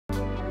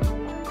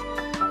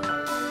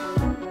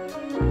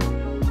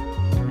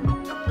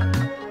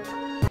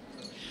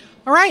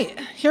All right,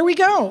 here we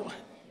go.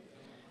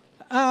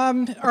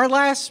 Our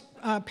last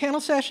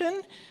panel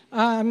session.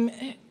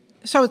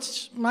 So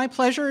it's my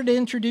pleasure to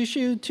introduce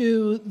you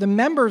to the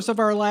members of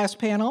our last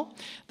panel.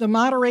 The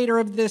moderator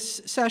of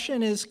this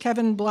session is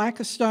Kevin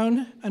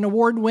Blackistone, an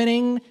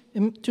award-winning,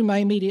 to my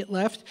immediate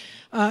left,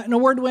 an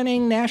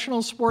award-winning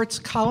national sports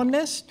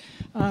columnist,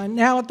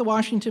 now at the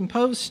Washington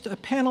Post, a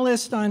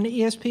panelist on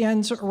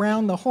ESPN's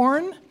Around the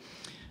Horn,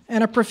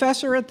 and a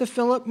professor at the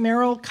Philip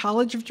Merrill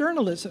College of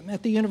Journalism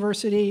at the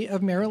University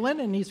of Maryland,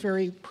 and he's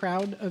very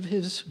proud of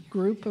his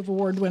group of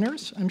award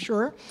winners, I'm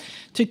sure.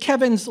 To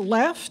Kevin's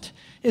left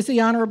is the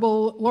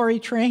Honorable Lori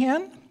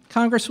Trahan,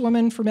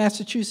 Congresswoman for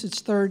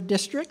Massachusetts' 3rd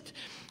District,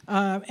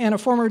 and a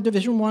former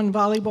Division I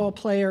volleyball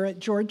player at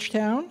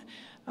Georgetown.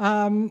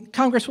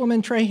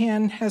 Congresswoman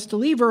Trahan has to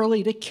leave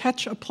early to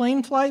catch a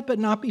plane flight, but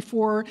not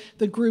before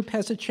the group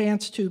has a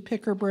chance to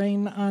pick her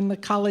brain on the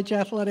College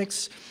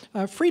Athletics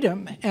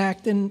Freedom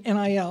Act and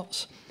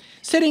NILs.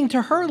 Sitting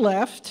to her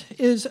left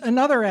is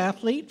another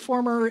athlete,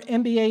 former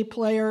NBA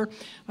player,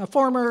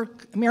 former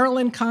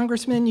Maryland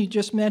congressman, you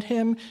just met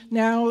him,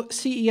 now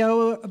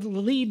CEO of the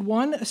Lead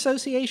One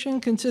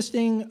Association,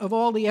 consisting of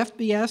all the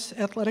FBS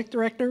athletic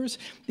directors,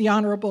 the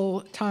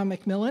Honorable Tom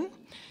McMillan.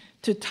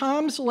 To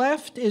Tom's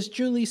left is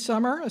Julie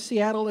Summer, a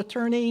Seattle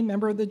attorney,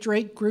 member of the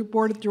Drake Group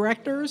Board of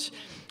Directors.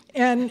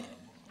 And,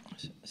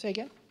 say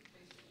again?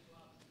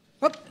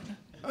 Oh,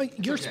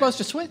 you're supposed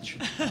to switch.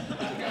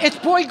 It's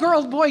boy,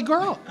 girl, boy,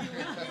 girl.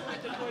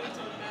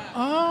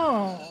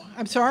 Oh,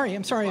 I'm sorry,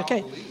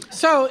 okay.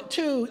 So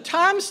to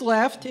Tom's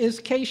left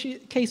is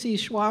Casey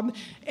Schwab,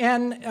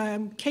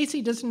 and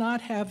Casey does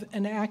not have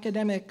an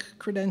academic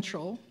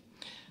credential.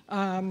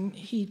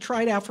 He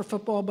tried out for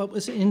football but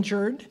was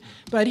injured.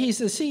 But he's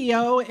the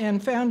CEO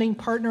and founding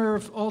partner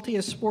of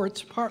Altius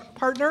Sports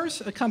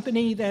Partners, a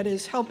company that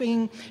is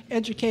helping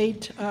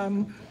educate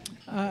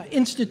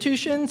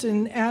institutions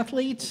and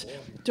athletes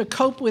to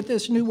cope with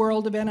this new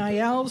world of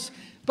NILs.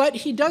 But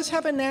he does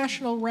have a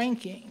national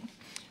ranking.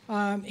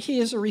 He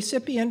is a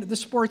recipient of the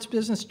Sports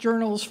Business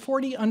Journal's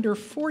 40 Under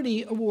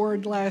 40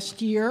 award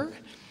last year.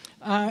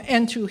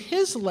 And to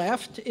his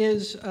left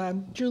is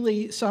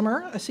Julie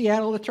Summer, a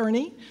Seattle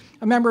attorney,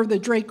 a member of the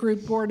Drake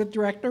Group Board of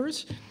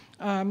Directors.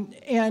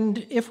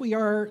 And if we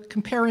are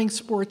comparing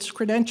sports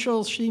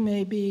credentials, she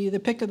may be the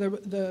pick of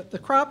the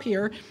crop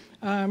here.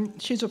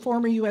 She's a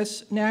former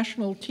U.S.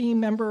 national team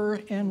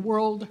member and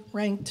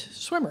world-ranked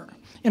swimmer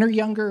in her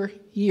younger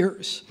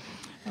years.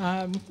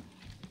 And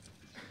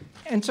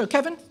so,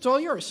 Kevin, it's all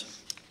yours.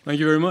 Thank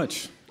you very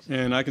much.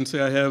 And I can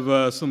say I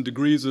have some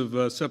degrees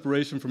of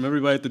separation from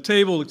everybody at the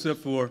table, except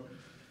for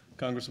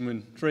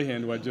Congresswoman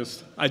Trahan, who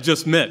I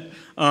just met.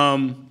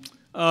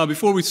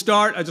 Before we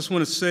start, I just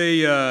want to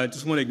say,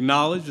 just want to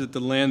acknowledge that the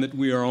land that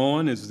we are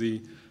on is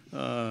the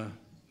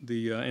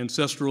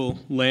ancestral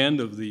land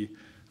of the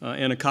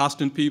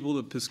Anacostan people,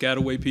 the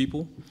Piscataway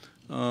people,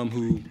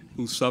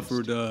 who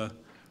suffered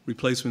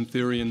replacement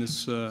theory in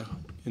this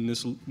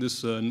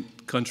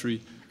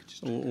country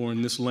or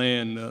in this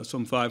land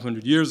some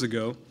 500 years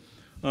ago.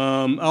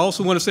 I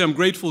also want to say I'm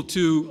grateful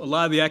to a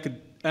lot of the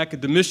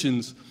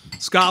academicians,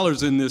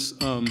 scholars in this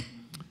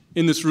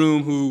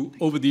room who,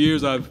 over the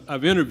years,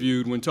 I've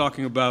interviewed when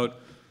talking about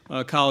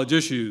college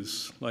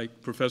issues,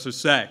 like Professor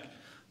Sack,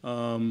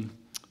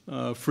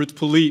 Fritz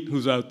Polite,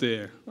 who's out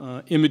there,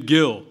 Emmett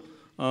Gill,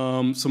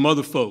 some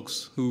other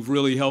folks who've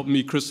really helped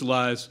me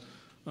crystallize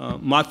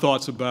my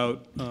thoughts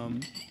about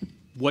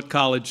what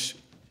college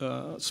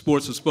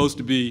sports are supposed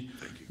to be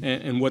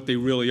and what they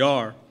really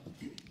are.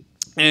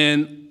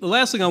 And the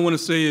last thing I want to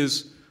say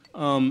is,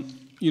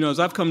 as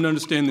I've come to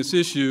understand this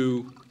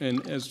issue,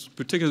 and as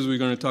particularly as we're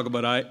going to talk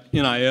about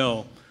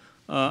NIL,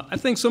 I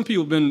think some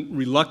people have been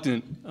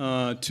reluctant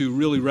to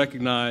really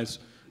recognize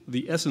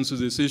the essence of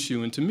this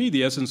issue. And to me,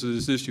 the essence of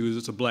this issue is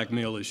it's a black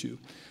male issue.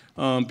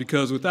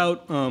 Because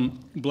without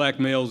black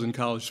males in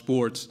college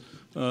sports,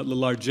 the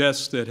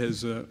largesse that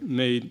has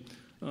made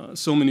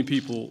so many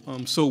people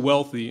so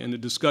wealthy, and the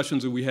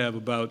discussions that we have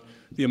about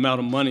the amount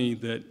of money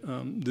that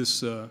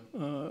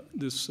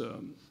this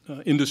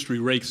industry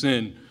rakes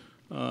in,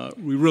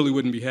 we really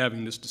wouldn't be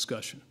having this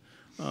discussion.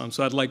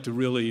 So I'd like to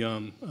really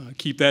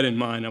keep that in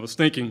mind. I was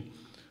thinking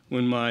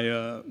when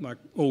my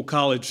old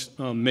college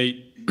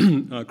mate,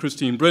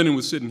 Christine Brennan,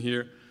 was sitting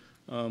here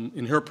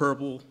in her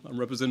purple, I'm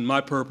representing my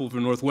purple for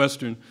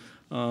Northwestern,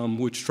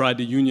 which tried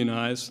to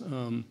unionize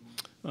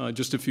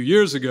just a few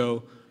years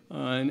ago,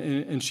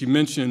 and she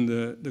mentioned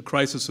the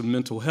crisis of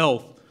mental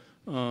health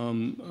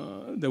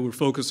that we're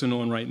focusing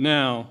on right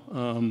now.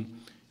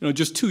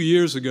 Just 2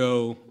 years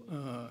ago,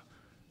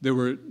 there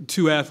were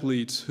 2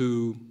 athletes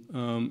who,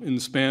 in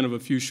the span of a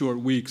few short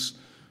weeks,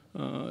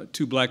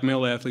 2 black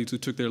male athletes who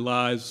took their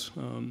lives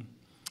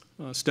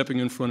stepping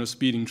in front of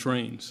speeding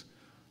trains.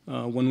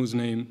 One was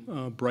named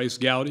Bryce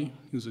Gowdy,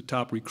 who was a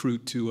top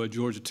recruit to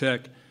Georgia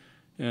Tech,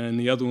 and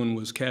the other one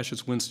was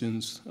Cassius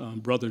Winston's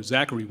brother,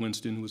 Zachary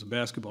Winston, who was a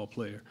basketball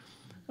player.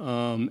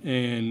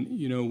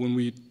 When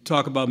we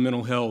talk about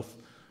mental health,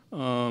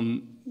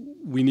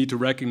 we need to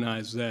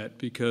recognize that,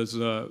 because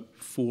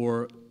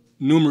for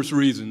numerous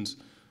reasons,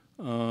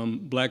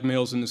 black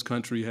males in this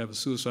country have a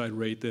suicide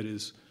rate that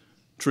is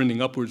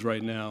trending upwards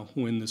right now,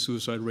 when the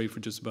suicide rate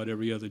for just about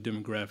every other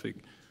demographic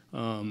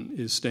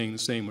is staying the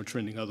same or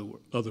trending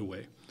other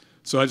way.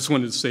 So I just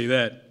wanted to say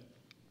that.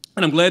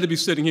 And I'm glad to be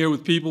sitting here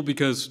with people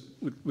because,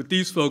 with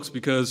these folks,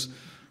 because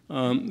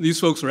these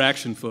folks are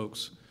action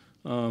folks.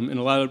 And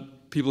a lot of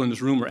people in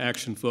this room are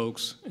action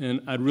folks.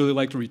 And I'd really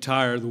like to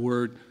retire the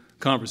word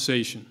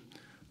conversation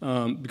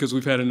because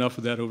we've had enough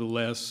of that over the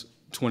last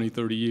 20,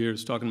 30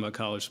 years talking about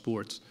college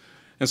sports.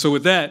 And so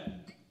with that,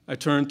 I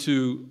turn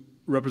to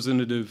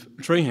Representative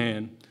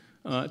Trahan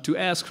to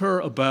ask her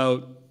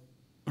about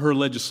her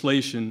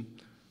legislation,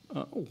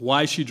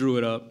 why she drew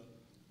it up,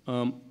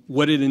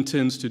 what it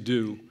intends to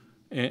do,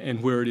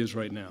 and where it is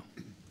right now.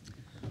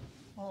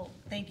 Well,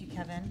 thank you,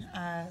 Kevin.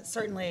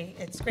 Certainly,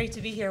 it's great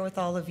to be here with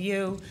all of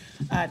you.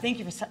 Thank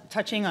you for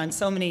touching on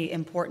so many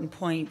important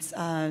points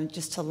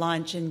just to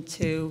launch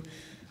into,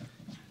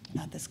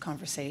 not this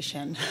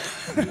conversation.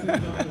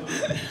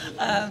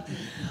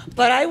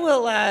 But I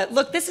will,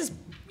 look, this is,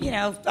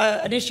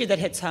 an issue that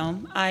hits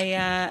home.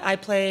 I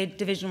played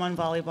Division I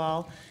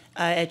volleyball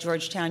at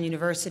Georgetown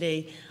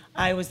University.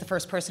 I was the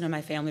first person in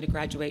my family to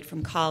graduate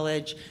from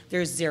college.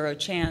 There's zero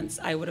chance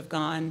I would have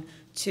gone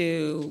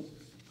to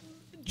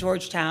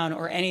Georgetown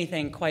or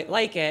anything quite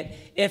like it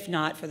if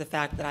not for the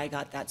fact that I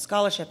got that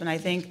scholarship. And I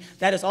think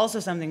that is also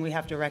something we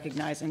have to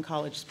recognize in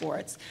college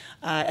sports.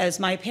 As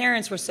my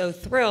parents were so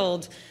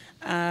thrilled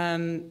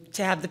to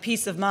have the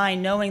peace of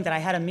mind knowing that I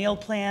had a meal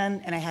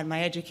plan and I had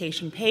my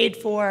education paid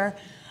for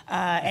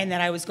and that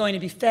I was going to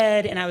be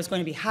fed and I was going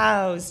to be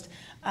housed,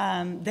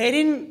 they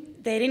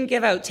didn't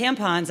give out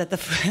tampons at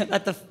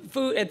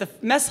the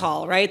mess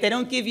hall, right? They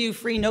don't give you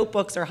free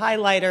notebooks or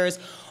highlighters,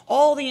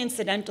 all the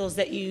incidentals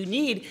that you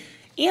need.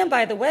 And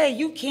by the way,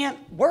 you can't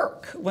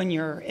work when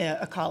you're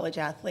a college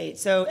athlete.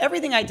 So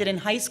everything I did in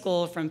high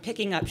school, from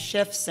picking up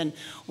shifts and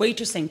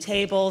waitressing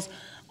tables,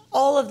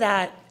 all of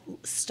that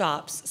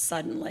stops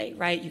suddenly,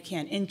 right? You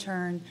can't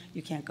intern,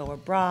 you can't go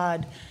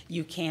abroad,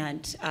 you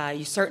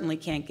certainly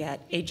can't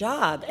get a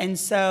job. And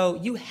so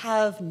you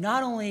have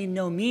not only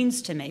no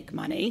means to make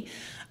money,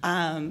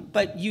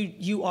 but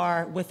you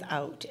are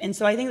without. And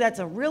so I think that's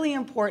a really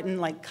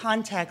important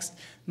context.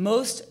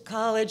 Most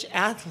college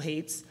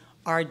athletes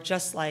are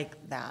just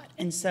like that.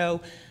 And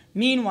so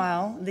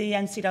meanwhile, the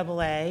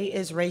NCAA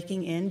is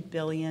raking in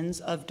billions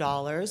of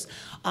dollars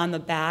on the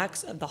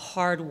backs of the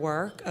hard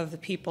work of the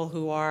people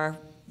who are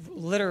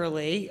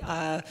literally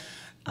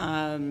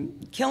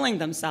killing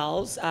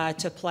themselves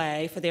to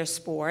play for their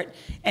sport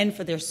and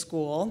for their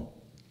school.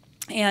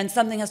 And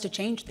something has to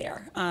change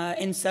there.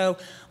 And so,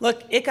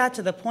 look, it got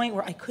to the point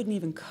where I couldn't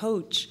even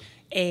coach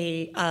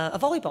a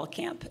volleyball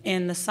camp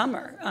in the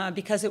summer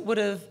because it would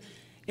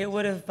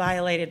have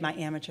violated my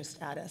amateur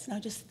status. Now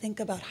just think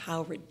about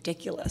how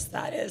ridiculous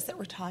that is, that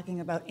we're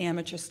talking about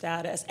amateur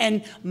status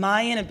and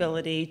my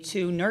inability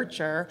to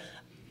nurture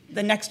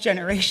the next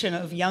generation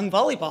of young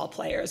volleyball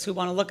players who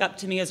want to look up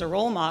to me as a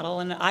role model,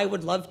 and I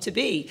would love to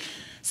be.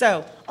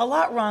 So a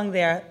lot wrong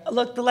there.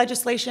 Look, the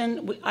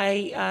legislation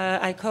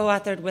I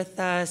co-authored with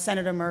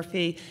Senator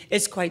Murphy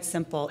is quite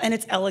simple, and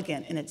it's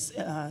elegant in its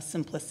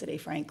simplicity,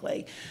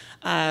 frankly.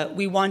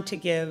 We want to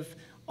give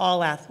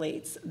all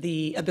athletes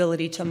the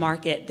ability to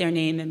market their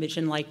name, image,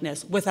 and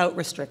likeness without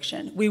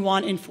restriction. We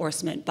want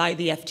enforcement by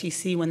the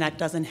FTC when that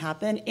doesn't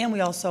happen, and we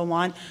also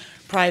want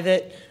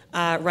private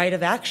right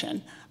of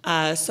action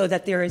so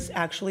that there is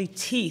actually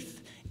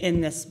teeth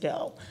in this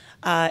bill.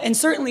 And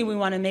certainly we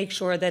want to make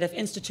sure that if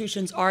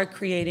institutions are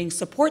creating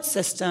support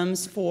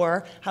systems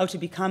for how to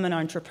become an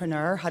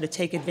entrepreneur, how to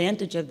take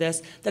advantage of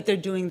this, that they're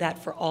doing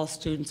that for all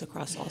students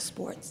across all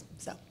sports.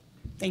 So,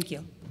 thank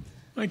you.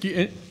 Thank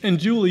you. And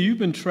Julie, you've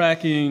been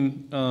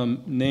tracking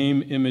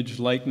name, image,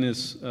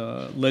 likeness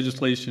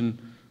legislation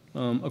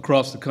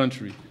across the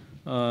country.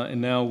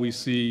 And now we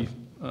see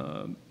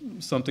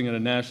something at a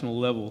national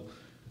level.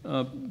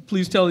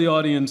 Please tell the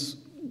audience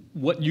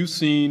what you've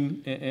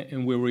seen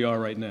and where we are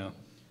right now.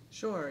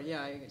 Sure,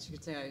 yeah, I guess you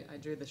could say I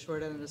drew the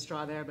short end of the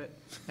straw there, but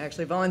I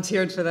actually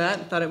volunteered for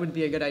that. Thought it would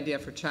be a good idea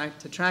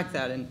to track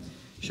that, and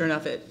sure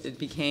enough, it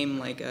became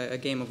like a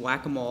game of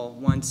whack-a-mole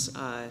once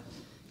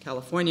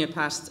California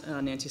passed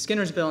Nancy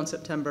Skinner's bill in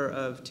September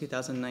of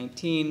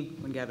 2019,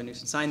 when Gavin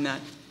Newsom signed that.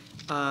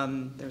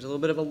 There was a little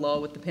bit of a lull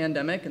with the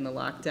pandemic and the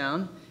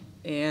lockdown,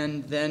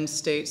 and then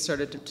states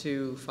started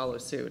to follow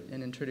suit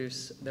and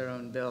introduce their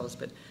own bills.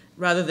 But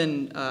rather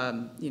than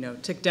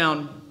tick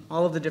down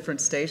all of the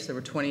different states, there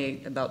were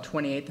about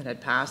 28 that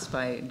had passed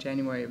by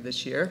January of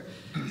this year,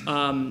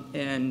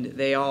 and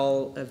they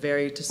all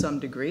vary to some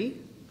degree.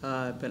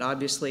 But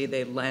obviously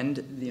they lend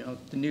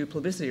the new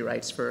publicity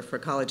rights for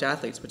college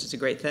athletes, which is a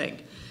great thing.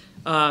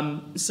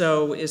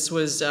 So this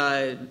was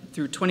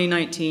through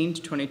 2019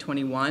 to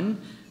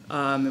 2021.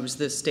 It was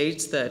the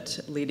states that,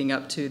 leading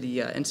up to the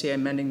NCAA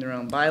amending their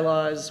own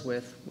bylaws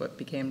with what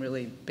became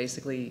really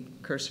basically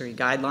cursory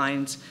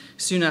guidelines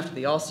soon after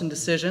the Alston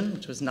decision,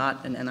 which was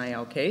not an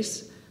NIL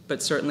case,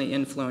 but certainly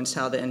influenced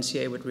how the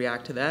NCAA would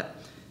react to that.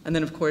 And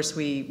then, of course,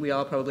 we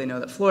all probably know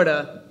that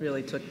Florida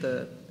really took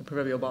the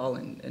proverbial ball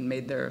and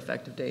made their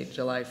effective date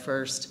July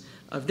 1st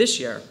of this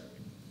year.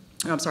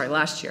 I'm sorry,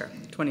 last year,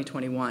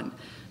 2021.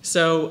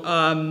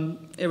 So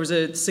there was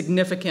a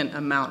significant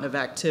amount of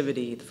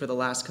activity for the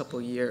last couple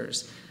of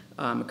years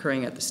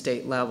occurring at the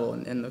state level.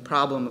 And the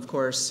problem, of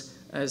course,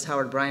 as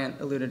Howard Bryant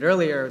alluded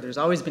earlier, there's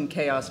always been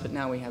chaos, but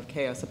now we have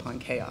chaos upon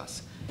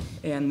chaos.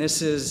 And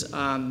this is,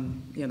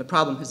 the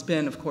problem has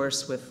been, of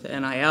course, with the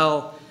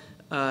NIL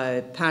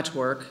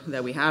patchwork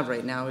that we have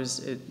right now is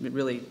it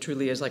really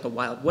truly is like a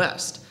Wild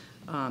West.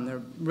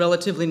 They're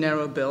relatively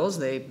narrow bills.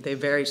 They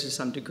vary to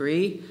some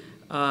degree.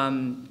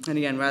 And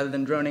again, rather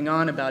than droning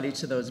on about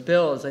each of those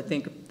bills, I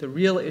think the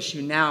real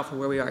issue now for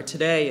where we are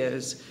today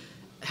is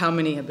how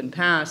many have been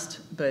passed,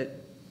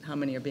 but how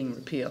many are being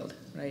repealed,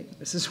 right?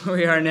 This is where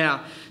we are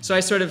now. So I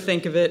sort of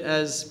think of it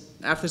as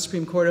after the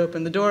Supreme Court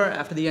opened the door,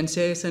 after the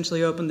NCAA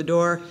essentially opened the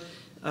door,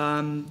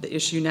 the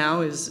issue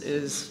now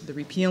is the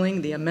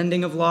repealing, the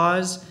amending of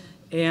laws.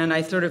 And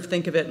I sort of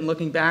think of it, and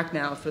looking back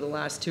now for the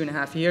last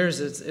 2.5 years,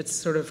 it's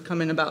sort of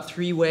come in about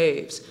 3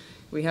 waves.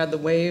 We had the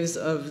waves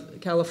of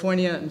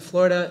California and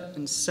Florida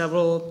and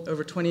several,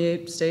 over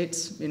 28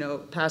 states,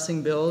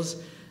 passing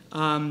bills.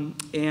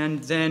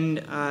 And then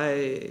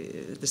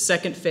the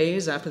second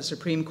phase after the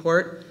Supreme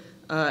Court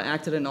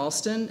acted in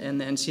Alston and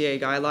the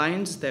NCAA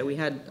guidelines, that we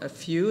had a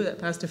few that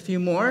passed a few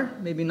more,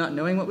 maybe not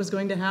knowing what was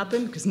going to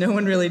happen, because no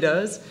one really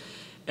does.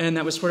 And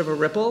that was sort of a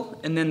ripple.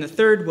 And then the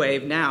third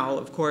wave now,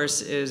 of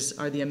course,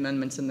 are the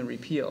amendments and the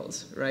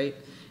repeals, right?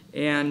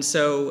 And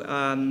so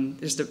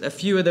just a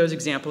few of those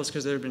examples,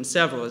 because there have been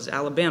several, is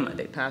Alabama.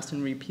 They passed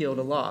and repealed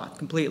a law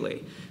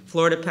completely.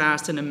 Florida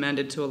passed and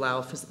amended to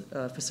allow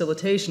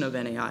facilitation of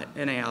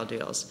NIL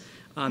deals.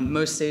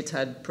 Most states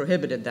had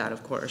prohibited that,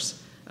 of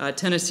course.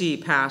 Tennessee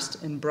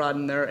passed and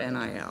broadened their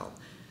NIL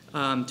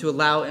to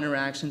allow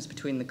interactions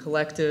between the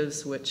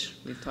collectives, which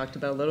we've talked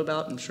about a little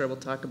about, I'm sure we'll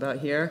talk about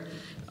here,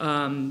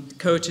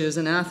 coaches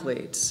and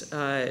athletes.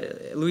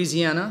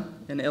 Louisiana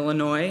and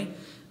Illinois,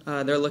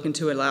 they're looking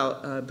to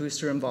allow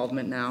booster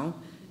involvement now,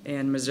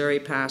 and Missouri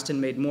passed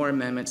and made more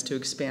amendments to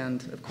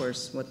expand, of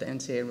course, what the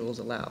NCAA rules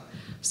allow.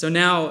 So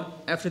now,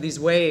 after these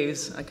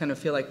waves, I kind of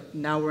feel like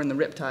now we're in the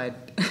riptide,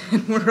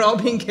 and we're all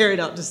being carried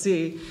out to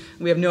sea.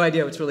 We have no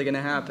idea what's really going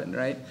to happen,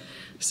 right?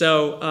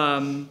 So,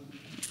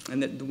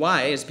 and the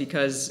why is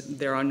because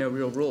there are no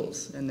real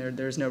rules, and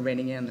there's no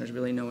reining in. There's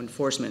really no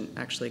enforcement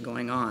actually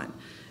going on.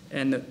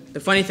 And the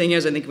funny thing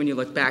is, I think when you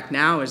look back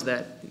now, is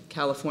that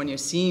California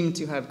seemed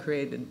to have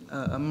created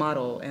a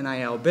model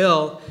NIL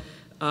bill.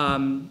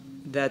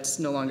 That's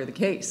no longer the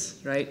case,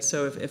 right?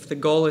 So if the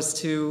goal is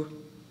to,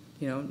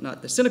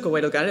 not the cynical way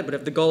to look at it, but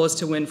if the goal is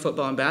to win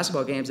football and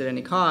basketball games at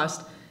any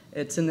cost,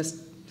 it's in the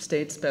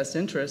state's best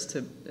interest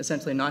to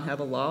essentially not have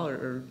a law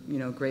or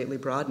greatly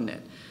broaden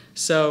it.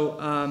 So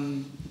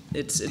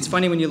it's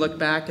funny when you look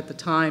back at the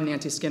time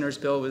Nancy Skinner's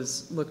bill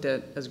was looked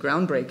at as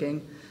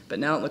groundbreaking, but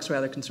now it looks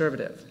rather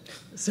conservative.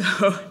 So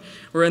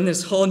we're in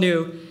this whole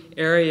new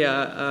area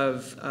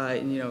of,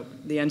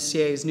 the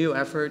NCAA's new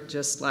effort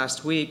just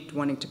last week,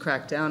 wanting to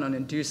crack down on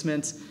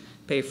inducements,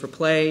 pay for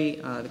play,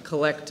 the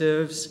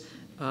collectives,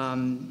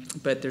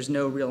 but there's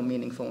no real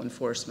meaningful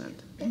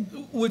enforcement.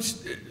 Which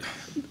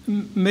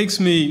makes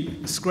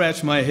me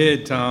scratch my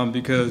head, Tom,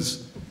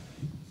 because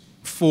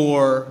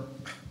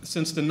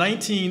since the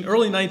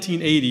early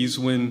 1980s,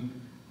 when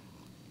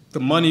the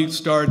money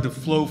started to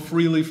flow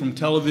freely from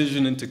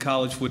television into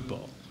college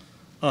football,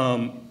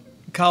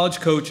 college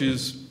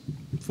coaches,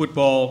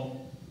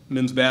 football,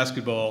 men's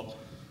basketball,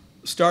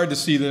 started to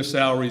see their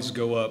salaries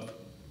go up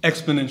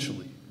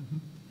exponentially. Mm-hmm.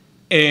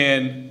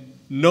 And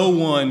no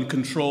one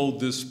controlled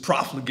this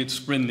profligate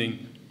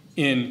spending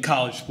in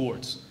college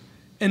sports.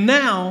 And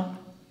now,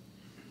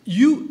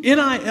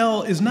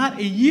 NIL is not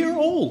a year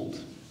old.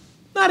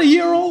 Not a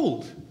year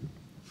old.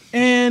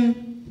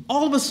 And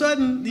all of a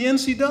sudden, the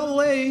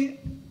NCAA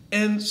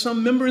and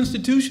some member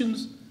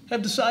institutions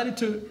have decided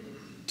to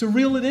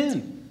reel it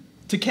in,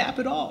 to cap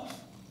it off.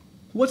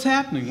 What's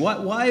happening?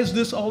 Why is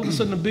this all of a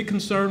sudden a big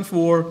concern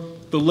for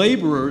the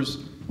laborers,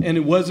 and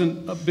it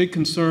wasn't a big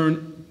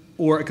concern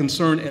or a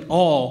concern at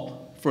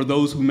all for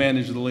those who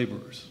manage the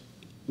laborers?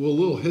 Well, a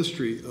little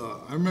history.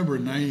 I remember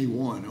in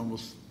 '91,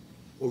 almost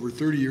over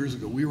 30 years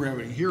ago, we were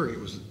having a hearing.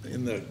 It was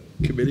in the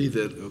committee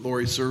that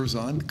Lori serves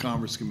on, the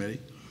Commerce Committee.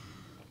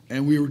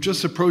 And we were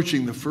just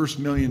approaching the first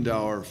 $1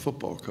 million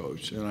football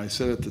coach. And I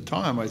said at the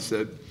time,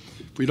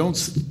 if we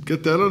don't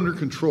get that under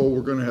control,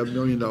 we're going to have $1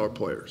 million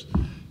players.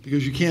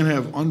 Because you can't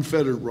have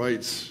unfettered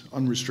rights,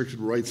 unrestricted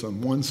rights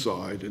on one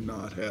side and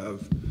not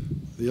have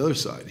the other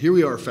side. Here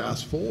we are,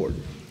 fast forward.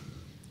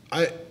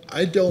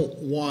 I don't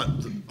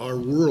want our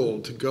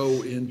world to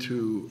go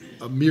into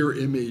a mirror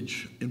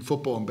image in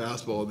football and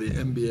basketball of the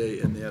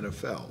NBA and the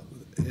NFL.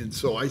 And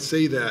so I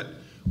say that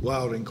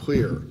loud and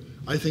clear.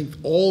 I think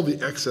all the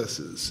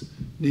excesses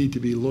need to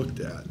be looked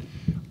at.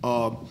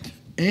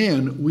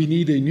 And we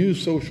need a new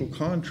social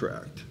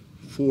contract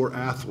for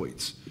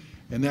athletes.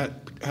 And that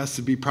has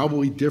to be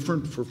probably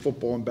different for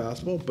football and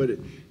basketball, but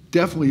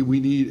definitely we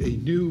need a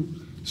new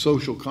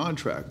social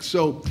contract.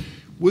 So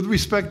with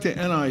respect to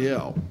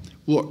NIL,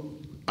 look,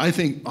 I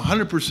think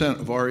 100%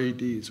 of our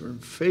ADs are in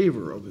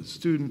favor of a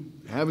student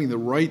having the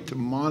right to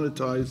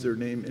monetize their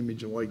name,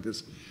 image, and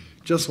likeness,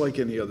 just like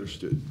any other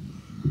student.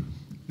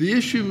 The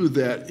issue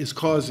that is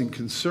causing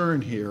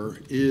concern here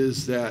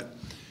is that,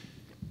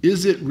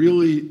 is it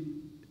really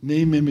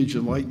name, image,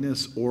 and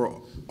likeness,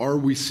 or are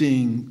we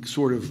seeing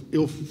sort of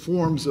ill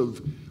forms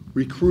of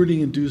recruiting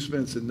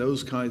inducements and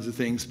those kinds of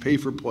things, pay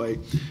for play,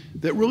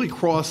 that really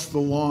cross the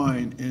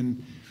line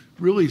and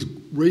really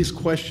raise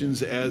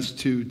questions as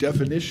to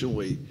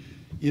definitionally,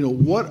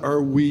 what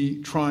are we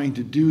trying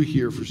to do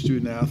here for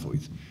student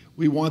athletes?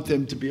 We want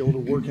them to be able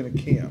to work in a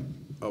camp,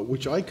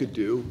 which I could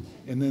do,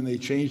 and then they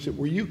changed it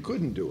where you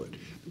couldn't do it.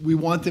 We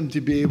want them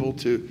to be able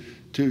to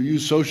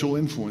use social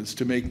influence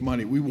to make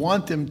money. We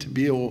want them to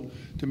be able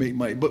to make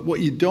money. But what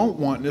you don't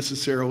want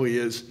necessarily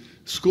is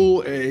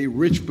school A,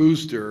 rich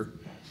booster,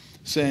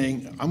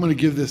 saying, I'm going to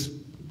give this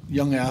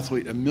young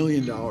athlete $1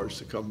 million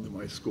to come to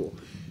my school.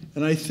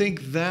 And I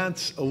think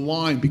that's a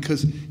line,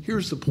 because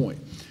here's the point.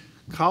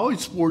 College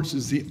sports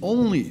is the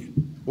only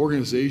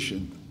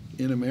organization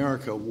in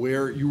America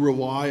where you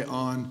rely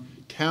on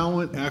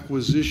talent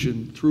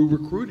acquisition through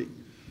recruiting.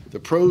 The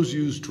pros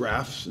use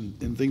drafts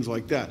and things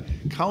like that.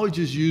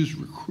 Colleges use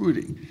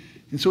recruiting.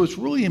 And so it's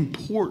really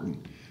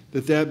important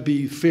that that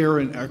be fair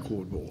and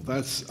equitable.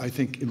 That's, I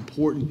think,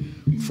 important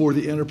for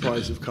the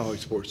enterprise of college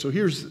sports. So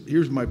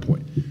here's my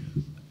point.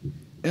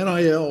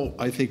 NIL,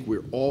 I think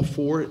we're all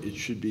for it. It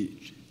should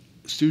be,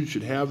 students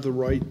should have the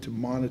right to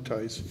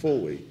monetize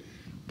fully.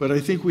 But I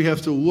think we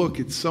have to look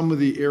at some of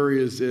the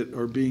areas that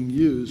are being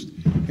used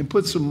and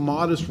put some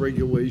modest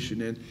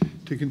regulation in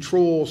to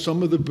control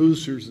some of the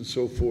boosters and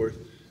so forth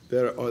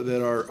that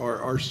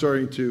are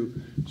starting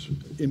to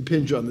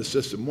impinge on the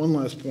system. One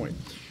last point.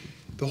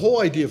 The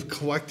whole idea of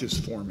collectives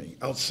forming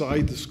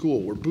outside the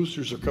school, where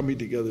boosters are coming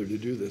together to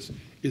do this,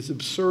 is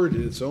absurd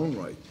in its own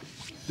right.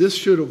 This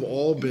should have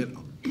all been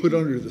put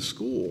under the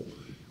school,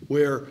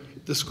 where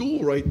the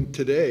school right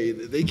today,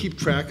 they keep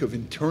track of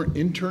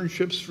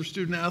internships for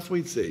student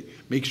athletes. They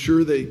make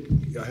sure they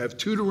have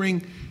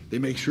tutoring. They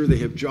make sure they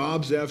have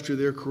jobs after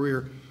their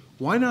career.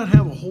 Why not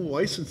have a whole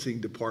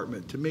licensing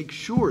department to make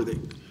sure that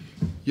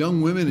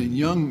young women and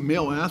young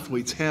male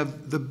athletes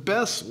have the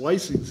best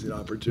licensing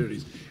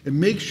opportunities, and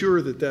make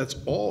sure that that's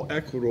all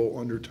equitable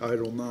under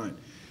Title IX?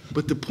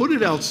 But to put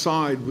it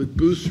outside with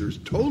boosters,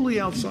 totally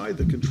outside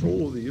the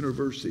control of the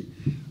university,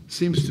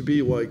 seems to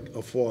be like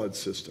a flawed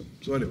system.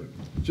 So anyway,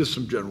 just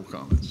some general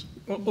comments.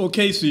 Well,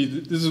 Casey,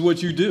 this is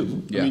what you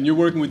do. Yeah. I mean, you're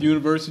working with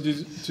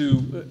universities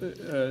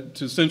to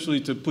essentially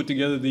to put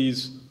together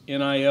these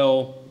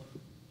NIL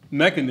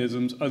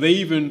mechanisms. Are they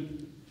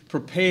even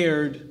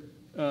prepared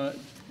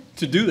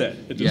to do that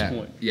at this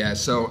point? Yeah,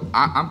 so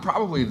I'm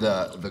probably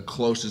the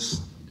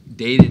closest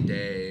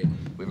day-to-day.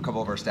 We have a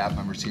couple of our staff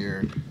members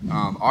here.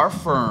 Our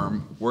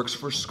firm works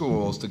for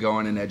schools to go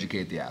in and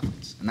educate the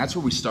athletes, and that's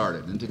where we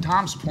started. And to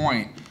Tom's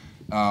point,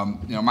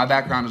 my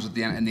background was in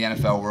the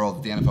NFL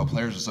world, the NFL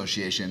Players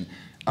Association.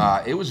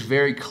 It was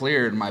very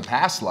clear in my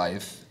past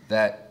life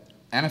that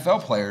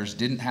NFL players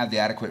didn't have the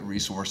adequate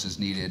resources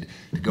needed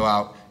to go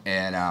out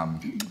and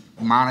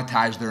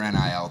monetize their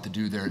NIL to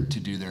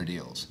do their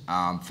deals.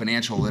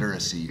 Financial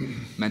literacy,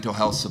 mental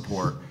health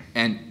support,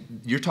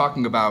 and you're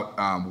talking about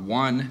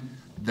one,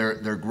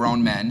 they're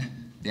grown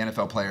men, the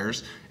NFL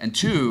players, and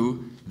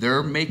two,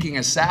 they're making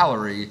a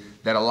salary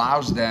that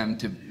allows them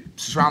to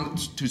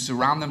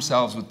surround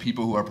themselves with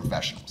people who are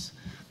professionals.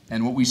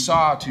 And what we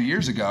saw 2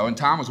 years ago, and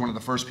Tom was one of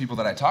the first people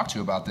that I talked to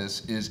about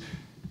this, is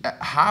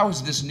how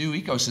is this new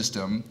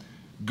ecosystem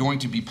going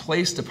to be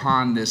placed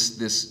upon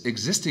this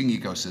existing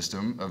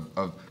ecosystem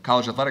of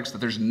college athletics that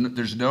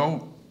there's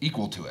no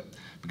equal to it?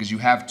 Because you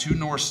have two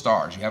North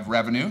Stars. You have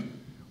revenue.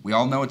 We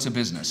all know it's a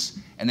business.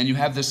 And then you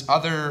have this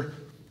other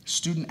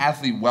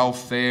student-athlete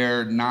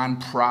welfare,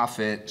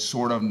 nonprofit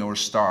sort of North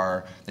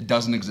Star that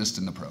doesn't exist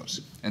in the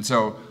pros. And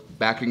so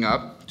backing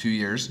up 2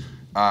 years,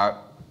 my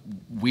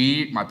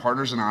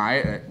partners and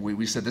I,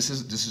 we said this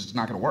is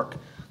not going to work.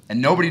 And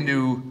nobody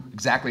knew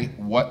exactly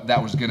what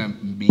that was going to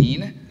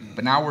mean,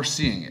 but now we're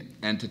seeing it.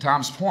 And to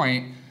Tom's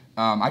point,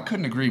 I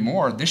couldn't agree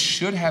more. This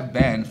should have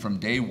been, from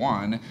day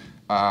one,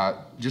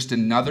 just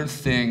another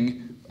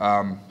thing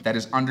that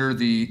is under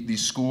the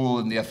school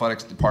and the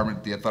athletics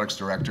department, the athletics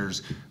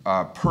director's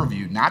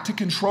purview, not to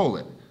control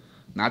it,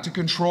 not to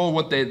control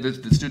what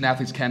the student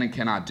athletes can and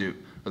cannot do,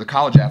 or the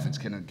college athletes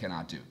can and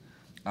cannot do,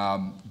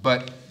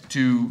 but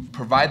to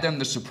provide them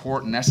the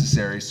support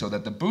necessary so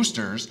that the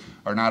boosters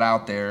are not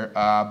out there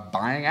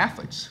buying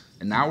athletes.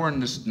 And now we're in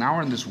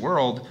this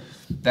world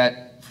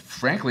that,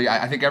 frankly,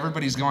 I think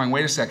everybody's going,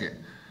 wait a second,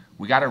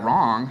 we got it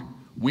wrong.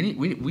 We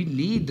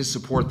need to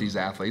support these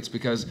athletes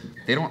because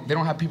they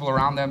don't have people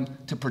around them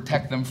to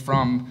protect them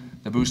from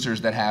the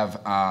boosters that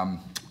have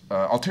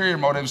ulterior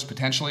motives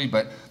potentially,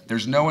 but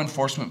there's no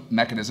enforcement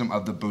mechanism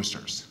of the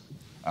boosters,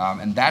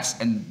 and that's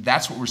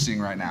what we're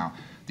seeing right now.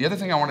 The other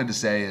thing I wanted to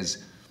say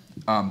is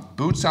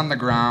boots on the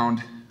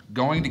ground,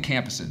 going to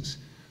campuses.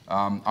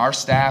 Our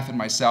staff and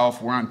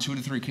myself, we're on 2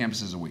 to 3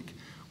 campuses a week.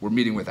 We're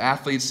meeting with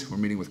athletes, we're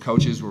meeting with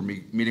coaches, we're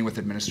meeting with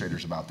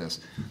administrators about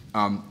this.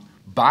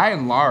 By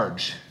and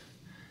large,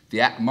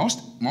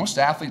 most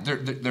athletes,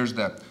 there's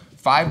the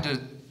 5 to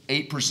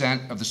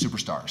 8% of the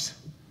superstars,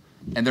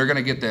 and they're going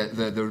to get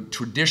the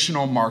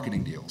traditional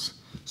marketing deals.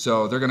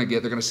 So they're going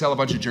to sell a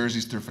bunch of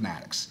jerseys through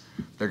Fanatics.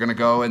 They're going to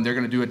go and they're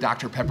going to do a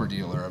Dr. Pepper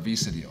deal or a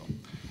Visa deal.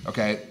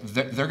 Okay,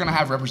 they're going to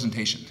have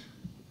representation.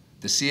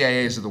 The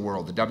CAAs of the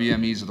world, the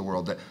WMEs of the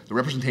world, the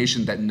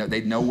representation that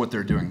they know what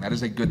they're doing. That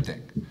is a good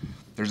thing.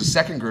 There's a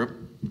second group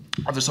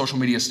of the social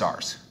media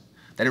stars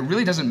that it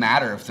really doesn't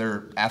matter if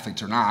they're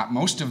athletes or not.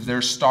 Most of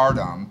their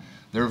stardom,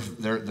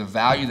 the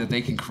value that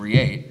they can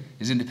create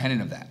is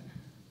independent of that.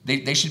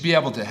 They should be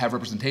able to have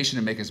representation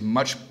and make as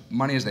much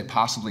money as they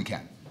possibly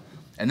can.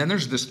 And then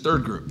there's this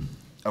third group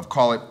of,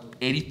 call it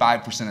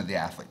 85% of the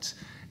athletes.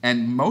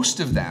 And most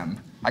of them,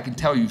 I can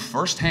tell you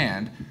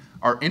firsthand,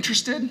 are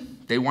interested.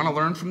 They want to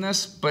learn from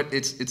this, but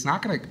it's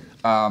not going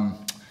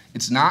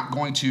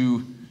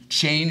to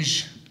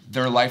change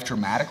their life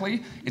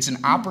dramatically. It's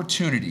an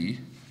opportunity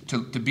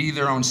to be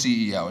their own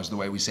CEO, is the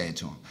way we say it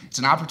to them. It's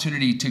an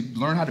opportunity to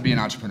learn how to be an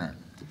entrepreneur.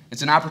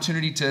 It's an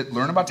opportunity to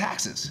learn about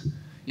taxes.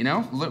 You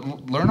know,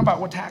 learn about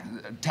what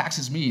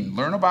taxes mean.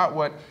 Learn about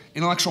what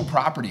intellectual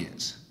property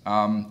is.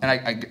 And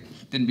I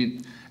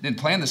didn't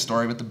plan this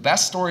story, but the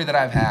best story that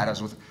I've had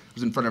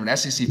was in front of an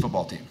SEC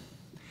football team,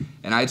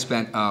 and I had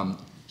spent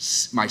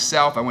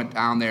myself. I went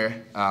down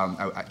there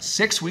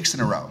 6 weeks in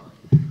a row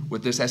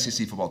with this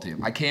SEC football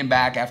team. I came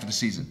back after the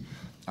season,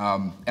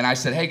 and I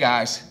said, "Hey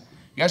guys,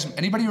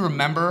 anybody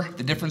remember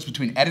the difference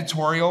between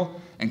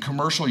editorial and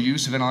commercial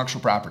use of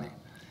intellectual property?"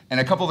 And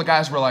a couple of the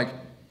guys were like,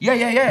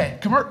 "Yeah.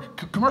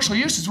 Commercial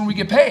use is when we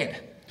get paid.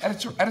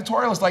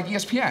 Editorial is like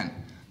ESPN."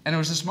 And there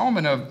was this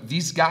moment of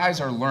these guys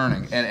are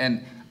learning,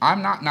 and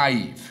I'm not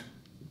naive.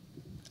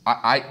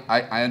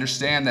 I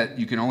understand that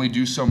you can only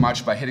do so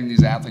much by hitting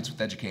these athletes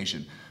with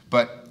education.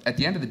 But at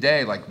the end of the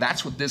day, like,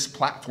 that's what this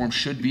platform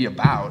should be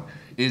about,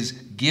 is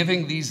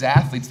giving these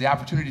athletes the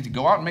opportunity to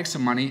go out and make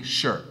some money,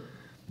 sure,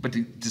 but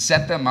to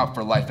set them up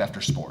for life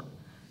after sport.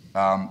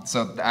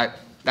 So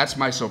that's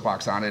my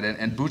soapbox on it.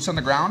 And boots on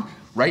the ground,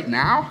 right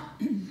now,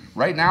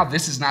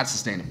 this is not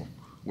sustainable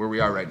where we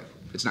are right now.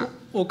 It's not.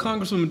 Well,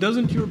 Congresswoman,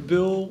 doesn't your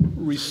bill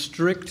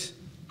restrict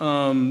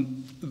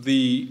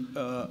the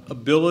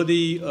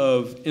ability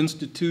of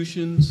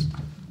institutions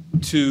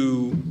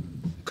to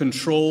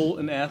control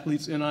an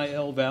athlete's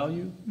NIL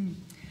value?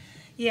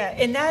 Yeah,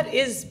 and that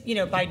is,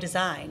 by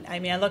design. I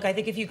mean, look, I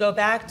think if you go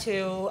back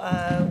to,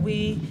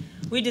 we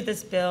did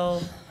this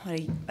bill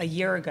a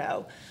year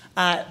ago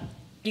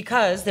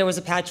because there was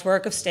a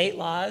patchwork of state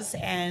laws,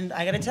 and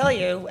I got to tell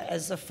you,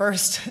 as a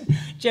first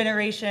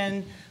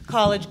generation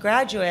college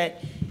graduate,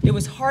 it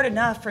was hard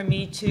enough for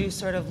me to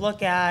sort of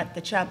look at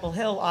the Chapel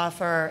Hill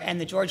offer and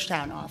the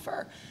Georgetown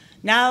offer.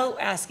 Now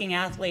asking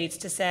athletes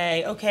to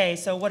say, okay,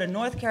 so what are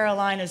North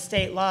Carolina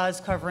state laws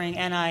covering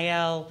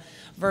NIL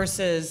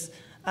versus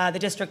the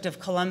District of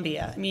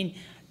Columbia? I mean,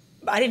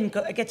 I didn't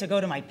get to go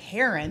to my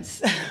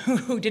parents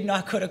who did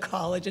not go to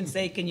college and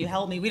say, can you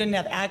help me? We didn't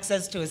have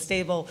access to a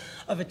stable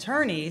of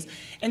attorneys.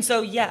 And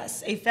so,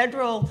 yes, a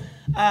federal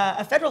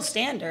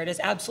standard is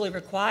absolutely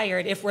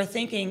required if we're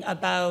thinking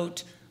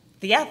about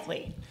the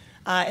athlete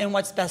and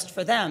what's best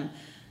for them.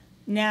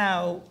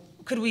 Now,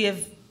 could we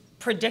have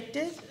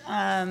predicted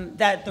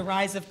that the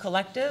rise of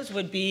collectives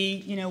would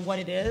be, what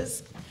it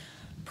is?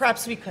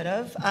 Perhaps we could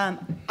have. I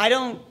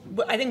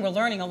think we're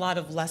learning a lot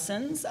of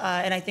lessons,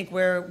 and I think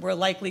we're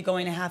likely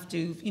going to have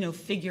to,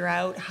 figure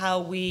out how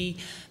we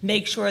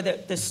make sure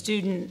that the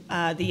student,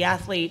 the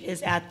athlete,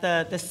 is at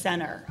the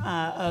center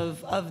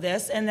of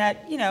this, and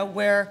that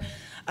we're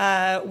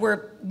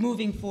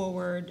moving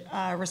forward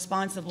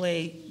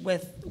responsibly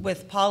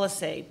with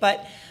policy.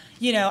 But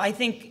I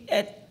think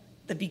at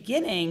the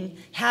beginning,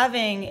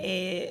 having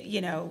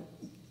a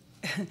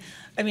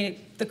I mean,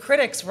 the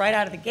critics right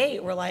out of the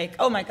gate were like,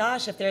 oh my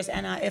gosh, if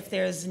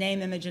there's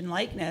name, image, and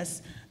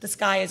likeness, the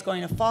sky is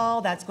going to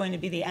fall. That's going to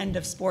be the end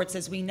of sports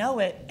as we know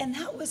it. And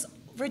that was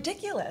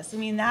ridiculous. I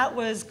mean, that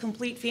was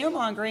complete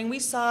fear-mongering. We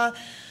saw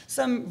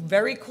some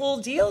very cool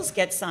deals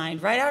get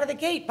signed right out of the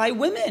gate by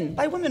women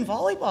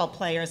volleyball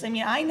players. I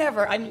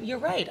mean, you're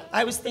right.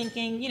 I was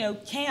thinking,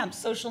 camps,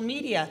 social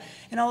media,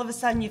 and all of a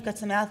sudden you've got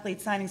some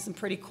athletes signing some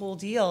pretty cool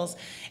deals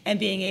and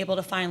being able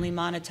to finally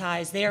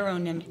monetize their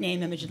own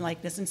name, image, and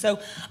likeness. And so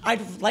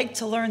I'd like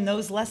to learn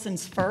those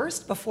lessons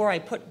first before I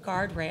put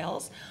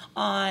guardrails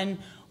on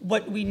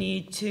what we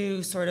need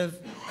to sort of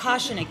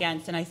caution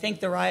against. And I think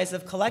the rise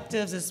of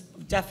collectives is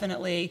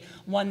definitely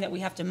one that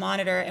we have to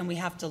monitor and we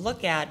have to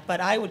look at. But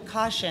I would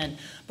caution,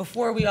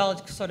 before we all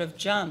sort of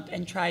jump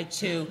and try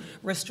to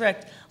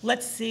restrict,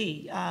 let's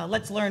see,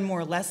 let's learn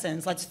more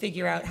lessons. Let's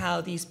figure out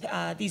how these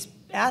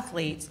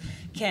athletes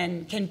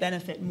can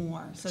benefit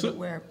more that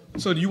we're...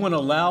 So do you want to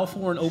allow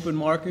for an open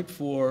market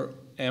for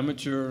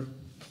amateur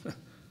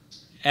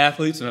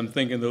athletes? And I'm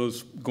thinking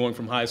those going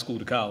from high school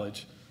to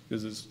college,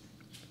 because it's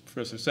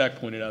Professor Sack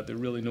pointed out, they're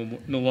really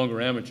no longer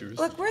amateurs.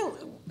 Look,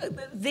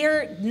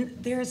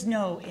 there's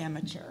no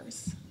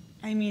amateurs.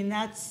 I mean,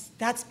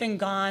 that's been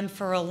gone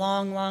for a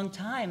long, long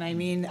time. I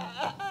mean,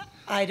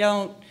 I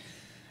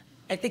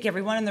think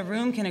everyone in the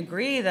room can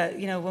agree that,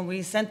 when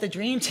we sent the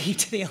Dream Team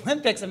to the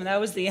Olympics, I mean, that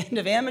was the end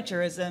of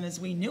amateurism as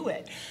we knew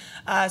it.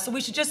 So we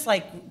should just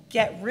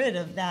get rid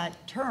of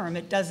that term.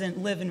 It doesn't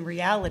live in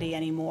reality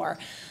anymore.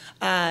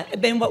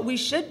 Then what we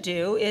should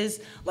do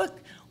is, look,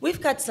 we've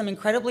got some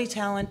incredibly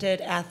talented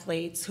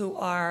athletes who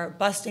are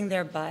busting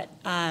their butt,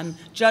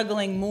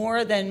 juggling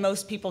more than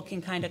most people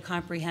can kind of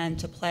comprehend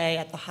to play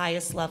at the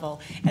highest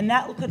level. And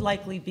that could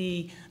likely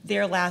be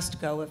their last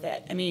go of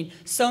it. I mean,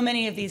 so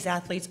many of these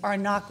athletes are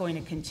not going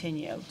to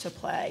continue to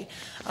play.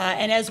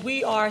 And as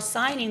we are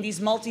signing these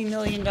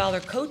multi-million-dollar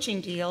coaching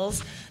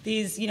deals,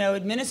 these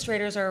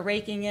administrators are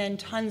raking in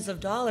tons of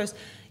dollars.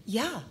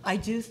 Yeah, I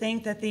do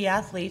think that the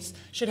athletes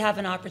should have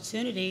an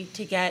opportunity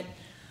to get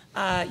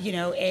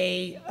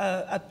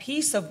a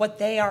piece of what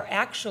they are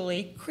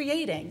actually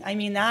creating. I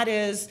mean, that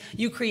is,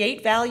 you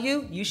create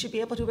value, you should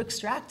be able to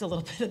extract a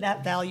little bit of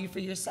that value for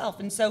yourself.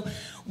 And so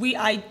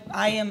I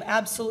am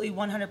absolutely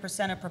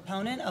 100% a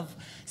proponent of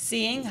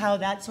seeing how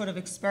that sort of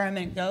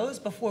experiment goes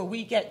before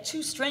we get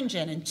too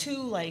stringent and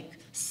too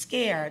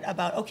scared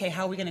about, okay,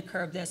 how are we going to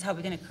curb this, how are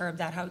we going to curb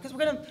that, because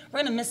we're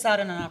going to miss out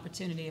on an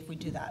opportunity if we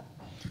do that.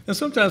 And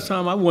sometimes,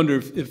 Tom, I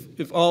wonder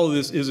if all of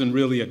this isn't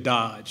really a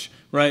dodge,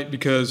 right?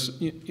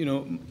 Because,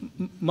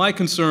 my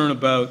concern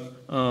about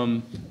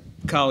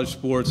college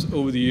sports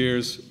over the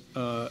years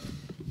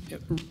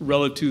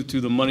relative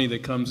to the money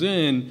that comes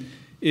in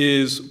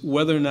is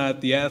whether or not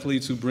the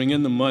athletes who bring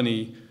in the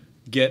money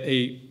get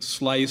a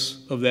slice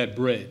of that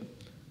bread.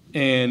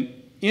 And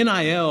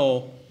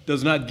NIL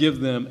does not give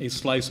them a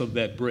slice of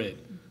that bread.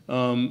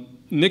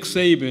 Nick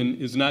Saban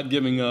is not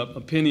giving up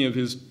a penny of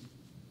his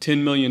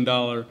 $10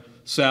 million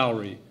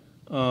salary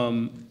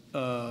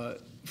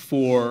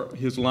for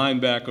his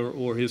linebacker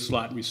or his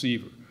slot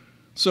receiver.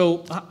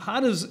 So how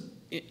does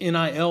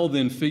NIL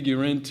then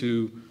figure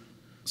into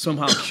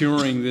somehow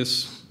curing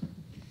this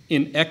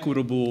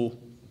inequitable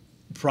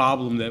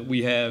problem that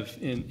we have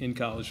in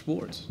college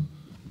sports?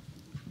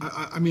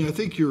 I mean, I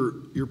think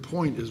your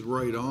point is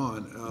right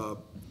on.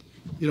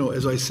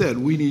 As I said,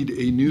 we need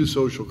a new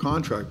social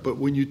contract. But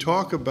when you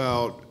talk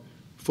about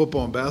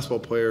football and basketball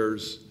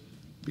players,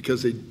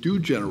 because they do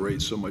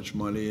generate so much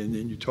money, and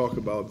then you talk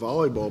about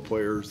volleyball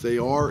players, they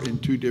are in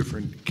two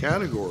different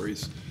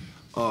categories.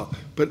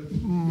 But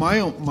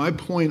my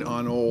point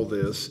on all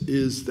this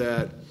is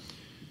that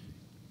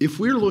if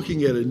we're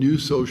looking at a new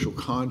social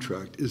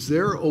contract, is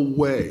there a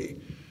way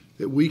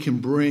that we can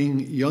bring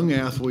young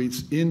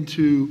athletes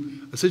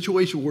into a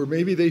situation where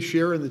maybe they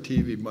share in the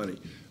TV money,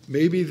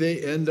 maybe they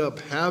end up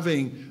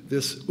having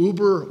this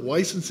Uber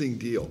licensing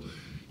deal?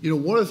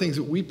 One of the things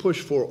that we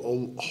pushed for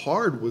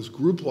hard was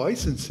group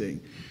licensing.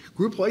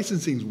 Group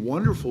licensing is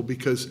wonderful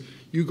because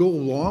you go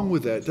along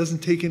with that. It doesn't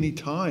take any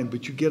time,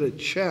 but you get a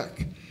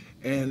check.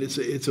 And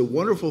it's a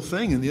wonderful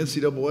thing, and the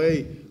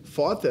NCAA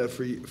fought that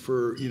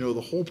for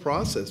the whole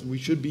process. We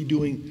should be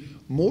doing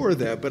more of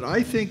that. But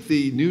I think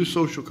the new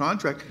social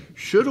contract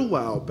should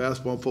allow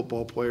basketball and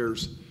football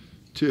players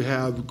to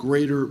have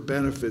greater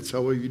benefits,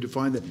 however you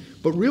define that.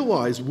 But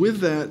realize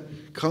with that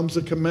comes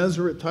a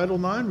commensurate Title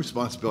IX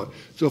responsibility.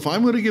 So if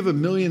I'm going to give $1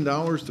 million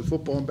to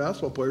football and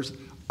basketball players,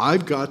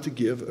 I've got to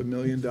give $1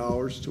 million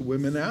to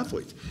women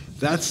athletes.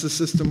 That's the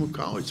system of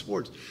college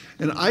sports.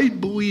 And I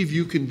believe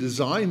you can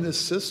design this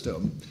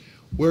system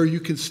where you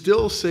can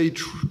still stay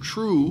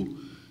true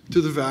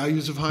to the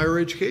values of higher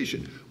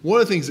education. One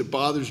of the things that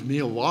bothers me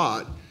a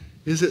lot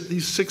is that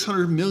these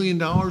 $600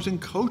 million in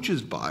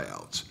coaches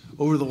buyouts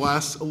over the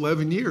last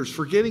 11 years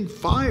for getting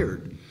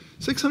fired.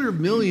 $600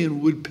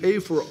 million would pay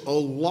for a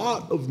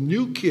lot of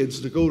new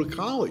kids to go to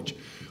college.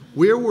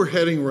 Where we're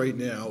heading right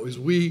now is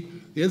the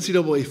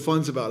NCAA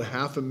funds about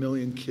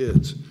 500,000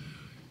 kids.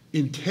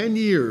 In 10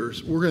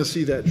 years, we're going to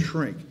see that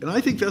shrink. And I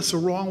think that's the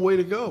wrong way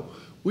to go.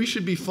 We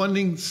should be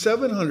funding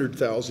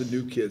 700,000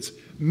 new kids,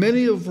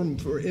 many of them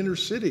for inner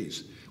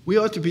cities. We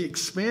ought to be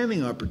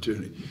expanding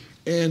opportunity.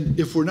 And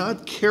if we're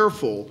not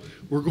careful,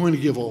 we're going to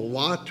give a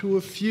lot to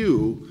a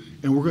few,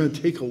 and we're going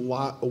to take a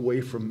lot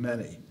away from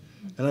many.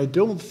 And I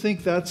don't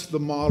think that's the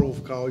model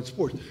of college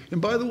sports.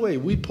 And by the way,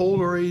 we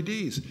polled our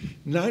ADs.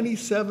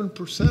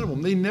 97% of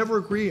them, they never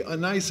agree on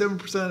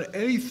 97% of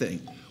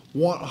anything,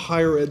 want a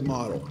higher ed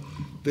model.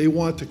 They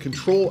want to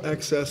control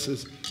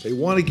excesses. They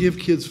want to give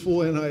kids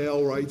full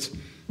NIL rights.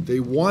 They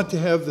want to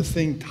have the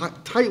thing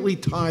tightly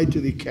tied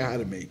to the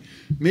academy,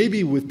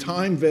 maybe with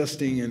time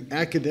vesting and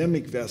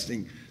academic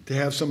vesting to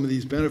have some of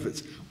these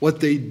benefits.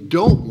 What they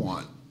don't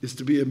want is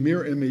to be a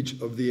mirror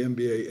image of the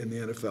NBA and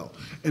the NFL.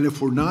 And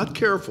if we're not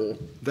careful,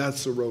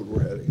 that's the road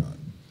we're heading on.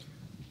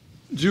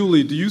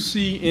 Julie, do you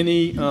see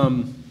any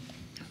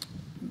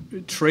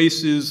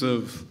traces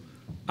of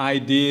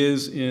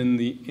ideas in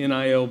the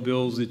NIL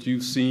bills that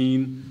you've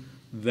seen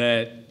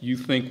that you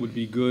think would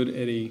be good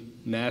at a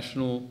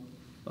national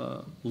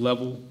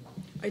level?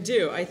 I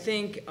do. I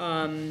think,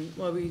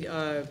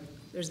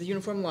 there's the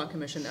Uniform Law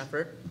Commission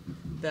effort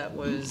that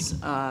was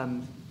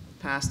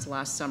passed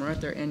last summer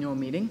at their annual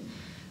meeting.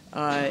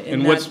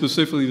 And what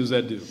specifically does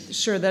that do?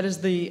 Sure, that is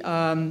the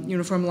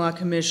Uniform Law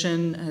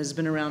Commission has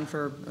been around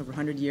for over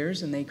 100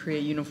 years, and they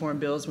create uniform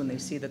bills when they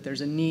see that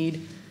there's a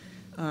need,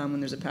 when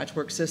there's a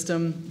patchwork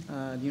system.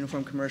 The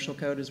Uniform Commercial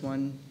Code is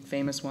one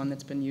famous one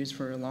that's been used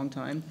for a long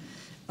time.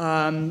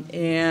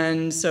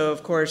 And so,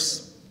 of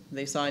course,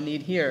 they saw a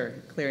need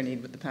here, clear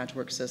need with the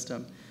patchwork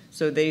system.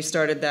 So they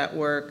started that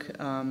work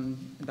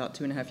about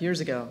 2.5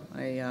 years ago.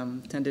 I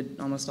attended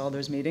almost all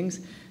those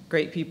meetings.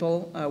 Great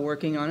people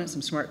working on it,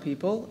 some smart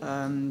people.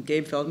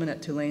 Gabe Feldman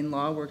at Tulane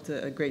Law worked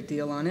a great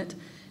deal on it.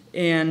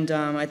 And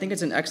I think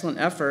it's an excellent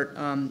effort.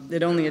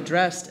 It only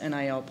addressed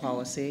NIL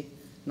policy,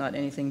 not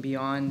anything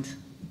beyond,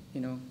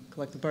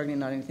 collective bargaining,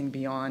 not anything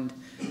beyond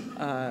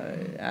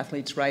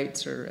athletes'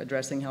 rights or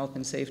addressing health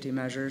and safety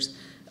measures.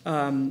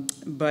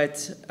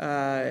 But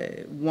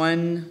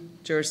one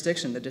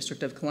jurisdiction, the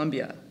District of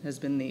Columbia, has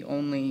been the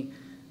only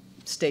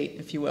state,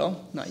 if you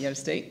will, not yet a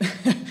state,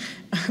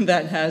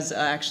 that has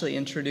actually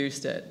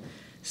introduced it.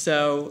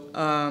 So,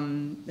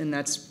 and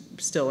that's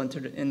still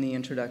in the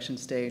introduction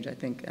stage, I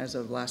think, as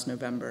of last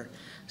November.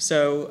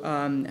 So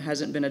it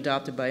hasn't been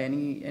adopted by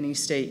any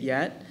state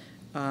yet.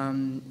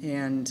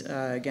 And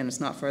again, it's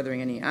not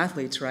furthering any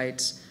athletes'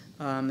 rights.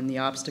 And the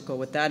obstacle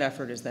with that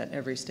effort is that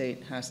every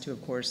state has to,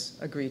 of course,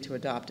 agree to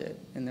adopt it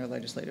in their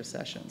legislative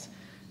sessions.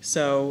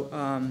 So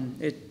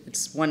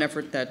it's one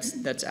effort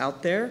that's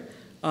out there.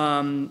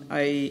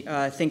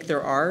 I think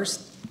there are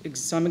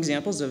some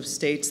examples of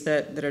states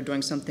that are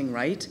doing something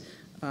right.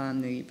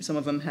 Some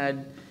of them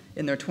had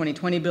in their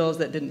 2020 bills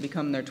that didn't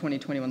become their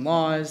 2021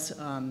 laws.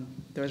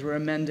 Those were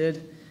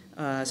amended.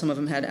 Some of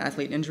them had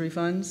athlete injury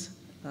funds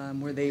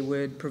where they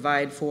would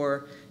provide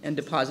for and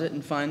deposit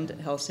and fund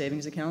health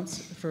savings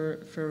accounts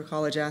for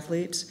college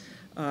athletes,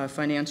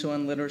 financial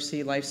and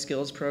literacy life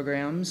skills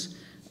programs,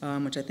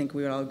 which I think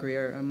we would all agree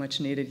are much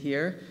needed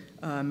here.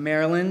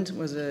 Maryland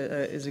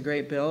is a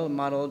great bill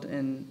modeled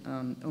in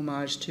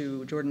homage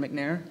to Jordan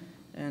McNair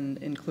and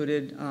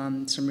included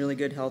some really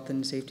good health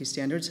and safety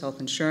standards, health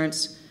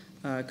insurance,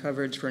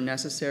 coverage for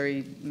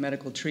necessary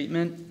medical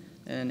treatment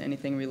and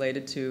anything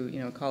related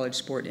to college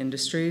sport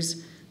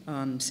industries,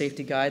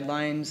 safety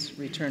guidelines,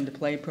 return to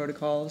play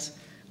protocols,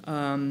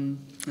 and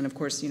of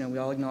course we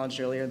all acknowledged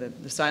earlier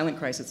the silent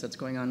crisis that's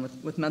going on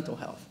with mental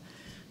health.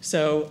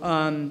 So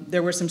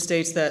there were some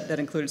states that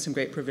included some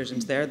great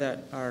provisions there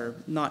that are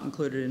not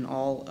included in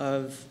all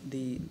of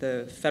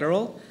the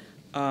federal,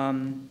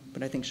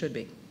 but I think should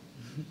be.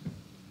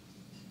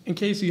 And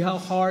Casey, how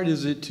hard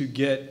is it to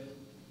get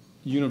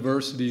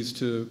universities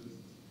to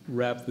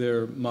wrap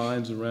their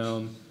minds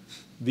around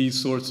these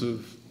sorts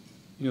of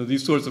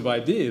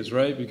ideas,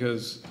 right?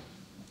 Because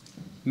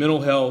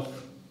mental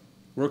health,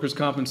 workers'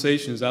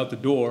 compensation is out the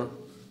door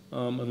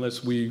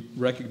unless we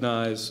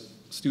recognize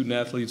student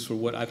athletes for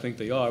what I think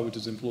they are, which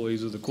is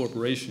employees of the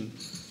corporation.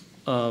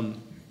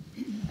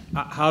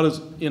 How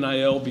does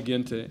NIL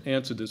begin to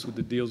answer this with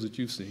the deals that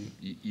you've seen?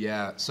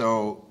 Yeah,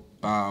 so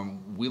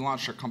we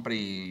launched our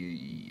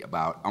company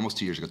about almost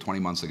 2 years ago,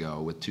 20 months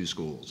ago, with 2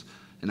 schools,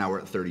 and now we're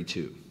at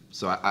 32.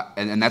 So,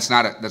 and that's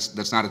not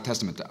a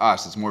testament to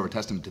us. It's more of a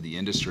testament to the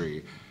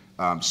industry,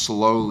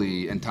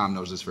 slowly, and Tom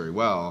knows this very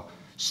well,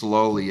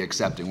 slowly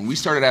accepting. When we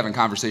started having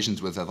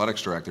conversations with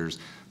athletics directors,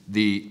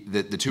 the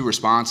 2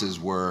 responses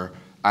were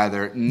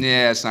either,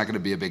 nah, it's not going to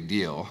be a big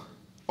deal,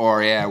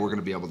 or yeah, we're going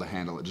to be able to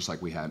handle it just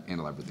like we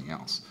handle everything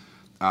else.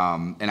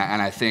 And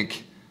I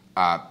think,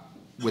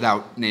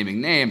 without naming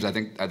names, I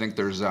think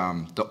there's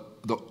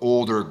the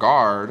older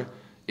guard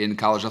in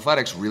college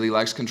athletics really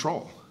likes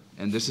control,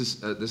 and this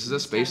is a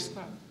space.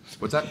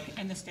 What's that?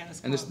 And the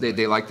status And quo.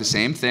 they like the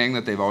same thing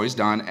that they've always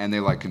done, and they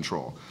like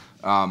control.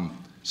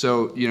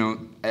 So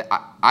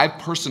I've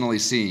personally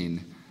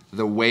seen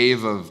the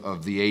wave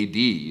of the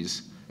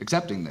ADs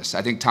accepting this.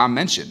 I think Tom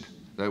mentioned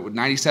that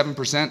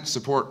 97%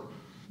 support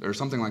or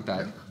something like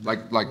that.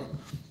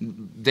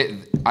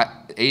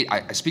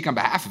 I speak on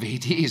behalf of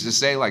ADs to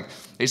say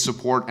they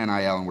support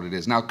NIL and what it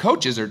is. Now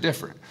coaches are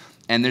different,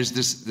 and there's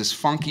this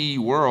funky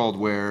world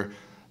where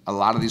a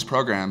lot of these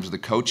programs, the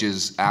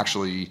coaches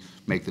actually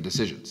make the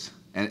decisions,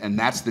 and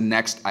that's the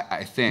next.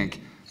 I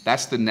think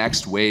that's the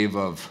next wave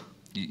of,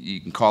 you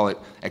can call it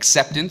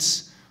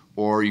acceptance,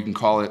 or you can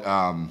call it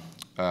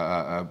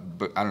I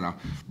don't know,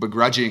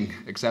 begrudging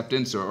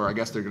acceptance, or I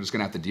guess they're just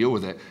going to have to deal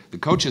with it. The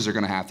coaches are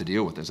going to have to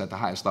deal with this at the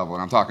highest level,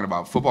 and I'm talking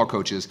about football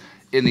coaches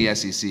in the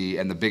SEC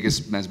and the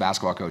biggest men's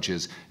basketball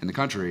coaches in the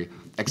country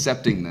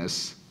accepting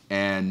this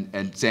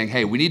and saying,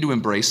 hey, we need to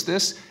embrace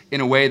this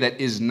in a way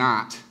that is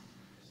not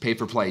pay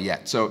for play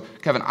yet. So,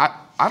 Kevin,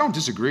 I don't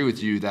disagree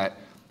with you that,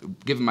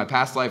 given my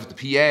past life at the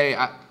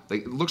PA,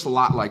 it looks a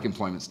lot like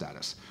employment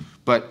status.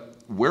 But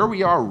where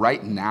we are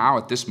right now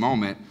at this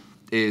moment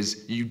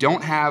is you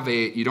don't have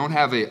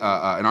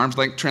an arm's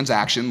length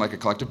transaction like a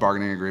collective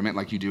bargaining agreement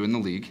like you do in the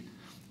league,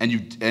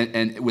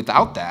 and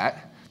without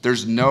that,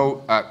 There's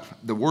no,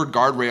 the word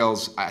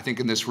guardrails, I think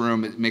in this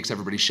room, it makes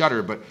everybody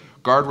shudder, but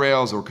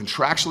guardrails or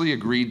contractually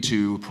agreed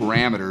to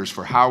parameters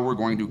for how we're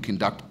going to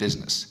conduct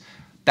business.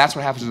 That's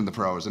what happens in the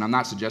pros, and I'm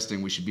not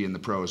suggesting we should be in the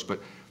pros,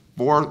 but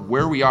for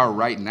where we are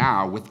right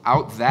now,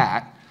 without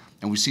that,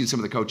 and we've seen some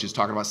of the coaches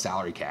talking about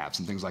salary caps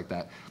and things like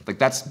that, like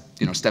that's,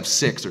 step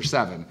 6 or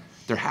 7.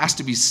 There has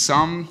to be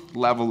some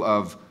level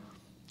of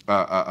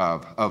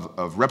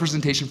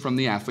representation from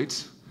the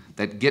athletes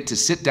that get to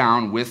sit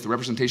down with the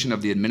representation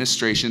of the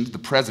administration, the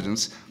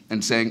presidents,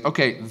 and saying,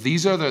 okay,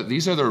 these are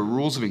the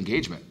rules of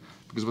engagement.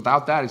 Because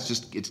without that,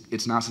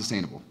 it's not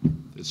sustainable.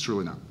 It's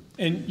truly not.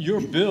 And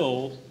your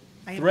bill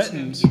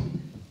threatens,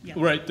 Yeah.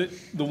 right,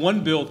 the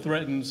one bill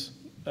threatens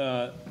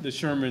the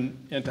Sherman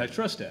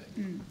Antitrust Act.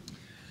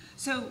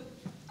 So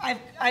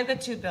I've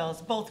got 2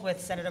 bills, both with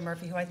Senator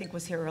Murphy, who I think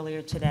was here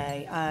earlier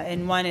today.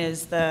 And one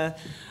is the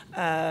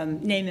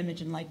name,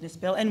 image, and likeness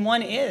bill, and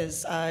one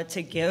is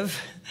to give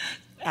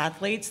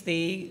athletes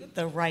the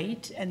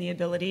right and the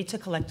ability to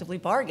collectively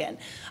bargain.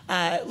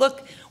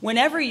 Look,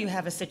 whenever you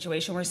have a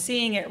situation, we're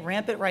seeing it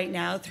rampant right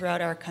now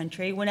throughout our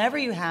country, whenever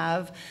you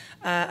have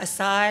a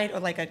side or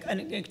like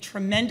a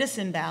tremendous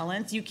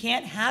imbalance, you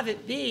can't have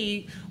it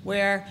be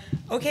where,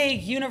 okay,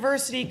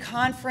 university,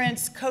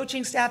 conference,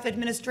 coaching staff,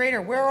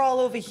 administrator, we're all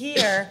over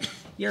here,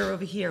 you're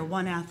over here,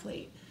 one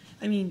athlete.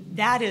 I mean,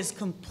 that is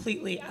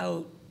completely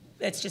out.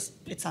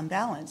 It's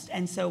unbalanced.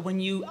 And so when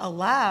you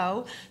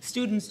allow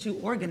students to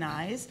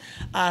organize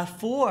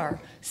for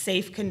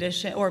safe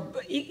condition or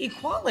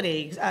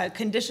equality,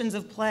 conditions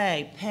of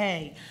play,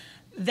 pay,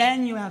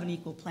 then you have an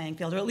equal playing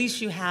field, or at least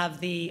you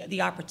have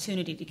the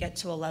opportunity to get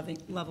to a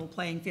level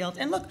playing field.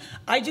 And look,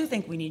 I do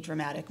think we need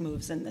dramatic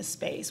moves in this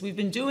space. We've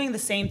been doing the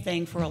same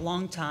thing for a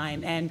long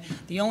time, and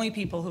the only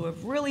people who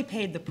have really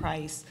paid the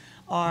price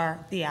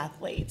are the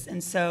athletes.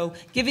 And so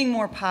giving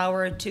more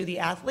power to the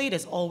athlete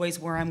is always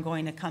where I'm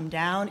going to come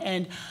down.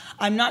 And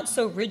I'm not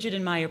so rigid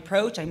in my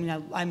approach. I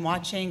mean, I'm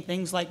watching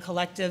things like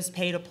collectives,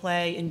 pay to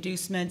play,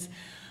 inducements.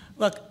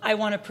 Look, I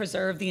want to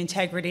preserve the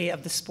integrity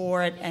of the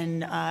sport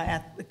and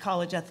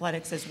college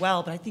athletics as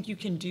well, but I think you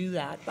can do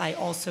that by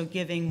also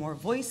giving more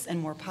voice and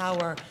more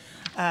power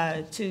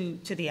to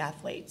the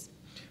athletes.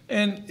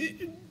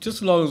 And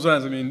just along those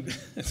lines, I mean,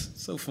 it's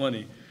so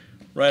funny.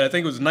 Right, I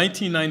think it was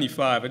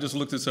 1995. I just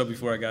looked this up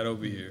before I got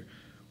over here,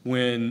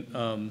 when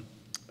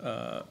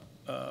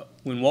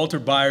Walter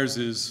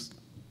Byers'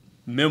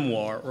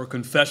 memoir, or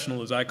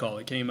confessional as I call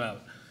it, came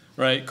out,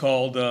 right,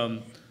 called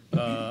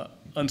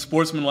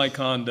Unsportsmanlike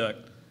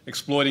Conduct,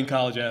 Exploiting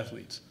College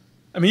Athletes.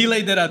 I mean, he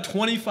laid that out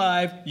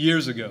 25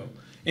 years ago.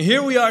 And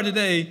here we are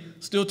today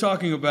still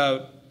talking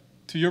about,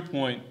 to your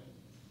point,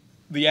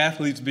 the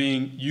athletes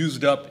being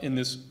used up in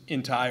this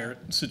entire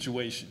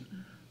situation.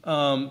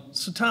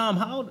 So Tom,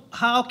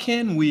 how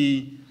can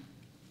we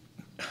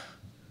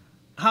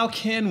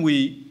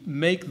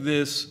make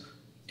this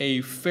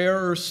a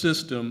fairer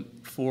system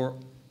for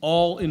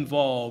all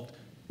involved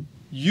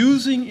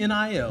using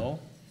NIL,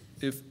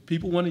 if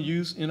people want to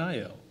use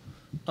NIL,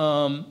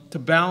 to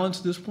balance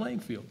this playing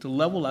field, to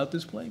level out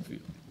this playing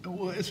field?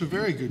 Well, it's a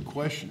very good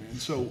question.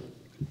 And so,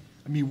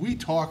 I mean, we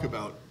talk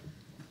about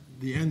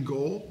the end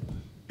goal,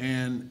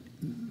 and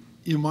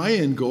my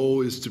end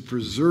goal is to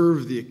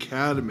preserve the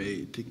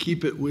academy, to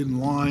keep it in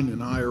line in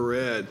higher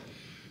ed,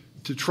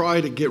 to try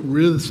to get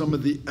rid of some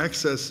of the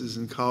excesses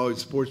in college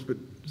sports. But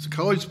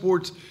college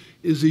sports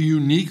is a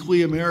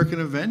uniquely American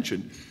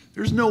invention.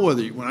 There's no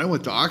other. When I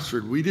went to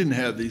Oxford, we didn't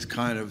have these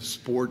kind of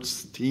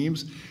sports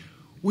teams.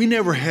 We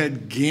never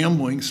had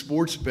gambling,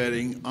 sports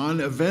betting on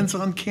events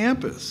on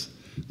campus.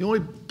 The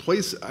only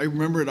place I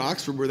remember at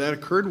Oxford where that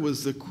occurred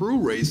was the crew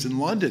race in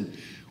London.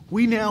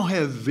 We now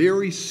have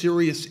very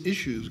serious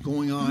issues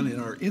going on in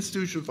our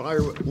institution of higher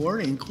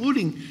learning,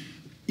 including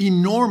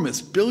enormous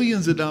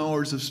billions of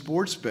dollars of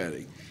sports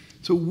betting.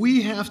 So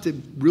we have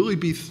to really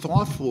be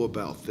thoughtful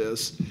about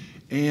this.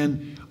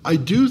 And I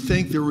do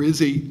think there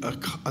is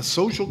a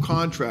social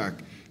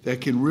contract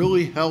that can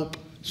really help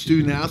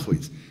student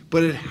athletes,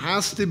 but it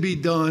has to be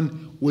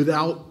done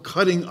without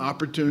cutting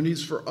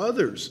opportunities for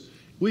others.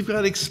 We've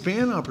got to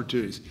expand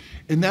opportunities,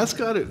 and that's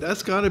got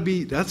to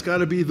be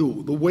the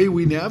way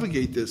we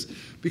navigate this,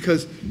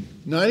 because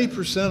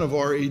 90% of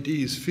our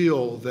ADs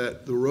feel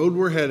that the road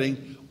we're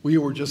heading, we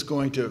were just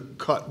going to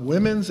cut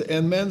women's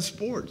and men's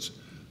sports.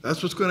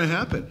 That's what's going to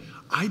happen.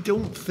 I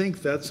don't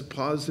think that's a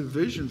positive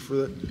vision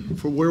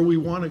for where we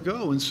want to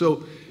go, and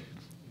so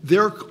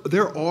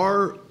there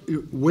are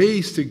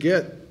ways to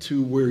get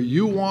to where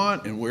you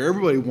want and where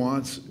everybody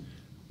wants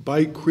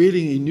by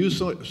creating a new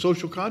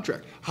social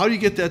contract. How do you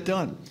get that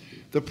done?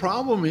 The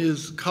problem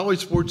is college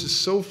sports is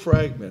so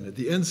fragmented.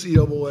 The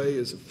NCAA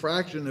is a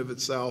fraction of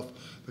itself.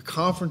 The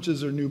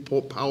conferences are new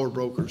power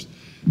brokers.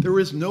 There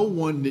is no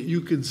one that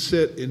you can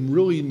sit and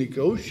really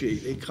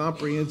negotiate a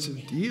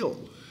comprehensive deal.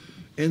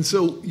 And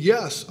so,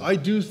 yes, I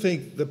do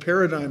think the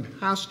paradigm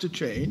has to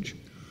change,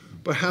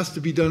 but has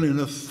to be done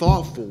in a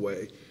thoughtful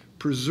way,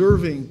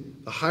 preserving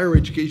the higher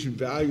education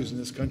values in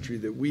this country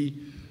that we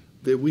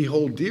that we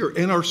hold dear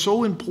and are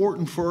so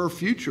important for our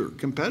future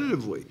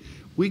competitively.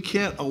 We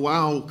can't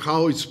allow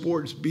college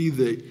sports be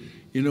the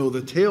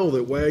tail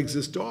that wags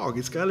this dog.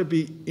 It's got to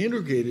be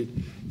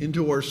integrated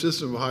into our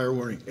system of higher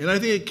learning. And I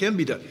think it can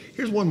be done.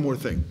 Here's one more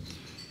thing.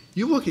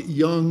 You look at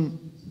young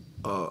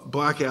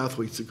black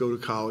athletes that go to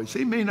college,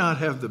 they may not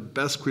have the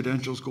best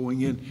credentials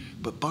going in,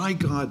 but by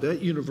God,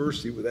 that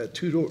university with that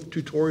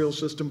tutorial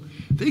system,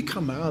 they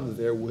come out of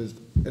there with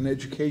an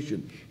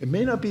education. It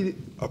may not be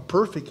a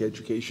perfect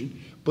education,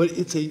 but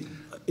it's a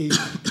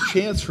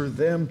chance for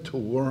them to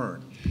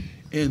learn.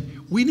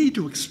 And we need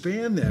to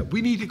expand that.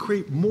 We need to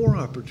create more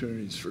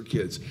opportunities for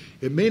kids.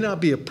 It may not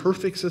be a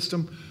perfect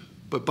system,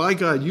 but by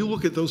God, you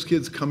look at those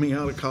kids coming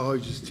out of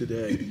colleges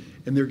today,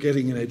 and they're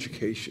getting an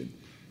education.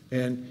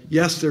 And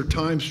yes, there's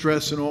time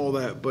stress and all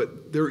that,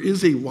 but there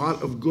is a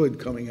lot of good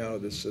coming out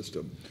of this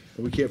system,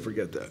 and we can't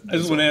forget that. I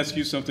just want to ask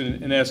you something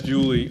and ask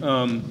Julie.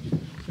 Ellen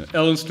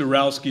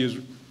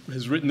Starowski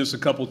has written this a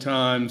couple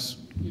times,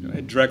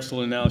 at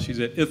Drexel, and now she's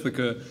at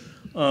Ithaca,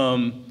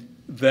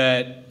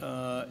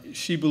 that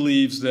she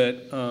believes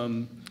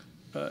that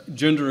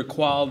gender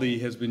equality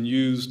has been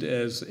used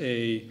as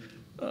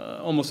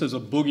almost as a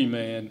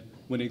boogeyman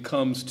when it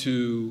comes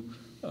to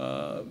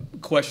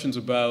questions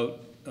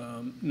about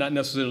not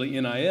necessarily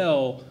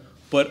NIL,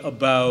 but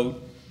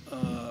about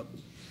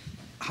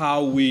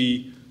how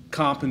we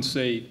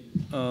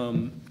compensate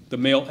the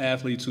male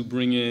athletes who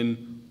bring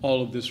in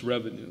all of this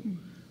revenue.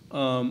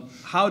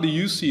 How do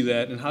you see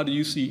that, and how do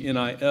you see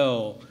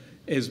NIL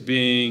as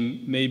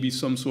being maybe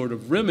some sort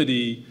of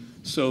remedy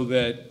so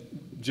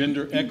that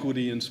gender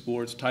equity in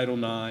sports, Title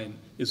IX,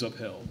 is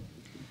upheld?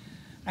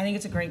 I think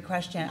it's a great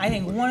question. I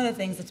think one of the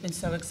things that's been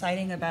so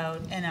exciting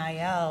about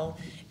NIL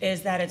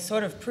is that it's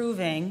sort of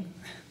proving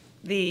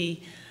the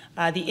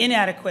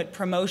inadequate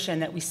promotion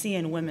that we see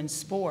in women's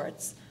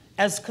sports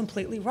as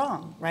completely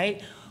wrong,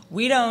 right?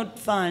 We don't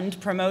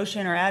fund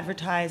promotion or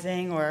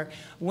advertising or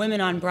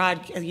women on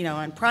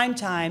on prime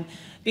time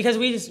because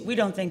we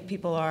don't think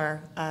people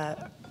are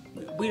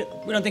we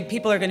don't think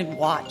people are going to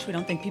watch. We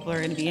don't think people are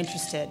going to be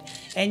interested.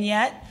 And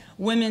yet,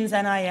 women's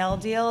NIL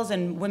deals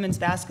and women's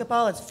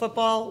basketball, it's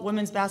football,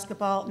 women's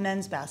basketball,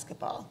 men's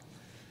basketball.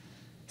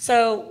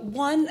 So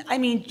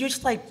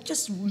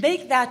just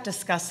make that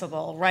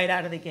discussable right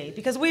out of the gate,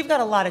 because we've got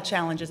a lot of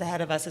challenges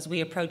ahead of us as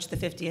we approach the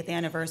 50th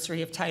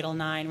anniversary of Title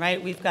IX,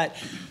 right? We've got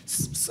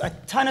a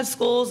ton of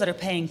schools that are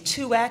paying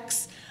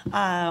 2x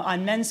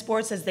on men's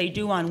sports as they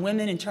do on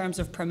women in terms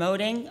of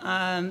promoting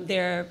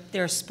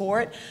their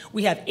sport.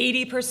 We have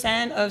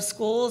 80% of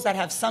schools that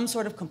have some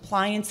sort of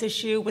compliance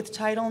issue with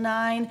Title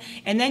IX,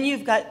 and then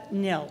you've got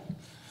nil,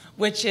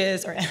 which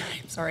is, or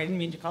sorry, I didn't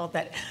mean to call it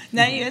that.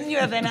 Then you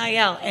have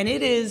NIL, and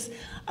it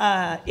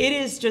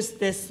is just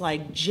this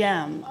like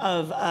gem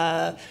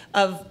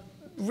of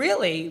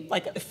really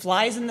like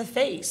flies in the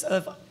face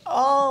of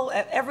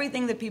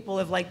everything that people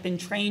have been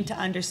trained to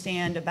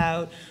understand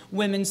about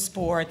women's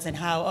sports and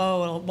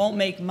how, it won't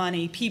make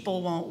money,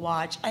 people won't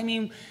watch. I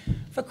mean,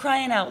 for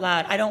crying out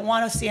loud, I don't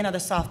want to see another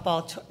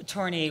softball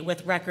tourney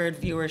with record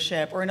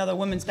viewership or another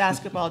women's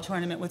basketball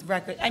tournament with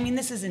record. I mean,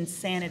 this is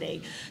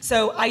insanity.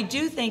 So I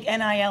do think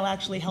NIL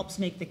actually helps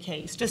make the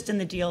case, just in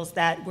the deals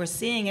that we're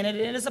seeing, and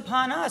it is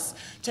upon us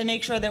to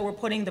make sure that we're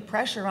putting the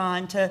pressure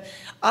on to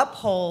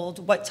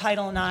uphold what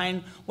Title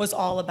IX was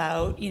all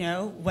about,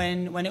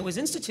 when it was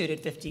instituted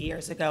 50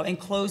 years ago, and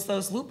close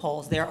those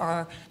loopholes. There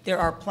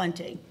are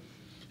plenty.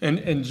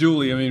 And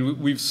Julie, I mean,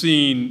 we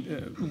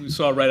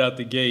saw right out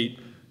the gate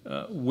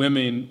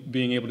women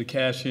being able to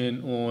cash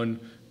in on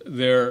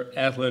their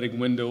athletic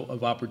window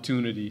of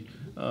opportunity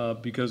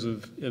because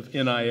of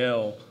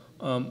NIL.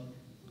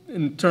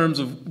 In terms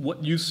of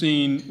what you've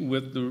seen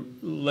with the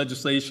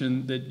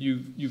legislation that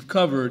you've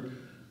covered,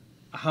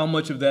 how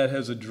much of that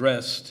has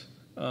addressed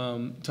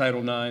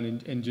Title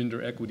IX and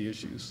gender equity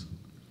issues?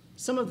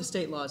 Some of the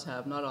state laws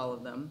have, not all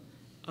of them.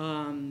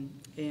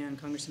 And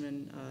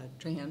Congressman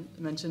Trahan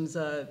mentions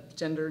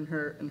gender in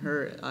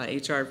her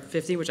HR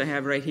 50, which I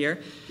have right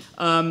here.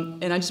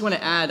 And I just want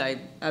to add,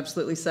 I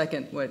absolutely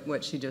second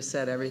what she just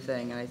said,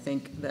 everything. And I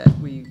think that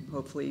we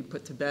hopefully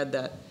put to bed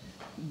that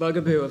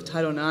bugaboo of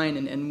Title IX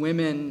and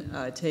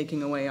women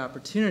taking away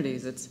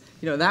opportunities. It's,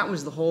 that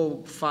was the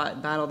whole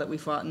battle that we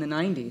fought in the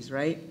 90s,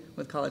 right?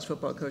 With college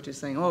football coaches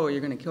saying, you're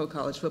going to kill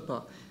college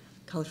football.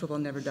 College football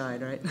never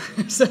died, right?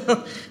 So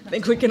I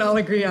think we can all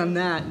agree on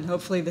that. And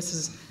hopefully this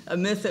is a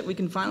myth that we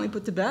can finally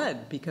put to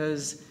bed,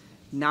 because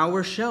now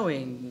we're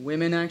showing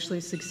women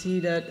actually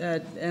succeed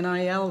at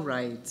NIL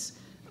rights.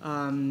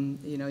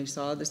 You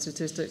saw the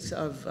statistics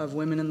of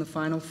women in the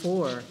Final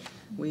Four.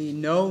 We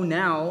know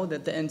now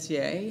that the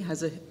NCAA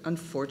has an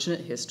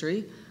unfortunate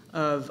history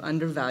of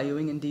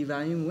undervaluing and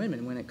devaluing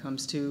women when it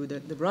comes to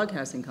the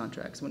broadcasting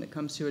contracts, when it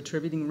comes to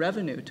attributing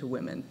revenue to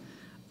women.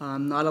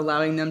 Not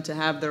allowing them to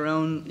have their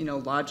own,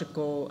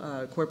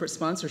 logical corporate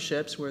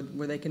sponsorships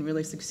where they can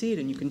really succeed.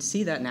 And you can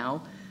see that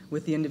now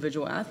with the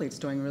individual athletes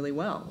doing really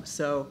well.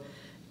 So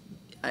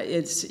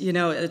it's, you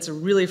know, it's a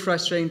really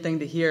frustrating thing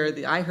to hear.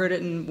 I heard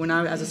it when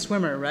I as a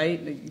swimmer,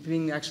 right?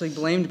 Being actually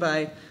blamed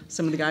by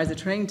some of the guys at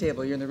the training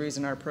table. You're the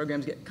reason our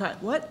programs get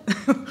cut. What?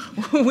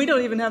 We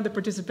don't even have the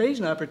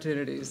participation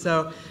opportunities.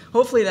 So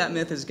hopefully that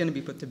myth is going to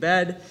be put to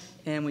bed,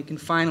 and we can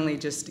finally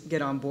just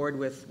get on board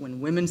with when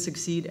women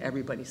succeed,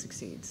 everybody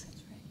succeeds.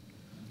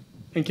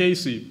 And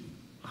Casey,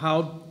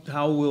 how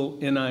will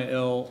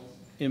NIL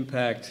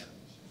impact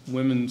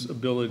women's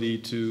ability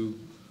to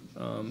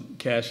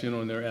cash in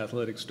on their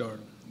athletic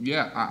stardom?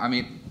 Yeah, I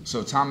mean,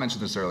 so Tom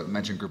mentioned this earlier,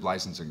 mentioned group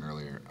licensing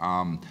earlier.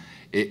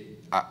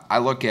 I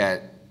look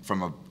at,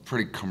 from a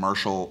pretty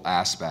commercial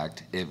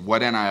aspect,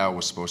 what NIL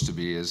was supposed to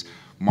be is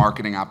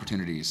marketing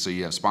opportunities. So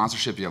you have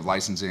sponsorship, you have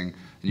licensing,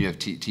 and you have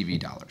TV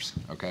dollars,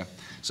 okay?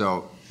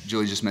 So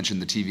Julie just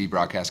mentioned the TV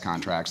broadcast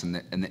contracts and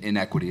the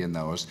inequity in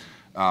those.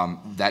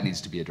 That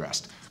needs to be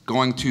addressed.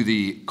 Going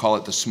to call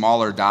it the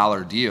smaller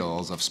dollar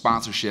deals of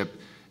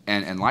sponsorship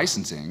and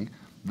licensing,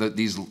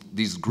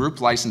 these group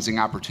licensing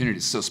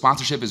opportunities. So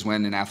sponsorship is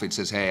when an athlete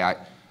says, hey,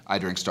 I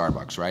drink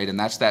Starbucks, right? And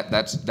that's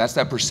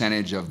that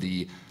percentage of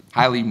the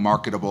highly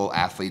marketable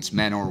athletes,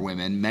 men or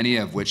women, many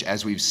of which,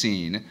 as we've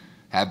seen,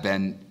 have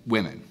been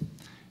women.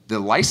 The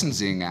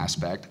licensing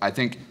aspect, I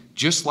think,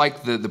 just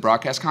like the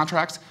broadcast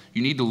contracts,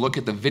 you need to look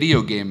at the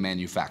video game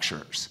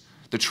manufacturers,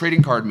 the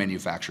trading card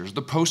manufacturers,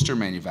 the poster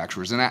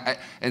manufacturers, and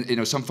you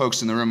know, some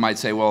folks in the room might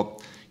say,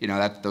 well, you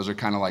know, those are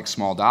kind of like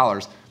small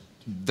dollars.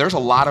 There's a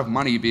lot of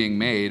money being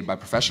made by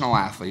professional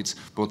athletes,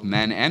 both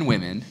men and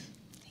women,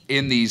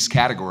 in these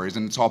categories,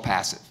 and it's all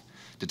passive,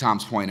 to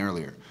Tom's point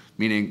earlier,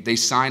 meaning they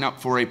sign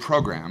up for a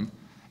program,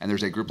 and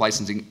there's a group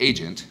licensing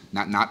agent,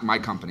 not my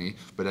company,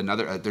 but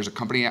another. There's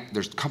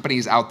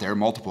companies out there,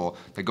 multiple,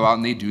 that go out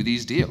and they do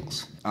these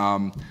deals.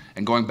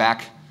 And going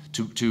back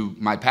to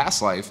my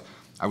past life,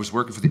 I was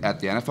working at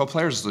the NFL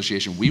Players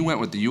Association. We went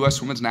with the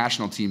U.S. Women's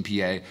National Team,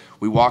 PA.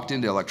 We walked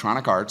into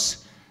Electronic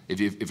Arts. If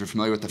you're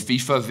familiar with the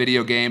FIFA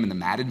video game and the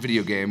Madden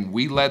video game,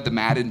 we led the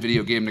Madden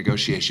video game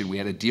negotiation. We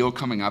had a deal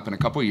coming up in a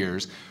couple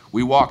years.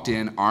 We walked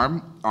in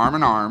arm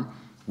in arm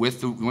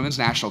with the women's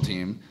national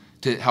team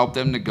to help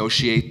them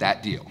negotiate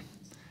that deal.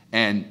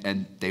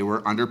 And they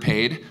were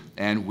underpaid,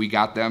 and we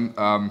got them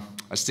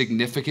a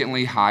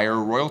significantly higher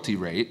royalty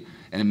rate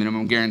and a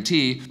minimum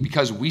guarantee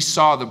because we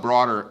saw the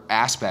broader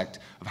aspect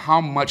of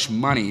how much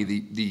money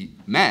the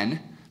men,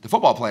 the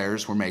football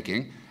players, were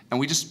making, and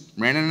we just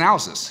ran an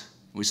analysis.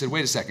 We said,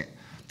 wait a second,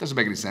 doesn't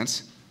make any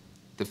sense.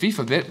 The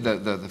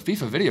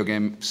FIFA video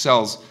game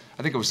sells,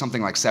 I think it was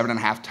something like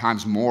 7.5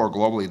 times more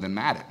globally than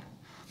Madden.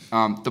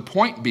 The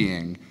point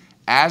being,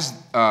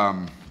 as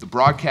the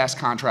broadcast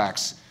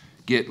contracts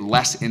get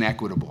less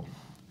inequitable,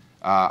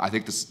 I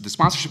think the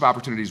sponsorship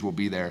opportunities will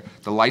be there.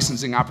 The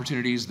licensing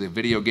opportunities, the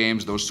video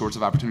games, those sorts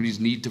of opportunities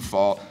need to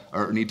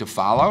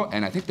follow,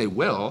 and I think they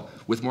will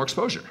with more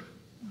exposure.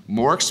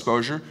 More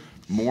exposure,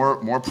 more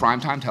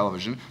primetime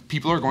television.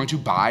 People are going to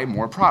buy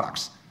more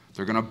products.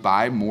 They're going to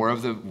buy more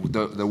of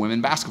the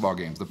women basketball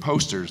games, the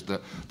posters, the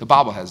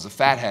bobbleheads, the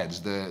fat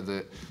heads,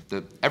 the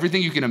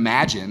everything you can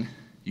imagine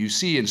you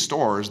see in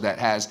stores that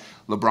has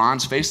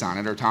LeBron's face on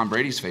it or Tom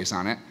Brady's face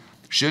on it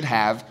should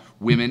have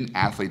women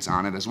athletes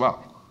on it as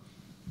well.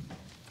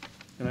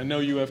 And I know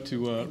you have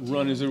to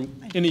run. Is there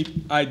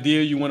any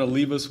idea you want to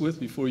leave us with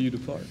before you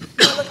depart?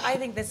 Well, look, I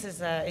think this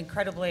is an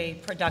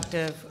incredibly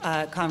productive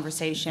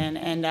conversation,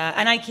 and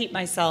I keep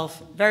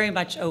myself very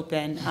much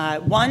open,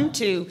 one,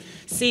 to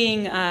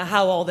seeing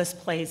how all this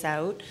plays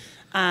out,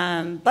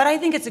 but I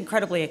think it's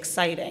incredibly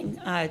exciting,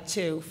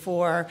 too,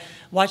 for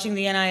watching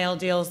the NIL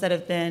deals that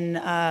have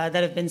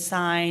been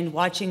signed,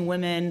 watching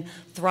women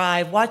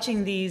thrive,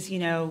 watching these,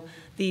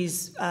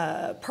 these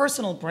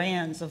personal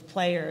brands of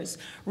players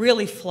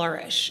really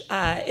flourish.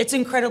 It's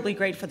incredibly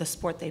great for the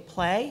sport they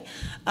play,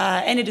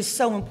 and it is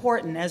so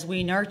important as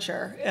we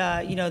nurture,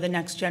 the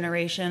next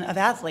generation of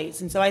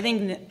athletes. And so I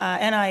think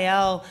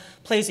NIL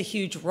plays a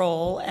huge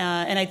role,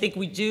 and I think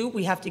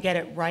we have to get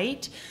it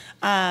right.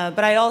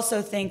 But I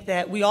also think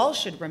that we all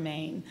should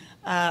remain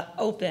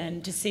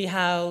open to see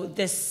how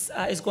this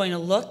is going to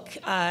look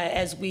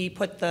as we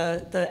put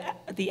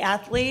the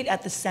athlete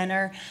at the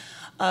center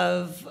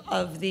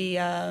of the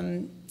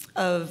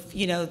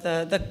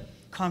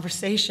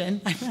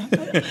conversation. I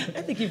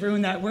think you've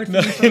ruined that word for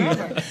me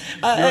forever.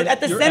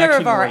 At the center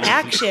of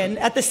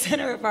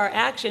our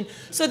action,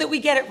 so that we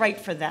get it right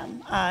for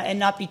them, and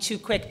not be too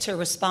quick to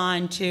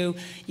respond to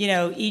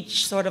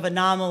each sort of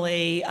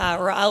anomaly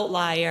or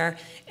outlier,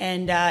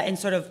 and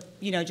sort of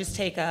just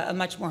take a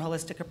much more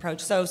holistic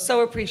approach.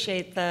 So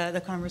appreciate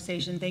the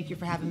conversation. Thank you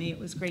for having me. It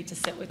was great to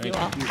sit with you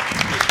all.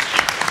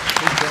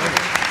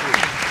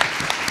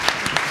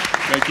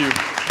 Thank you.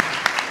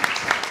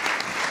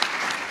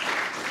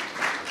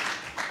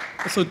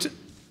 So,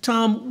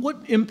 Tom, what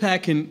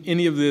impact can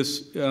any of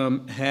this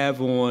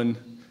have on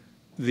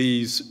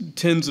these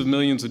tens of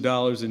millions of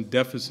dollars in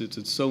deficits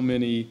that so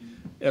many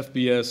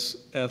FBS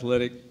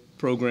athletic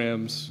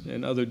programs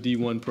and other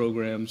D1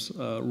 programs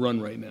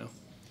run right now?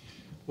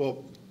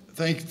 Well,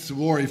 thanks to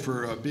Lori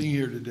for being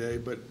here today.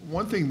 But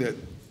one thing that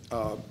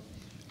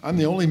I'm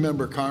the only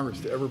member of Congress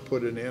to ever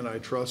put an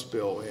antitrust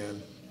bill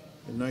in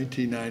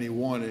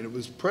 1991, and it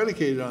was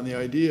predicated on the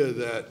idea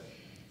that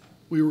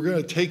we were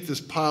going to take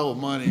this pile of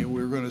money and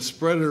we were going to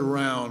spread it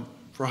around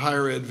for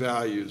higher ed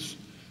values,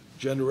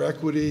 gender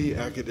equity,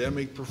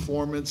 academic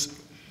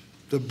performance,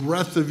 the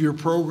breadth of your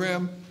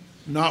program,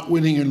 not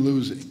winning and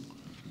losing.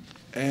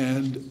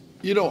 And,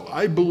 you know,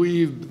 I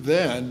believe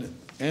then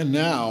and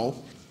now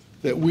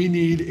that we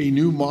need a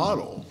new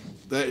model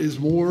that is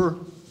more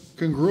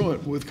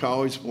congruent with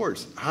college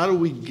sports. How do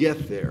we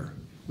get there?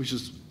 Which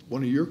is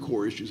one of your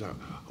core issues.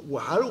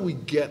 How do we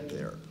get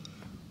there?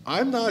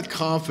 I'm not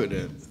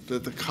confident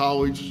that the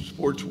college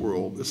sports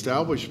world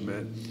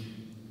establishment,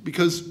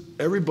 because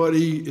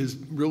everybody is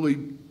really,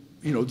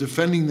 you know,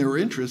 defending their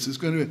interests, it's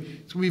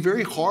going to be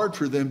very hard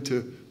for them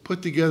to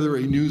put together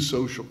a new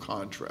social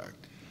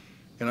contract.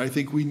 And I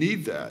think we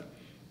need that.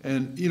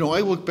 And, you know,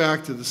 I look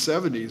back to the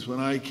 70s when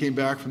I came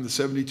back from the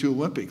 72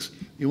 Olympics.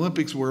 The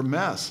Olympics were a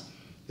mess.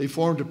 They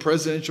formed a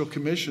presidential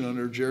commission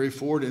under Jerry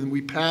Ford, and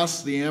we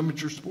passed the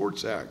Amateur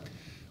Sports Act,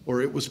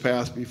 or it was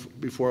passed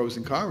before I was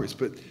in Congress.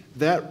 But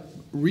that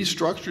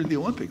restructured the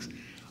Olympics.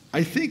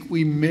 I think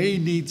we may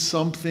need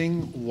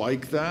something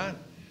like that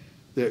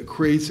that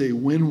creates a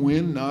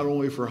win-win, not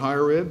only for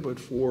higher ed, but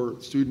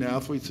for student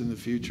athletes in the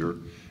future.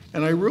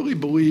 And I really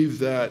believe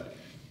that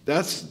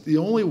that's the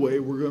only way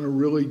we're going to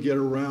really get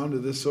around to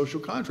this social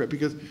contract,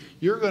 because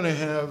you're going to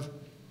have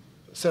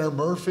Senator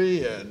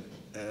Murphy and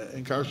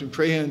Congressman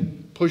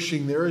Trahan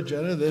pushing their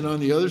agenda. Then on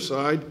the other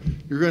side,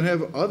 you're going to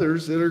have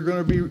others that are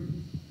going to be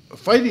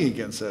fighting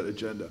against that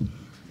agenda.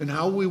 And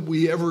how will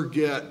we ever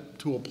get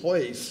to a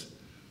place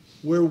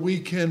where we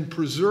can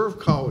preserve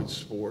college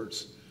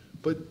sports,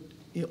 but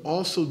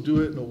also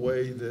do it in a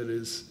way that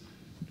is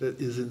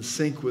in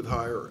sync with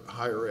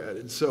higher ed?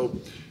 And so,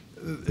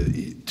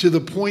 to the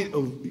point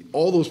of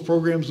all those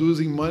programs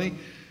losing money,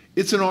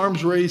 it's an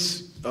arms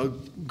race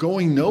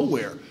going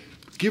nowhere.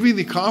 Giving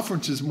the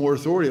conferences more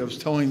authority, I was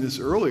telling this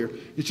earlier,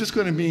 it's just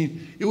going to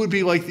mean, it would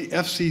be like the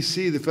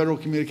FCC, the Federal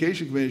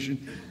Communication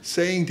Commission,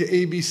 saying to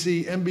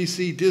ABC,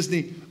 NBC,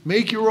 Disney,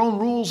 make your own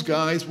rules,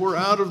 guys. We're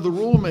out of the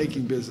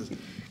rulemaking business.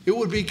 It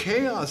would be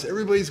chaos.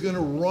 Everybody's going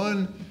to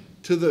run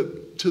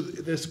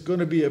there's going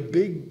to be a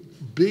big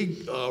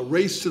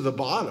race to the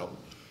bottom.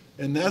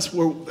 And that's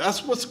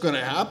what's going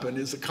to happen,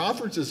 is the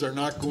conferences are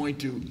not going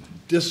to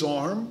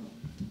disarm.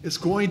 It's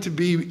going to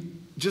be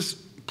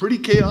just pretty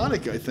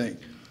chaotic, I think.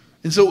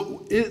 And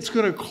so it's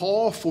going to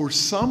call for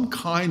some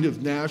kind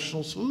of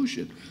national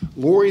solution.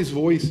 Lori's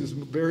voice is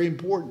very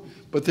important,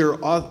 but there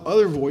are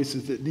other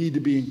voices that need to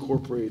be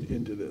incorporated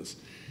into this.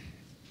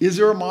 Is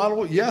there a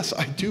model? Yes,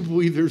 I do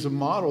believe there's a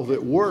model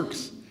that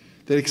works,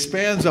 that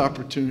expands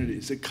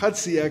opportunities, that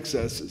cuts the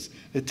excesses,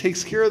 that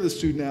takes care of the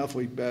student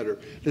athlete better,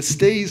 that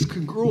stays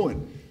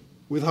congruent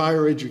with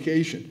higher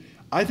education.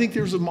 I think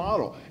there's a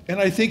model, and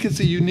I think it's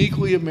a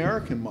uniquely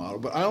American model,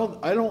 but I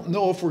don't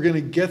know if we're going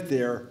to get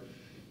there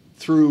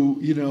through,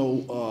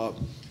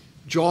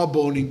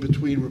 jawboning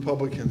between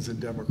Republicans and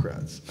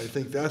Democrats. I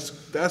think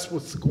that's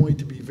what's going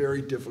to be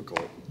very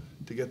difficult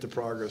to get the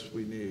progress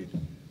we need.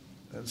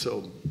 And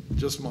so,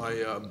 just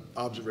my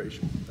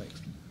observation. Thanks.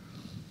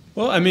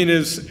 Well, I mean,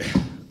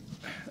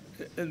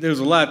 there's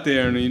a lot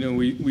there, and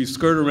we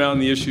skirt around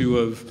the issue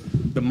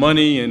of the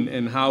money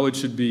and how it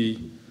should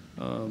be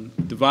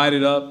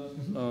divided up,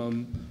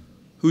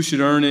 who should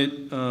earn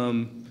it.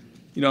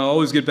 I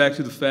always get back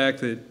to the fact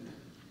that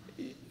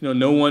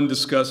no one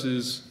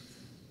discusses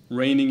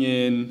reining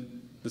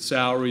in the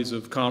salaries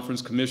of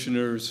conference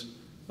commissioners,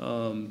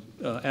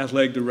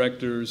 athletic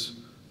directors,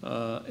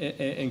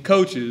 and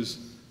coaches,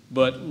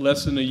 but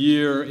less than a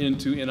year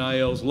into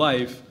NIL's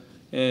life,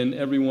 and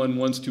everyone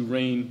wants to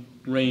rein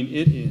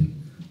it in.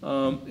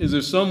 Is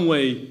there some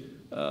way,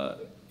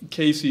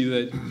 Casey,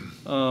 that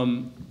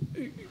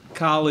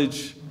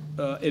college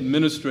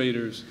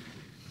administrators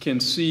can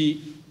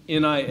see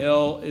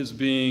NIL as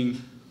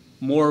being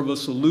more of a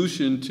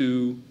solution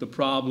to the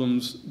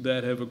problems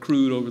that have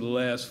accrued over the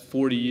last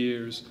 40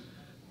 years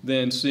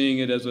than seeing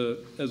it as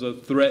a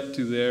threat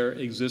to their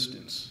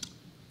existence?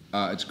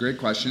 It's a great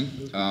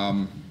question.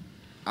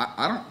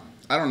 I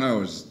don't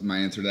know is my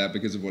answer to that,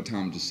 because of what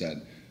Tom just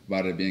said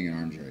about it being an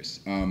arms race.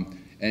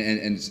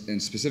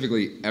 And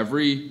specifically,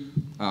 every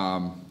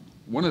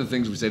one of the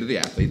things we say to the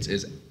athletes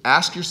is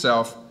ask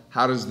yourself,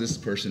 how does this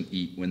person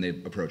eat when they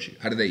approach you?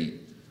 How do they eat?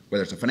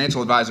 Whether it's a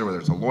financial advisor, whether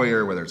it's a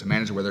lawyer, whether it's a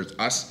manager, whether it's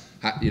us,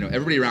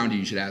 everybody around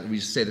you should ask. We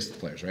just say this to the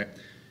players, right?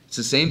 It's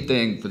the same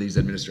thing for these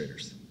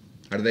administrators.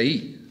 How do they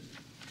eat?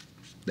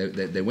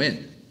 They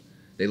win.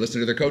 They listen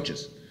to their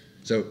coaches.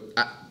 So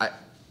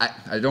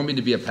I don't mean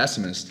to be a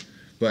pessimist,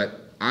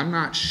 but I'm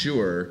not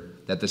sure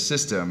that the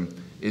system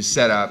is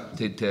set up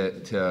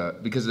to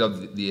because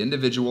of the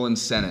individual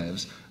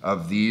incentives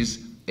of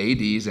these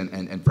ADs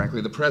and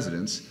frankly the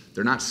presidents.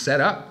 They're not set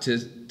up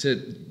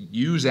to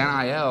use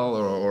NIL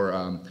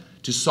or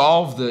to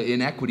solve the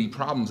inequity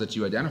problems that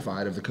you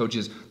identified of the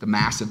coaches, the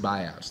massive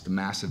buyouts, the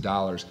massive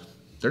dollars.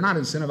 They're not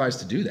incentivized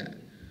to do that.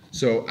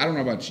 So I don't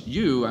know about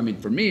you. I mean,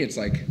 for me, it's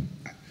like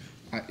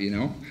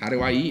how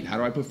do I eat? How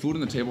do I put food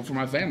on the table for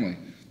my family?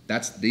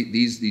 That's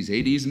these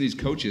ADs and these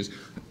coaches,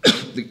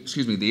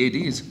 the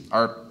ADs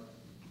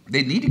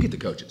they need to get the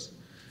coaches,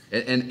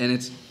 and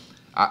it's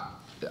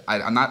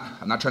I'm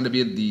not trying to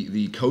be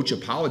the coach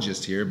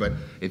apologist here, but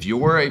if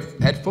you're a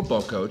head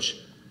football coach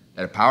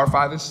at a Power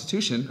 5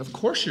 institution, of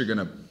course you're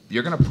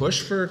gonna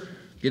push for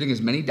getting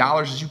as many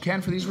dollars as you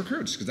can for these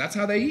recruits, because that's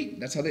how they eat.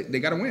 That's how they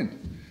got to win.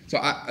 So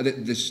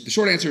the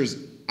short answer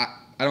is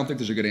I don't think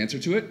there's a good answer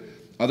to it,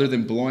 other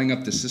than blowing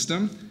up the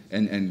system.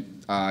 And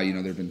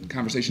there have been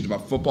conversations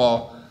about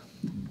football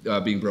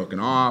being broken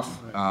off.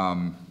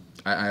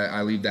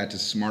 I leave that to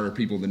smarter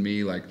people than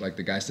me, like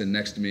the guy sitting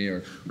next to me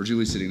or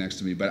Julie sitting next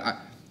to me. But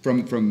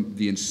from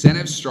the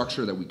incentive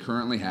structure that we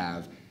currently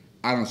have,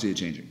 I don't see it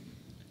changing.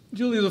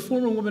 Julie, as a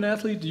former woman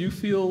athlete, do you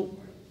feel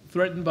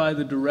threatened by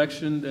the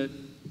direction that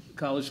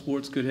college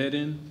sports could head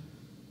in?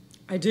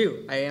 I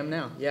do. I am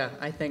now. Yeah,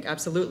 I think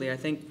absolutely. I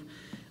think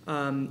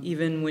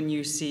even when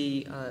you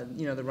see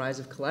the rise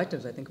of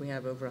collectives, I think we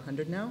have over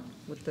 100 now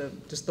with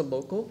just the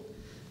local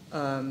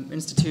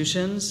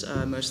institutions,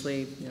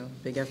 mostly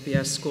big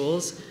FBS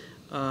schools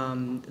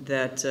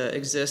that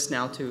exist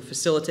now to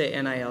facilitate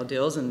NIL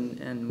deals,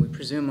 and we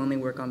presume only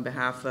work on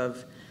behalf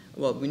of.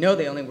 Well, we know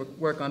they only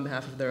work on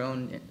behalf of their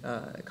own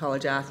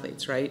college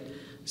athletes, right?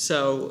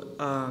 So.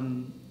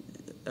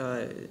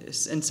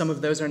 And some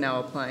of those are now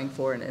applying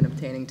for and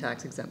obtaining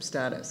tax-exempt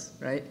status,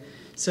 right?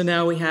 So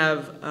now we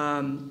have,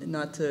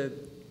 not to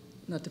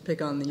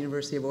pick on the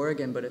University of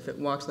Oregon, but if it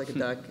walks like a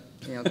duck,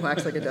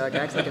 quacks like a duck,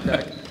 acts like a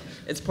duck,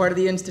 it's part of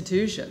the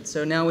institution.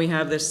 So now we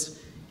have this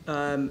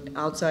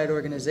outside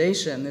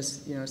organization,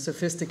 this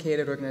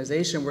sophisticated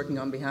organization working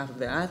on behalf of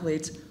the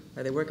athletes.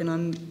 Are they working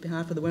on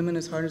behalf of the women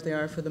as hard as they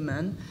are for the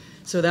men?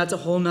 So that's a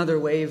whole nother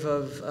wave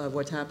of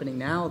what's happening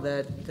now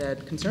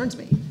that concerns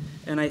me.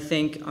 And I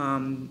think, how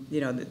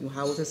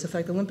will this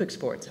affect Olympic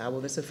sports? How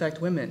will this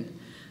affect women?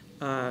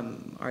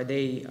 Are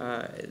they?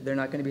 They're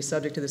not going to be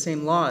subject to the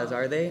same laws,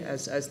 are they,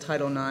 as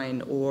Title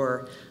IX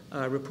or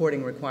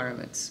reporting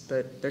requirements?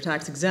 But they're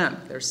tax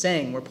exempt. They're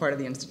saying we're part of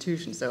the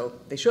institution, so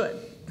they should.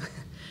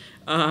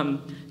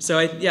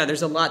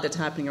 There's a lot that's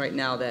happening right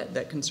now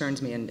that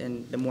concerns me,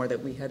 and the more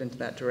that we head into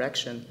that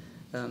direction,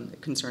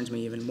 it concerns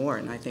me even more.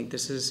 And I think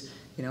this is,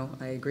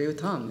 I agree with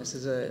Tom. This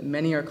is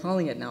many are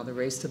calling it now the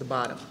race to the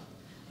bottom.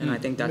 And I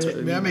think that's what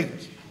we mean.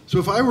 So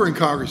if I were in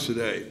Congress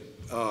today,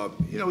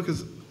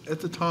 because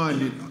at the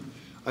time,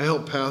 I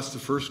helped pass the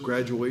first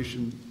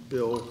graduation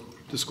bill,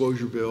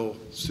 disclosure bill,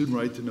 student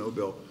right to know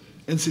bill.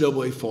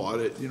 NCAA fought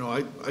it.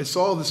 I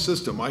saw the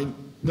system. I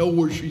know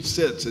where she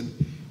sits and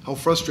how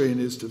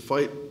frustrating it is to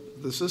fight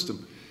the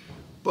system.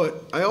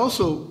 But I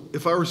also,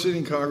 if I were sitting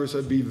in Congress,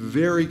 I'd be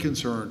very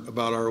concerned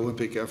about our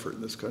Olympic effort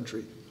in this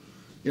country.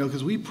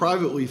 Because we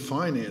privately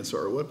finance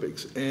our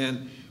Olympics,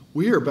 and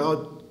we are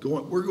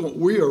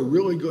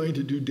really going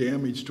to do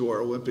damage to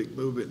our Olympic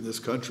movement in this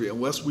country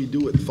unless we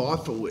do it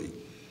thoughtfully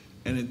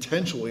and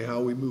intentionally how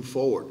we move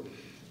forward.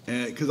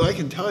 And because I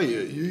can tell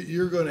you,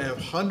 you're going to have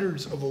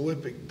hundreds of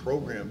Olympic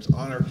programs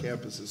on our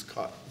campuses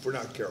cut if we're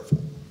not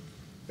careful.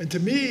 And to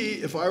me,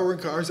 if I were in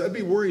Congress, I'd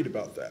be worried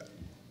about that.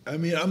 I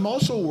mean, I'm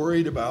also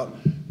worried about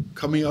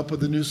coming up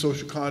with a new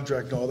social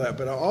contract and all that,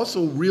 but I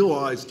also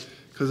realize,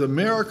 because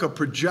America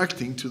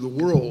projecting to the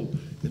world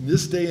in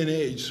this day and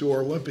age through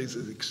our Olympics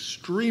is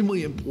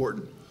extremely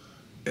important.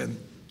 And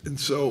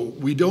so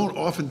we don't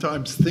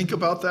oftentimes think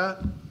about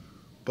that,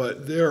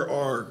 but there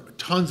are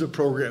tons of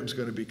programs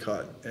going to be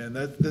cut, and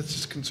that's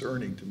just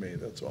concerning to me,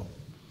 that's all.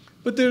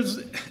 But there's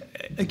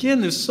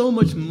so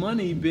much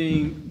money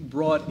being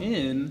brought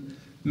in.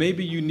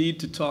 Maybe you need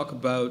to talk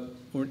about,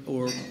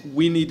 or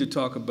we need to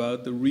talk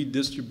about the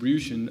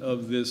redistribution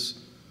of this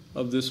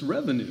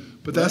revenue.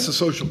 But that's a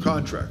social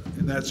contract,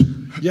 and that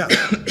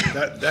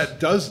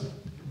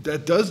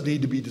does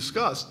need to be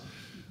discussed.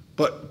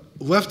 But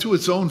left to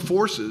its own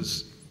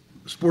forces,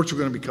 sports are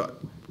going to be cut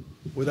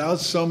without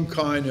some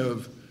kind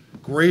of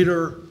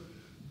greater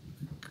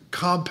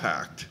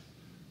compact.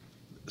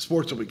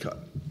 Sports will be cut.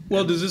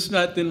 Well, does this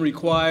not then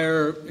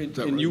require?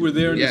 And you were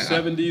there in the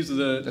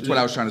 '70s. That's what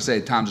I was trying to say.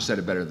 Tom just said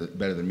it better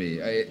than me.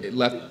 It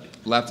left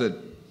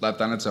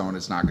on its own,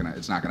 it's not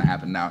gonna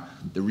happen. Now,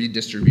 the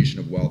redistribution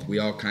of wealth, we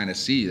all kind of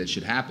see that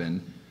should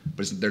happen,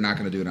 but they're not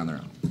going to do it on their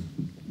own.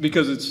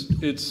 Because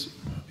it's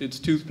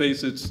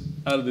toothpaste. It's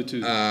out of the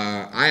tube.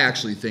 I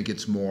actually think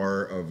it's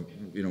more of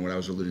what I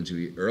was alluding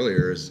to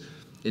earlier is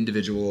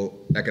individual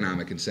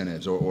economic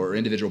incentives or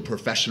individual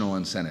professional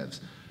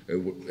incentives. I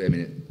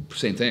mean,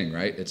 same thing,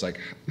 right? It's like,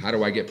 how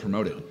do I get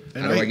promoted?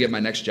 How do I get my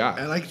next job?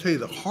 And I can tell you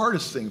the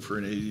hardest thing for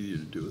an AD to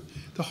do,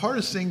 the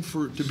hardest thing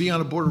to be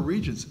on a board of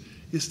regents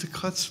is to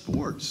cut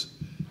sports.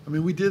 I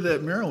mean, we did that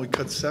in Maryland. We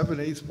cut 7,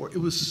 8 sports. It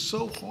was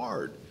so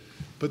hard.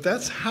 But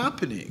that's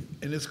happening,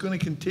 and it's going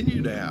to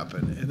continue to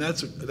happen, and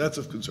that's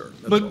of concern.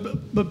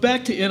 But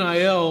back to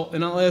NIL,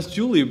 and I'll ask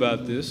Julie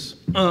about this.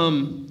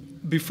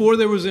 Before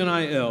there was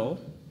NIL,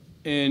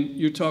 and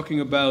you're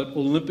talking about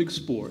Olympic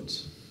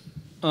sports,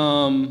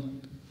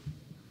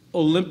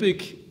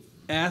 Olympic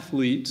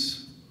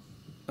athletes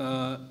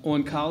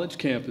on college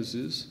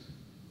campuses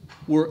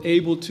were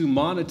able to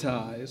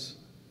monetize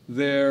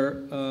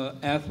their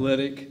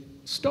athletic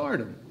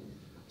stardom.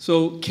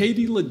 So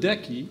Katie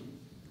Ledecky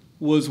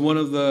was one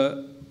of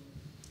the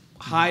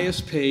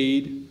highest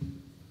paid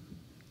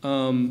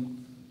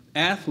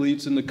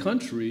athletes in the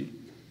country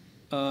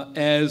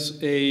as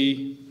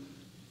a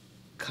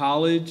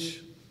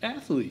college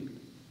athlete.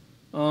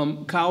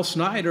 Kyle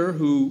Snyder,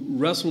 who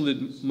wrestled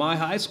at my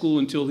high school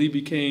until he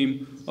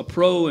became a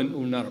pro, or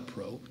not a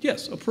pro,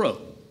 yes, a pro,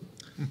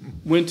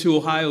 went to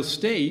Ohio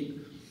State.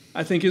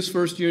 I think his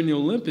first year in the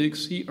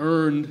Olympics, he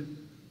earned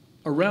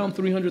around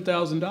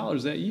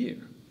 $300,000 that year,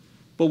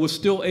 but was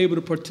still able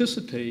to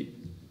participate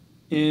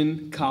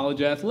in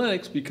college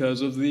athletics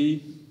because of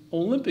the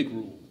Olympic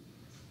rule.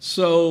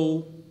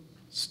 So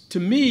to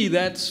me,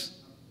 that's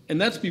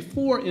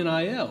before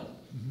NIL.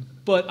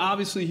 But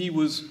obviously he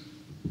was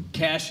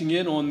cashing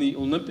in on the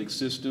Olympic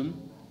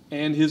system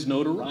and his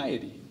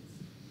notoriety.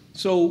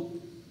 So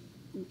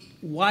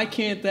why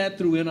can't that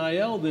through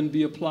NIL then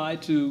be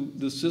applied to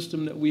the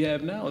system that we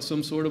have now as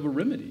some sort of a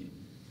remedy?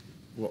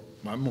 Well,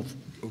 I'm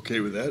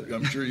okay with that.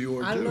 I'm sure you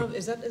are too. I don't know,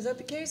 is that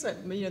the case?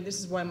 This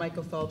is why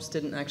Michael Phelps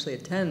didn't actually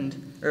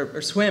attend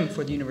or swim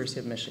for the University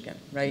of Michigan,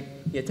 right?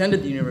 He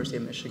attended the University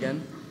of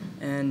Michigan,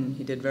 and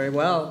he did very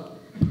well,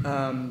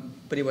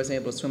 but he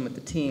wasn't able to swim with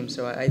the team.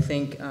 So I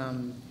think,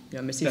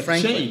 Missy That's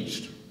Franklin.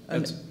 changed.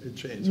 It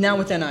changed. Now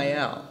with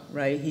NIL,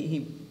 right?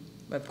 He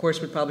of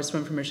course, would probably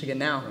swim for Michigan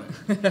now.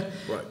 Right.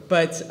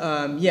 But,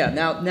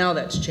 now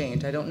that's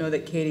changed. I don't know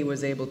that Katie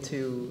was able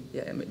to,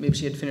 maybe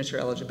she had finished her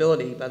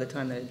eligibility by the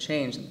time that it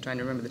changed. I'm trying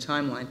to remember the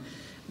timeline.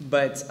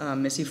 But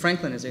Missy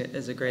Franklin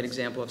is a great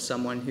example of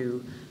someone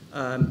who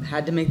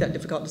had to make that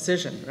difficult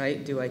decision,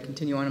 right? Do I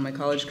continue on in my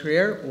college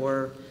career,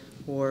 or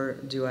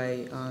do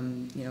I,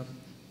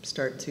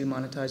 start to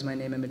monetize my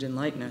name, image, and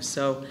likeness?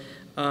 So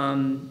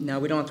now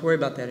we don't have to worry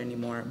about that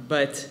anymore.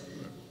 But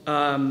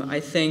I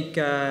think,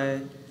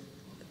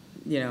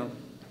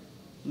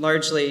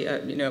 largely,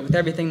 with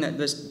everything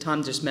that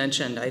Tom just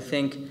mentioned, I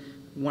think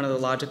one of the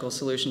logical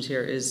solutions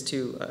here is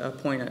to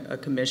appoint a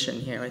commission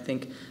here. I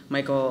think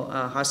Michael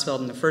Hosfeld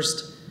in the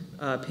first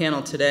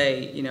panel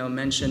today,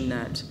 mentioned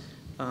that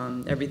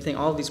everything,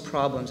 all of these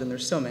problems, and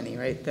there's so many,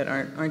 right, that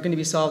aren't going to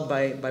be solved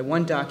by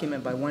one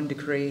document, by one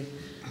decree.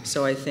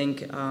 So I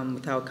think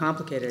with how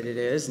complicated it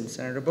is, and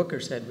Senator Booker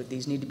said,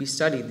 these need to be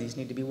studied, these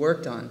need to be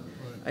worked on.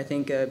 I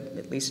think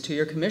at least a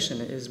two-year commission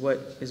is what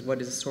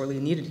is sorely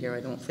needed here. I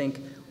don't think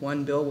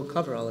one bill will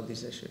cover all of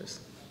these issues.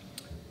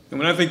 And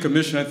when I think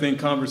commission, I think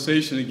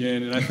conversation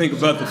again, and I think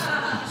about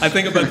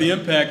the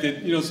impact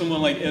that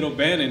someone like Ed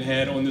O'Bannon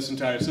had on this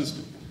entire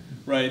system,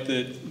 right?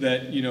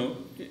 That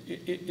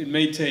it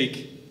may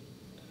take,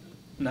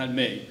 not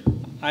may,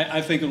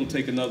 I think it'll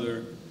take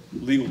another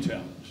legal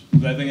challenge.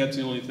 But I think that's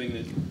the only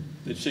thing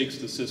that shakes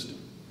the system,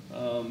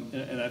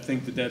 and I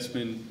think that's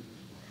been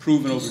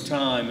proven over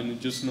time and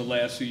just in the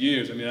last few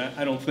years. I mean,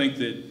 I don't think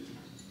that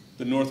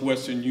the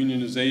Northwestern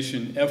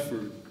unionization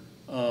effort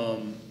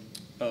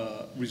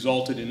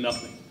resulted in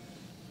nothing.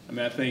 I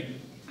mean,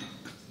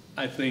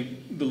 I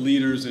think the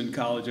leaders in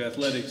college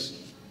athletics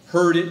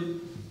heard it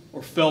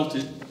or felt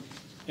it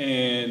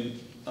and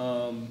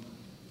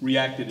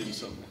reacted in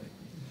some way.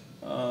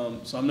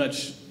 So I'm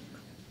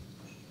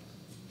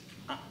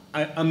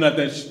not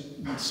that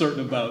certain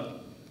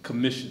about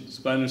commissions,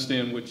 but I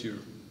understand what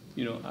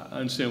I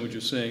understand what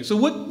you're saying. So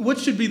what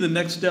should be the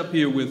next step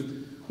here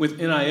with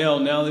NIL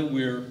now that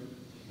we're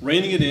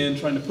reining it in,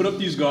 trying to put up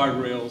these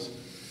guardrails,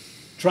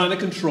 trying to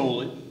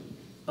control it?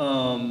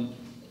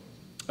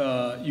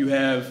 You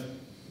have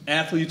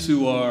athletes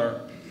who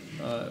are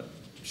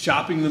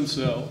shopping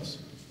themselves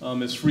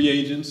as free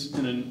agents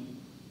in an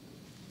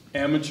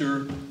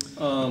amateur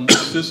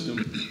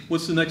system.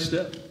 What's the next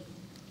step?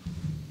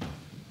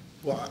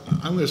 Well,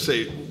 I'm going to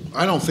say,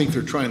 I don't think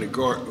they're trying to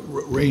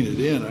rein it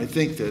in. I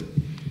think that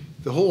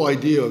the whole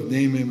idea of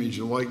name, image,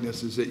 and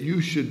likeness is that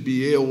you should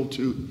be able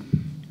to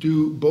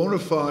do bona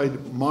fide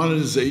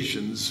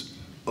monetizations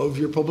of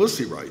your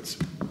publicity rights.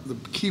 The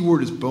key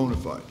word is bona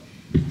fide.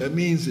 That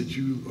means that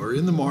you are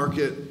in the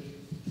market,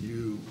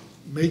 you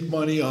make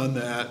money on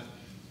that,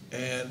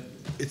 and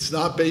it's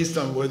not based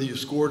on whether you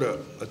scored a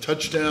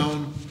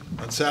touchdown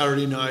on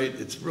Saturday night.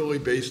 It's really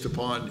based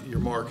upon your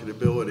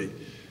marketability.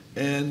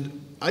 And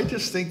I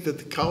just think that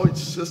the college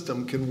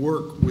system can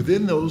work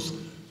within those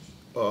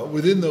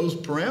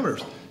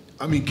parameters.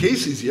 I mean,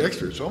 Casey's the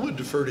expert, so I'm going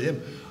to defer to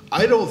him.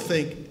 I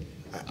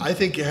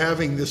think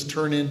having this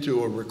turn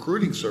into a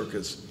recruiting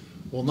circus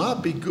will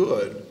not be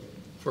good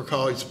for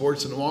college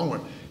sports in the long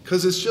run,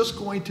 because it's just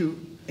going to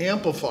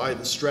amplify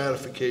the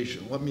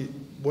stratification.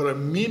 What I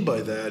mean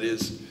by that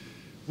is,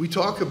 we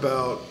talk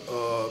about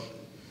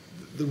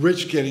the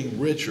rich getting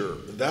richer.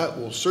 That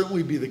will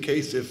certainly be the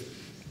case if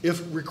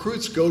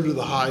recruits go to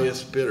the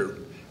highest bidder.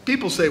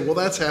 People say, well,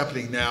 that's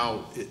happening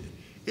now.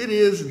 It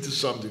is, and to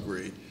some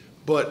degree,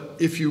 but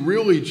if you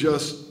really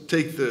just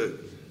take the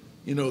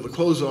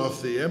clothes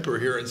off the emperor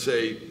here and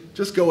say,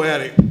 just go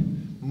at it,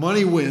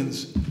 money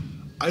wins,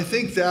 I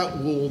think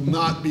that will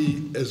not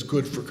be as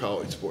good for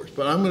college sports,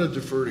 but I'm going to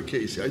defer to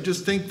Casey. I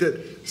just think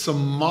that some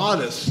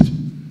modest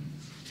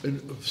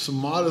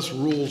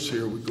rules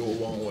here would go a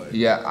long way.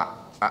 Yeah,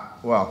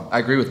 well, I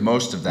agree with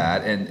most of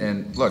that.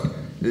 And look,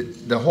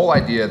 the whole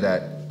idea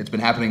that it's been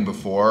happening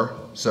before,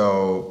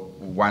 so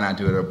why not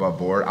do it above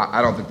board?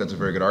 I don't think that's a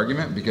very good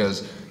argument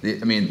because,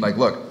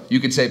 look,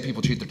 you could say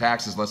people cheat their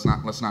taxes. Let's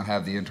not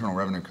have the Internal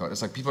Revenue Code.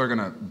 It's like people are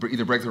going to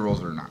either break the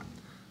rules or not,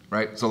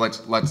 right? So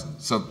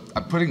so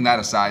I'm putting that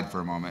aside for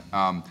a moment.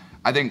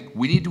 I think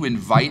we need to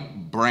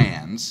invite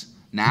brands,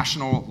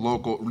 national,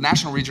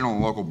 regional,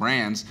 and local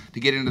brands to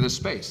get into this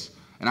space.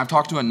 And I've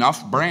talked to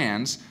enough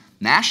brands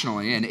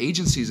nationally and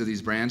agencies of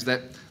these brands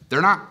that they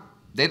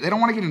don't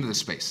want to get into this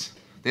space.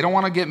 They don't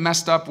want to get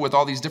messed up with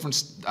all these different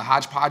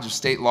hodgepodge of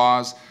state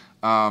laws.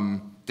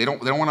 They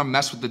don't want to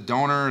mess with the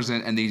donors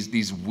and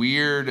these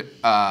weird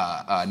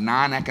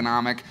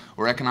non-economic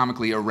or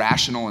economically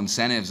irrational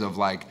incentives of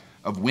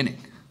winning.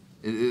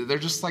 They're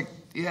just like,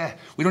 yeah,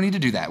 we don't need to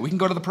do that. We can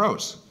go to the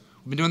pros.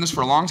 We've been doing this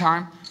for a long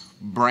time.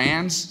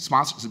 Brands,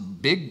 sponsors,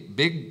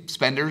 big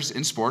spenders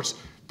in sports,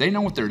 they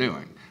know what they're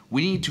doing.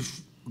 We need to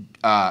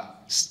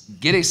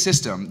get a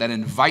system that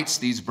invites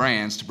these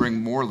brands to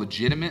bring more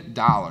legitimate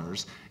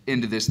dollars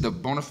into this, the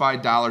bona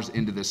fide dollars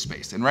into this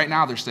space. And right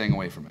now they're staying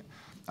away from it.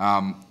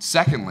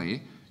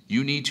 Secondly,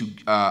 you need to,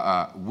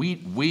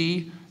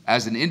 we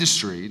as an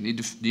industry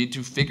need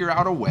to figure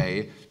out a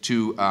way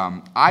to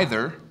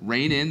either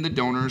rein in the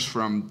donors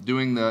from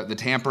doing the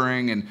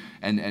tampering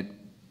and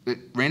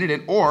rein it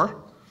in,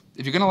 or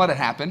if you're going to let it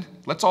happen,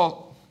 let's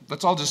all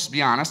just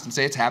be honest and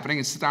say it's happening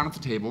and sit down at the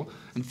table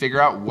and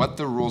figure out what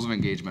the rules of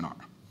engagement are.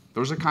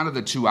 Those are kind of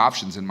the two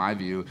options in my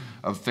view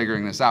of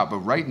figuring this out. But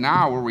right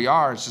now where we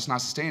are, it's just not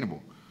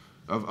sustainable.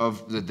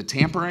 Of the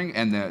tampering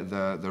and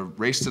the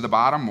race to the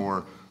bottom,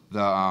 or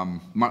the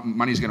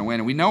money's going to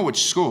win. And we know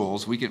which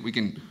schools, we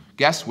can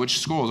guess which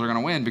schools are going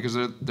to win because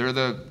they're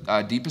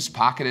the deepest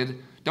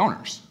pocketed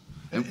donors.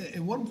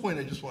 And one point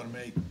I just want to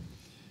make,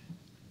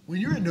 when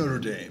you're at Notre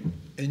Dame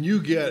and you're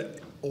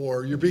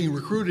being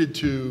recruited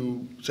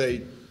to,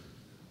 say,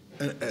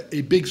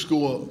 a big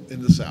school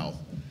in the South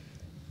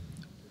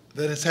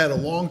that has had a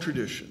long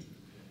tradition,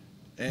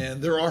 and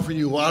they're offering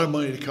you a lot of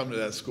money to come to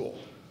that school,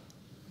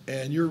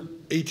 and you're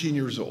 18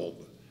 years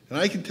old. And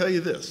I can tell you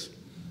this,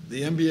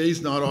 the NBA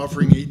is not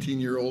offering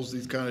 18-year-olds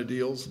these kind of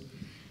deals.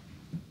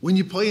 When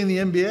you play in the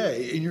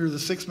NBA and you're the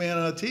sixth man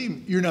on a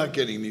team, you're not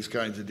getting these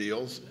kinds of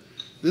deals.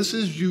 This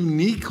is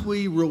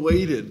uniquely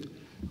related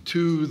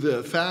to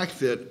the fact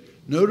that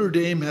Notre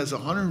Dame has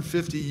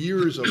 150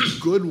 years of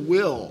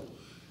goodwill,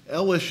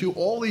 LSU,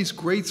 all these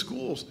great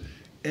schools,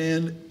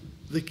 and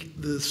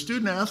the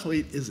student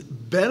athlete is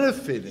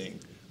benefiting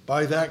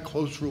by that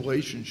close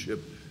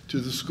relationship to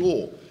the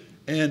school.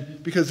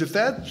 And because if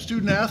that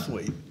student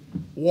athlete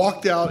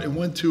walked out and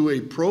went to a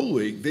pro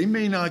league, they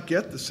may not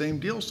get the same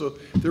deal. So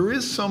there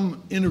is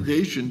some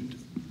integration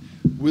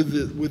with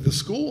the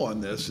school on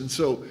this. And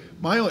so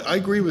I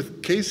agree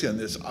with Casey on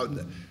this.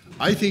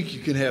 I think you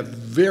can have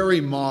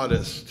very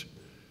modest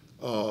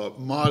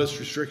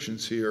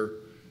restrictions here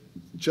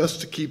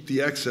just to keep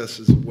the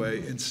excesses away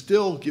and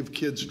still give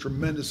kids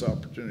tremendous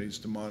opportunities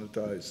to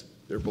monetize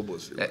their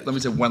publicity rights. Let me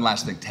say one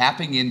last thing.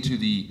 Tapping into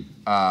the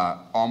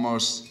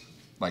almost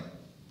like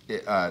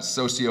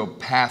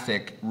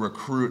sociopathic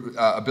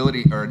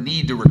ability or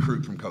need to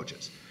recruit from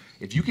coaches.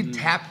 If you can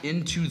tap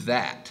into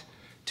that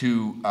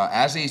to,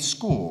 as a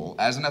school,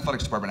 as an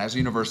athletics department, as a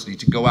university,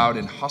 to go out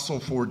and hustle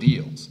for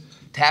deals,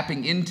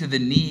 tapping into the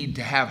need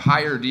to have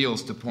higher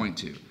deals to point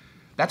to,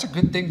 that's a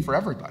good thing for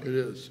everybody. It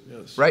is,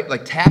 yes. Right?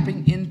 Like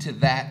tapping into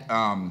that,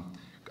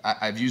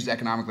 I've used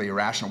economically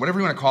irrational, whatever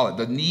you want to call it,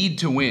 the need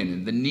to win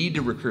and the need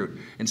to recruit.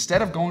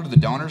 Instead of going to the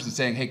donors and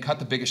saying, hey, cut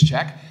the biggest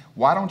check,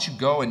 why don't you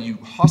go and you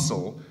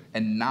hustle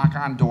and knock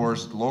on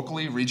doors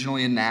locally,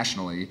 regionally, and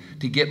nationally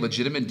to get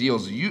legitimate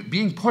deals,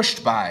 being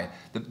pushed by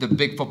the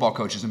big football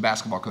coaches and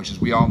basketball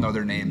coaches we all know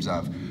their names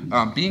of,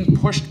 being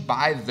pushed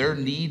by their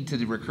need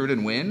to recruit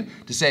and win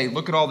to say,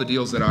 look at all the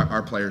deals that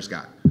our players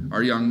got,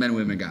 our young men and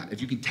women got.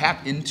 If you can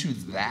tap into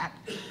that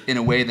in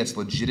a way that's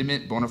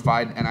legitimate, bona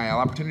fide NIL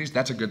opportunities,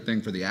 that's a good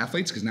thing for the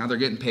athletes because now they're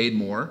getting paid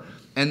more.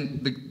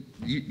 And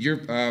you're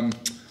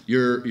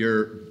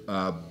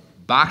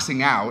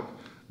boxing out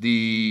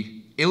the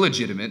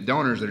illegitimate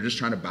donors that are just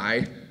trying to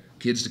buy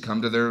kids to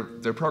come to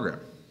their program.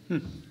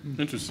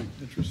 Interesting.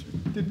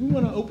 Did we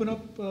want to open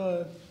up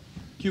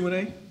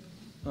Q&A?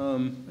 I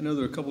know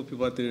there are a couple of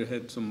people out there that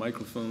had some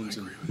microphones,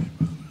 and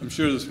I'm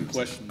sure there's some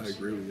questions. I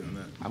agree with you on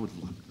that. I would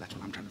love, that's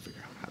what I'm trying to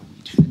figure out. How do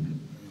we do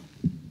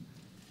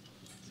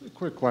that? A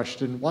quick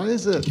question. Why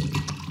is it,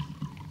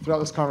 throughout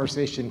this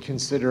conversation,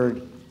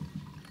 considered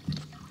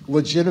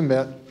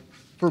legitimate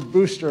for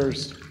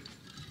boosters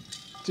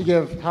to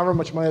give however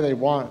much money they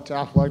want to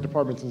athletic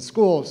departments in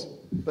schools,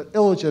 but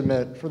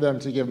illegitimate for them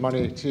to give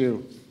money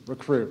to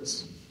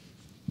recruits?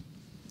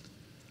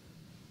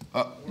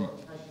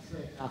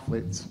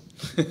 Athletes.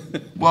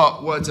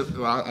 Well,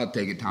 I'll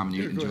take it, Tom,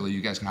 and Julie,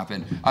 you guys can hop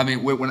in. I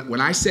mean, when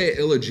I say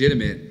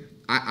illegitimate,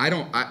 I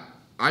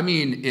I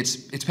mean, it's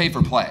pay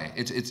for play.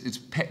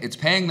 It's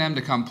paying them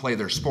to come play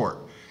their sport,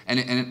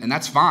 and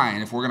that's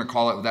fine if we're going to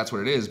call it that's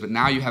what it is. But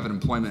now you have an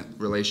employment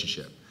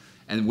relationship,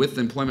 and with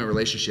the employment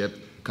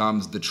relationship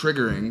comes the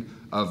triggering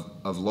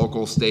of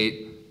local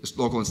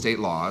and state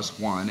laws,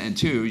 one, and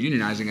two,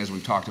 unionizing, as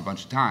we've talked a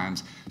bunch of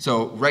times.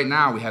 So right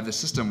now we have this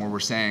system where we're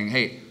saying,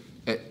 hey,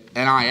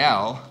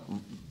 NIL,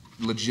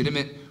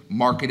 legitimate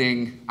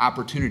marketing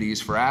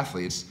opportunities for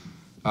athletes,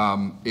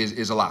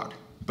 is allowed,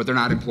 but they're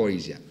not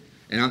employees yet.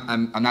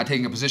 And I'm not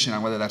taking a position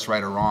on whether that's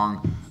right or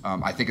wrong.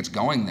 I think it's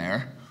going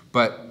there,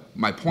 but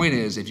my point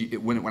is,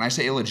 when I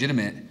say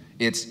illegitimate,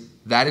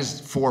 that is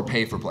for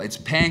pay for play. It's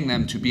paying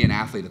them to be an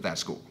athlete at that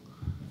school,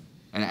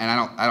 and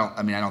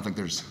I don't think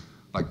there's,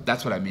 like,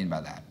 that's what I mean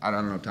by that. I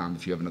don't know, Tom,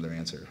 if you have another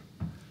answer.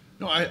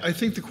 No, I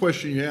think the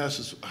question you asked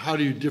is, how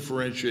do you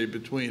differentiate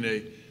between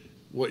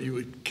what you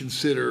would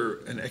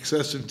consider an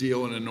excessive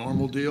deal and a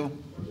normal deal?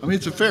 I mean,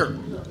 it's a fair.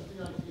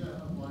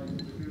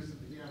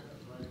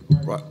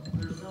 Right.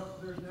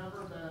 There's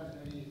never been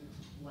any,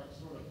 like,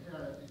 sort of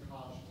panic in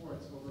college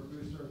sports over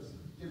boosters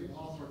giving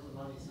all sorts of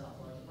money to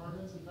athletic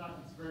departments. In fact,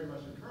 it's very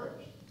much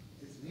encouraged.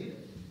 It's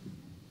needed.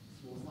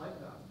 Schools like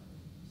that.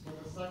 So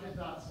the second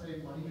that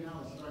same money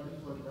now is starting to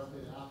flow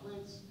directly to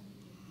athletes,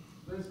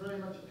 there's very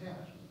much a panic.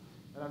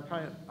 And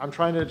I'm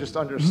trying to just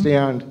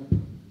understand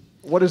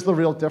what is the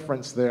real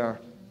difference there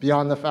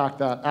beyond the fact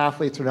that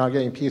athletes are now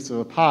getting a piece of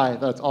a pie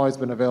that's always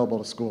been available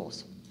to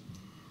schools.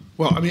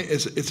 Well, I mean,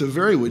 it's a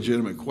very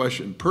legitimate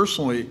question.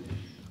 Personally,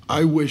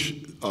 I wish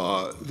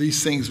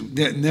these things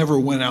never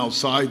went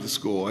outside the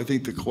school. I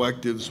think the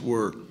collectives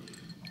were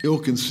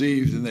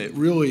ill-conceived, and that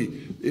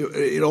really,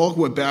 it all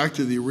went back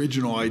to the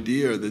original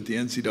idea that the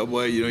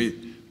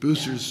NCAA,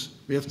 boosters,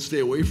 we have to stay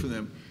away from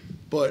them.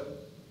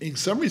 But in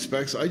some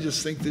respects, I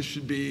just think there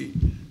should be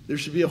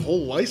a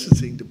whole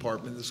licensing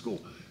department in the school.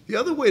 The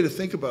other way to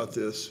think about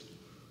this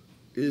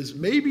is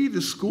maybe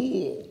the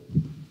school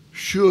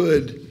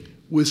should,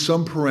 with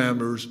some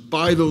parameters,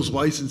 buy those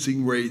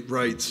licensing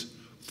rights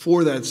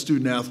for that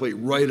student athlete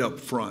right up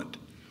front.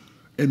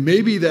 And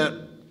maybe that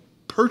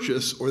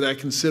purchase or that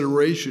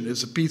consideration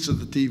is a piece of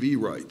the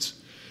TV rights.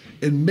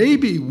 And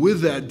maybe with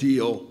that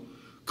deal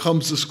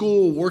comes the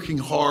school working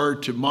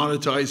hard to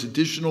monetize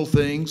additional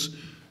things.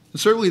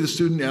 And certainly the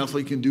student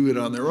athlete can do it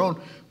on their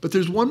own. But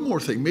there's one more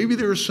thing. Maybe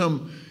there's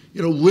some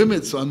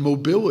limits on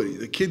mobility.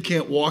 The kid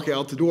can't walk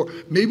out the door.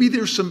 Maybe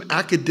there's some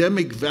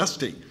academic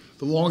vesting.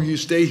 The longer you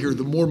stay here,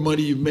 the more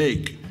money you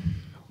make.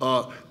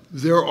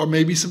 There are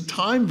maybe some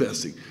time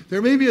vesting.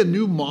 There may be a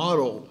new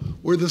model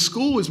where the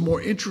school is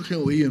more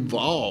intricately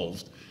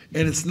involved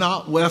and it's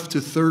not left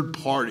to third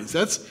parties.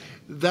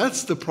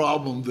 That's the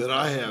problem that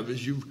I have,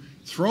 is you've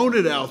thrown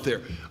it out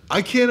there.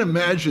 I can't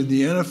imagine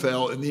the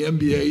NFL and the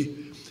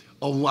NBA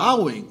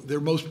allowing their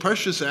most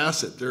precious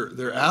asset,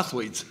 their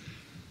athletes,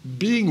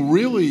 being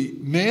really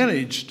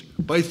managed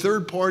by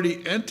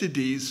third-party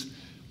entities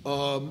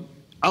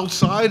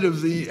outside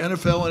of the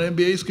NFL and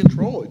NBA's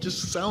control. It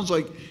just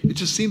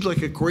seems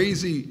like a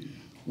crazy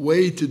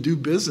way to do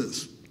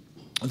business.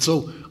 And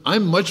so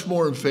I'm much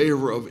more in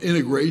favor of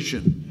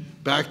integration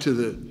back to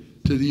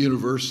the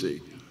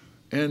university.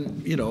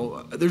 And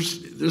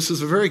this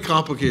is a very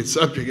complicated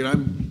subject,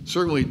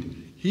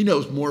 and he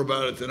knows more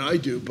about it than I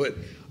do, but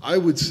I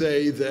would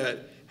say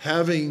that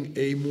having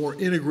a more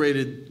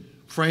integrated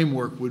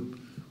framework would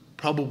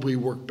probably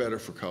work better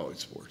for college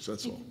sports.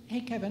 That's all.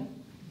 Hey, Kevin.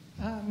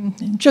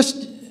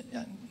 Just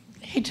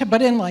hate to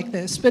butt in like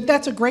this, but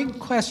that's a great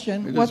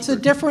question. What's the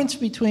difference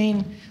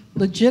between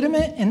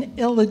legitimate and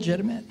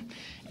illegitimate?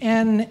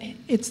 And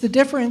it's the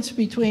difference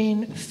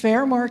between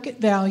fair market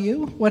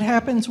value, what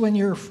happens when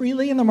you're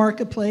freely in the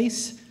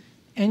marketplace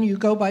and you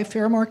go by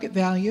fair market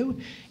value,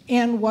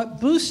 and what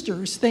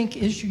boosters think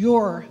is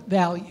your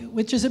value,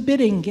 which is a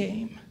bidding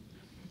game,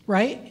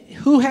 right?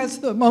 Who has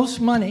the most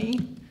money,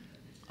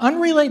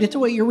 unrelated to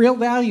what your real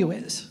value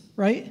is,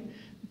 right?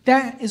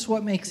 That is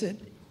what makes it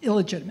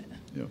illegitimate.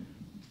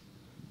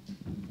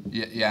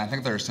 Yeah, I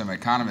think there are some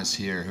economists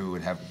here who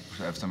would have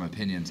some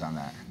opinions on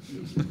that.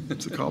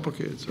 It's a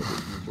complicated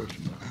subject, no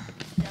question.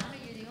 Donna,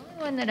 you're the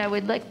only one that I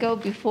would let go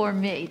before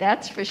me,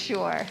 that's for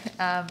sure.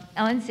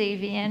 Ellen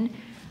Zavian.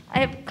 I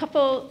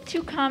have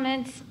two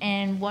comments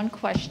and one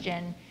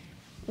question.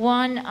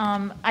 One,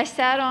 I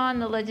sat on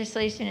the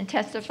legislation and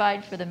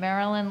testified for the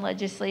Maryland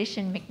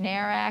legislation,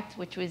 McNair Act,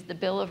 which was the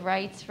Bill of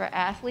Rights for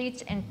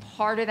athletes, and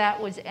part of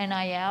that was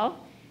NIL.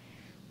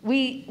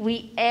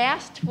 We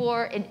asked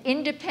for an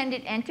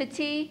independent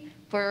entity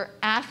for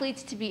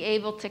athletes to be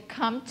able to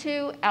come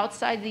to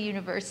outside the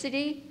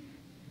university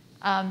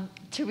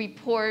to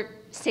report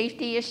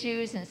safety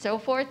issues and so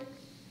forth.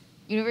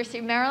 University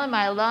of Maryland,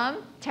 my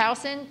alum,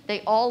 Towson,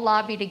 they all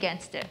lobbied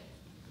against it.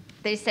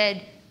 They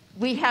said,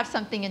 we have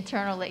something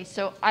internally.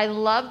 So I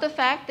love the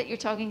fact that you're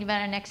talking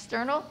about an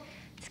external.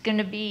 It's going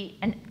to be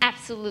an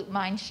absolute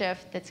mind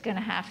shift that's going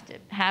to have to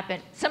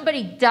happen.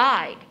 Somebody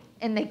died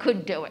and they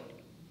couldn't do it,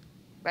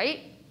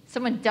 right?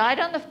 Someone died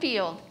on the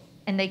field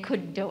and they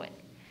couldn't do it.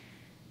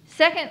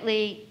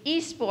 Secondly,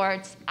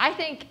 esports, I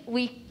think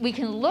we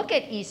can look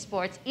at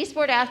esports.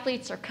 Esport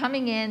athletes are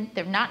coming in.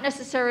 They're not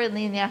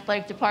necessarily in the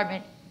athletic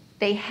department.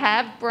 They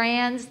have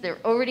brands they're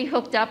already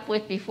hooked up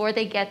with before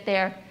they get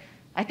there.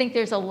 I think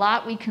there's a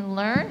lot we can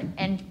learn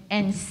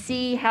and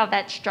see how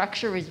that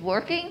structure is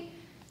working,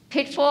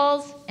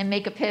 pitfalls, and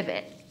make a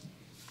pivot.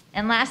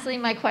 And lastly,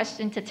 my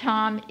question to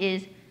Tom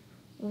is,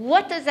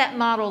 what does that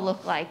model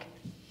look like?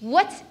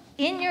 What's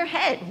in your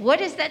head? What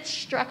does that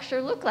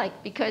structure look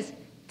like? Because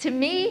to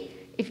me,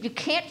 if you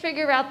can't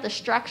figure out the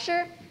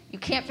structure, you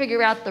can't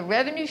figure out the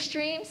revenue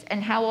streams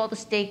and how all the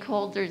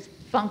stakeholders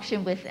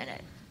function within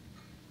it.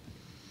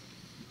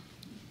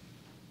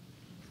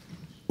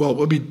 Well,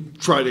 let me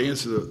try to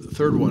answer the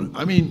third one.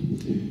 I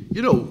mean,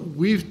 you know,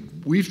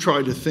 we've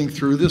tried to think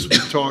through this.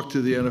 We've talked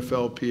to the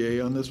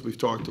NFLPA on this. We've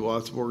talked to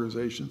lots of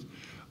organizations.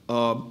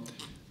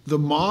 The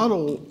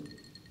model,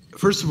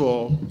 first of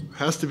all,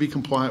 has to be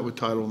compliant with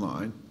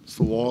Title IX. It's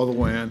the law of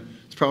the land.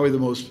 It's probably the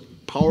most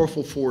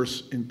powerful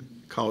force in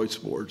college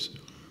sports.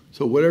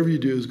 So whatever you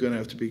do is going to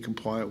have to be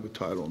compliant with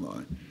Title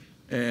IX.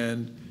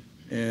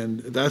 And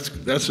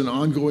that's an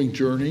ongoing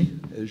journey,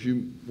 as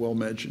you well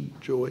mentioned,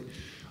 Julie.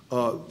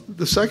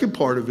 The second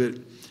part of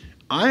it,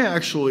 I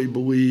actually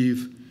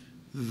believe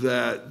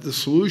that the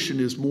solution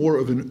is more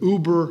of an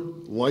Uber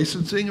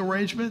licensing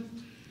arrangement,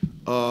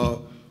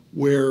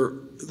 where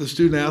the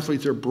student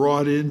athletes are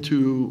brought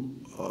into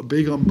a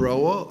big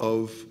umbrella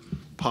of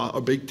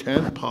a big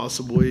tent,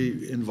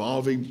 possibly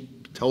involving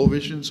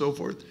television and so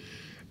forth.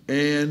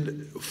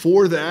 And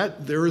for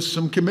that, there is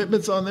some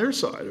commitments on their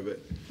side of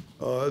it,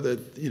 that,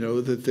 you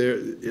know, that there,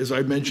 as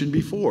I mentioned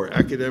before,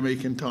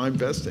 academic and time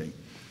vesting.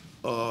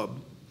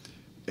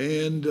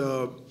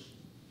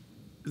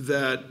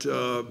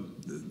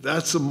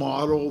 That's a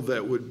model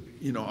that would,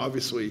 you know,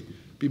 obviously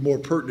be more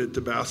pertinent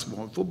to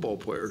basketball and football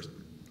players.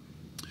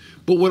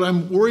 But what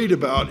I'm worried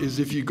about is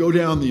if you go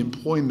down the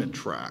employment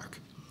track,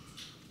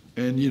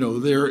 and you know,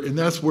 and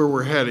that's where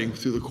we're heading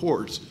through the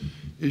courts,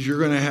 is you're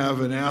going to have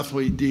an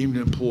athlete deemed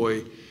an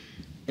employee,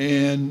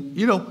 and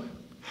you know,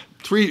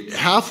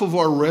 half of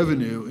our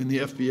revenue in the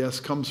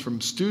FBS comes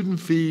from student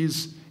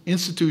fees,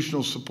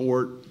 institutional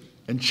support,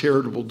 and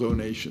charitable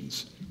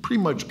donations.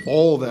 Pretty much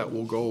all of that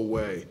will go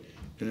away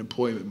in an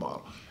employment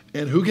model.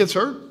 And who gets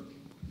hurt?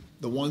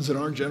 The ones that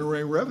aren't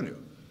generating revenue.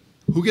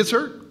 Who gets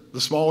hurt? The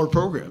smaller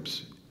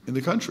programs in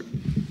the country.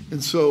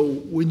 And so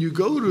when you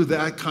go to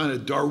that kind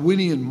of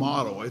Darwinian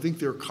model, I think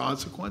there are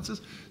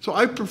consequences. So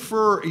I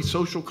prefer a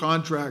social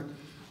contract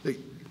that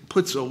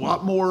puts a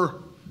lot more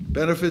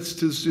benefits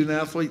to the student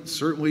athlete,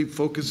 certainly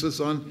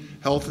focuses on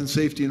health and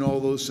safety and all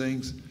those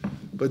things,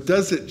 but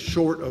does it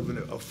short of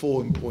a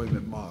full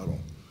employment model.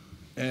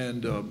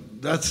 And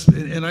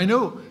and I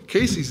know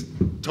Casey's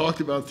talked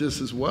about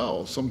this as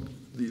well,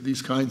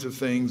 these kinds of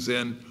things,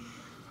 and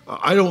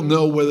I don't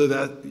know whether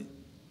that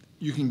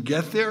you can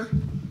get there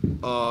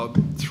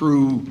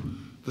through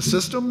the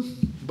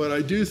system, but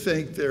I do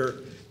think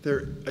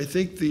I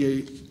think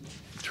the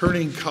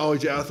turning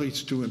college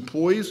athletes to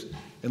employees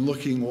and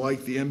looking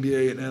like the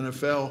NBA and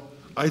NFL,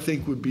 I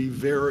think would be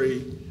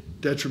very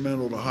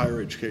detrimental to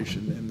higher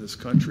education in this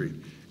country.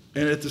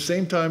 And at the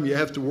same time, you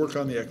have to work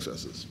on the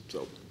excesses.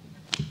 So,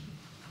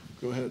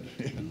 go ahead.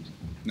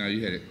 No, you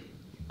hit it.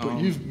 But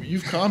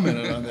you've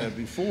commented on that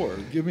before.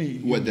 Give me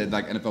What, the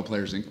like NFL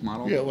Players Inc.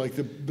 model? Yeah, like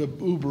the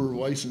Uber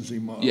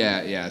licensing model.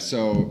 Yeah.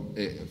 So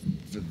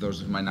for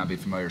those who might not be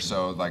familiar,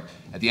 so like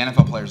at the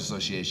NFL Players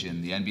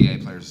Association, the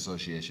NBA Players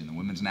Association, the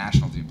Women's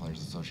National Team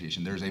Players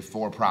Association, there's a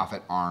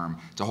for-profit arm.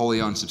 It's a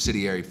wholly owned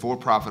subsidiary,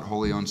 for-profit,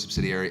 wholly owned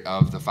subsidiary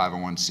of the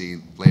 501c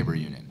labor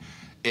union.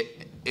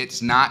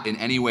 It's not in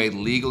any way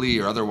legally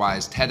or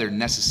otherwise tethered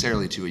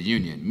necessarily to a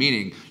union,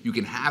 meaning you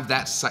can have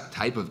that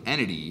type of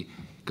entity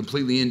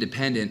completely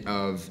independent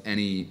of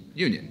any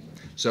union.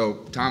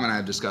 So Tom and I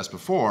have discussed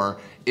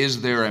before,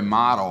 is there a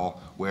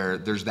model where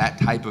there's that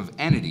type of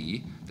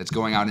entity that's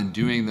going out and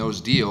doing those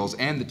deals,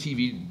 and the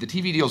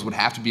TV deals would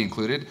have to be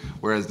included,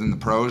 whereas in the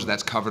pros,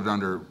 that's covered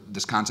under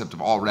this concept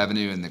of all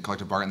revenue and the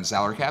collective bargain and the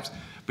salary caps.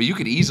 But you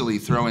could easily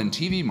throw in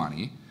TV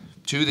money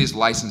to this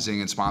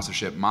licensing and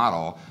sponsorship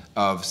model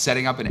of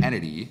setting up an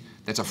entity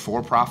that's a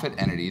for-profit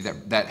entity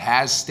that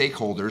has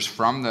stakeholders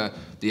from the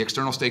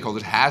external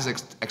stakeholders, has an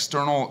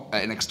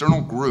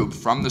external group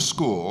from the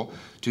school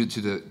to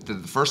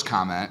the first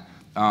comment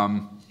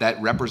that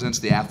represents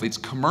the athletes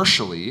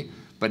commercially,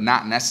 but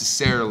not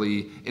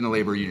necessarily in a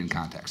labor union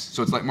context.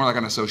 So it's more like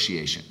an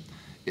association.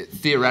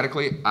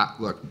 Theoretically,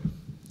 look,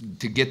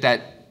 to get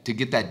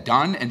that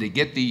done and to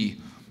get the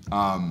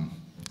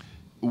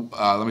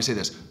let me say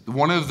this.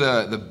 One of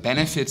the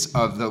benefits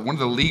of one of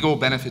the legal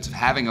benefits of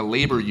having a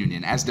labor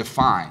union, as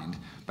defined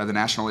by the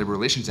National Labor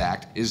Relations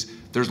Act, is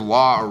there's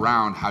law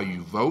around how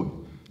you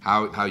vote,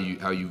 how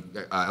you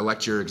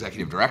elect your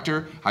executive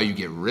director, how you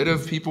get rid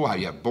of people, how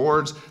you have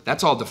boards.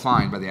 That's all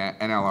defined by the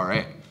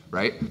NLRA,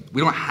 right?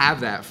 We don't have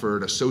that for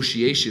an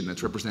association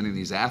that's representing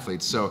these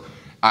athletes. So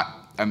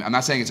I'm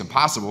not saying it's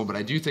impossible, but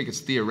I do think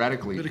it's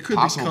theoretically possible. But it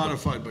could be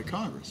codified by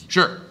Congress.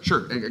 Sure.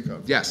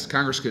 Yes,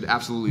 Congress could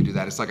absolutely do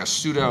that. It's like a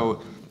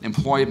pseudo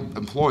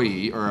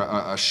employee or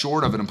a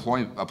short of an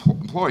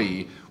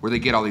employee where they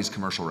get all these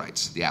commercial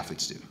rights, the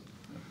athletes do.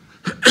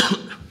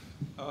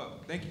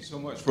 Thank you so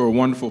much for a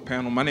wonderful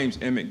panel. My name's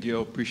Emmett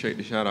Gill. Appreciate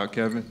the shout out,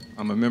 Kevin.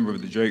 I'm a member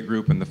of the Drake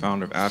Group and the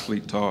founder of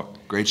Athlete Talk.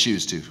 Great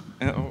shoes, too.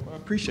 And, I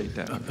appreciate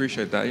that. I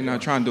appreciate that. You know, I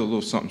try and do a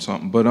little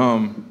something. But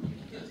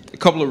a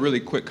couple of really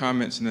quick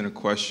comments and then a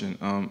question.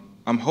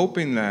 I'm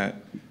hoping that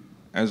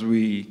as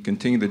we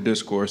continue the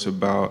discourse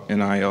about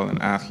NIL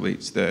and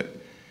athletes, that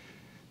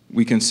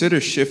we consider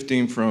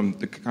shifting from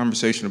the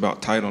conversation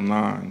about Title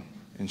IX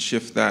and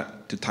shift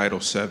that to Title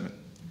VII.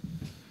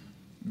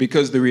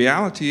 Because the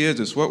reality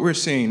is what we're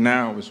seeing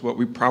now is what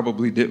we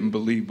probably didn't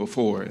believe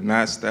before, and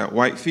that's that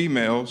white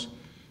females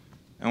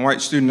and white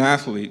student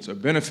athletes are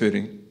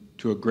benefiting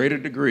to a greater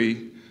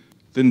degree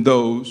than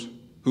those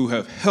who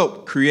have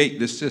helped create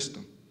this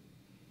system.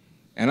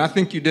 And I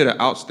think you did an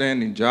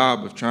outstanding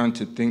job of trying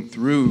to think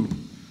through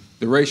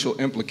the racial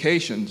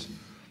implications,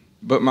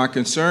 but my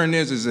concern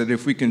is that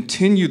if we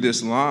continue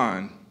this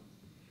line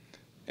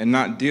and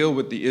not deal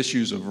with the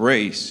issues of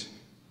race,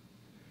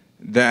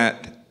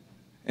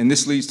 and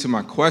this leads to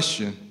my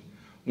question,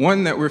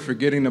 one, that we're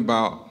forgetting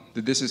about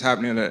that this is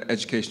happening at an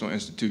educational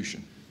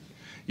institution.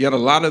 Yet a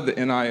lot of the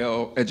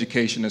NIL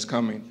education is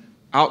coming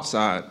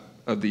outside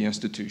of the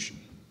institution.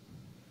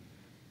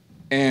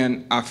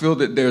 And I feel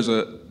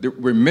that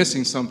we're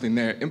missing something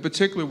there, in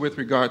particular with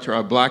regard to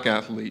our black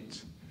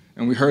athletes.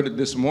 And we heard it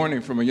this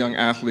morning from a young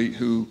athlete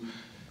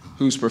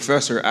whose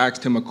professor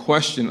asked him a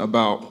question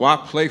about why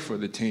play for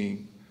the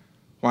team,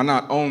 why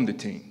not own the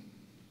team?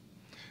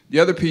 The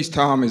other piece,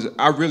 Tom, is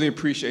I really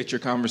appreciate your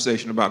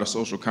conversation about a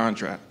social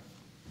contract.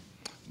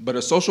 But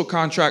a social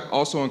contract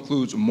also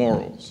includes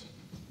morals.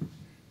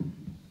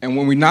 And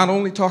when we not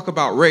only talk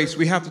about race,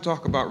 we have to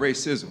talk about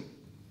racism.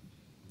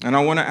 And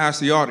I want to ask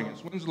the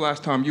audience, when's the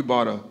last time you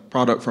bought a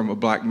product from a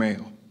black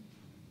male?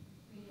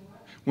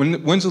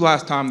 When's the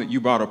last time that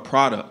you bought a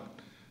product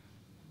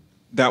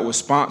that was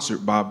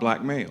sponsored by a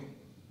black male?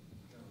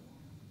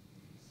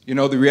 You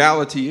know, the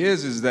reality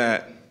is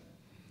that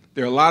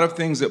there are a lot of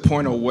things that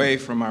point away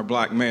from our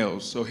black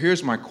males. So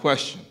here's my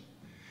question.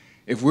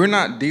 If we're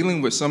not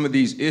dealing with some of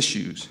these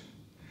issues,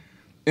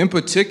 in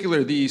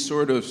particular these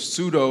sort of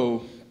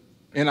pseudo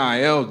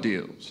NIL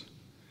deals,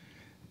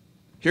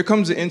 here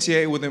comes the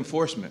NCAA with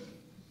enforcement.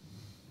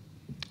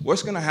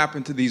 What's going to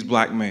happen to these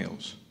black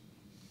males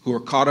who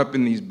are caught up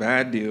in these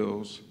bad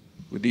deals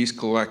with these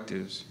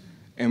collectives,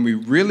 and we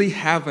really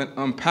haven't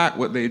unpacked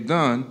what they've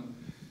done?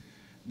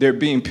 They're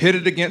being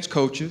pitted against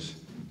coaches.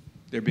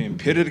 They're being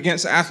pitted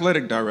against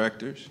athletic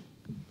directors.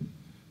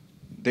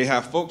 They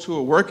have folks who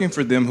are working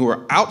for them who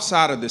are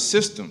outside of the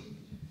system.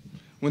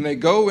 When they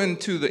go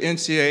into the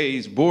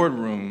NCAA's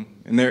boardroom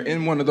and they're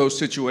in one of those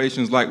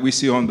situations like we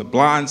see on The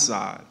Blind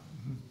Side,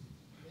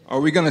 are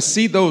we going to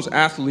see those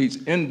athletes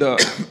end up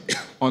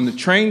on the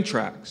train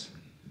tracks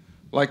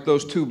like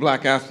those two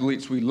black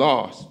athletes we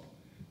lost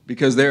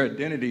because their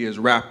identity is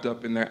wrapped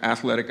up in their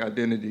athletic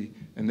identity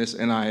in this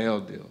NIL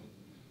deal?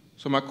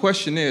 So my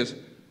question is,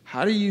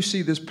 how do you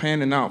see this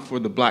panning out for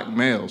the black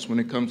males when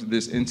it comes to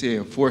this NCAA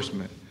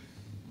enforcement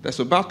that's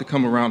about to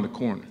come around the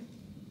corner?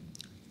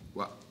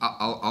 Well,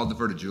 I'll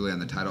defer to Julie on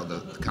the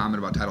comment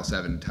about Title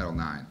VII and Title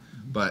IX.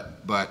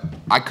 But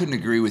I couldn't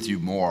agree with you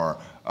more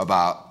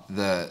about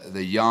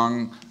the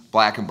young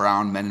black and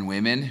brown men and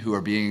women who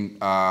are being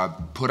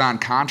put on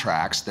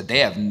contracts that they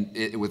have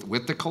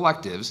with the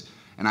collectives.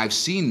 And I've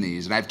seen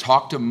these, and I've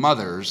talked to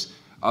mothers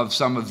of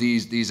some of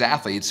these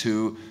athletes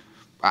who,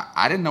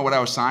 I didn't know what I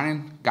was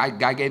signing.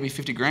 Guy gave me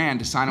 50 grand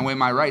to sign away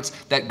my rights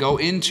that go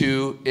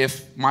into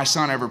if my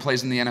son ever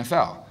plays in the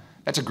NFL.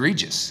 That's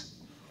egregious.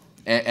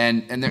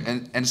 And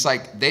it's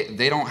like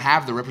they don't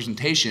have the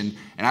representation,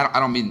 and I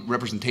don't mean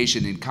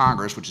representation in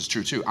Congress, which is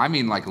true too. I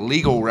mean like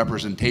legal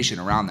representation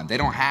around them. They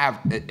don't have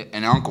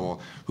an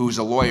uncle who's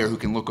a lawyer who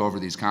can look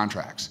over these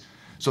contracts.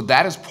 So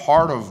that is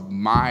part of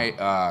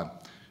my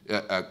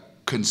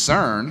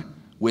concern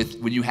with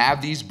when you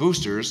have these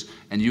boosters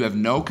and you have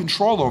no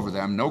control over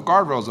them, no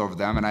guardrails over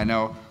them. And I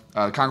know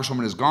the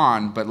Congresswoman is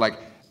gone, but like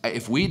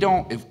if we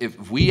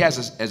as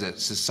a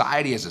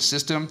society, as a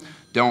system,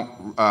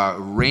 don't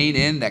rein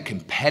in that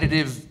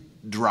competitive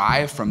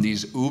drive from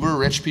these uber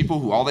rich people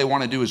who all they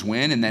want to do is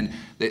win, and then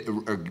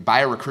or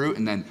buy a recruit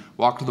and then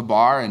walk to the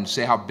bar and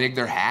say how big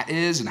their hat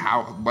is and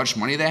how much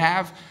money they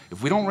have,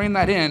 if we don't rein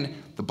that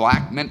in, the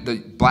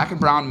black and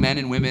brown men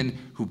and women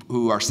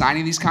who are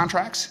signing these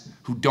contracts,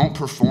 who don't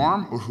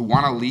perform or who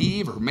want to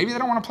leave, or maybe they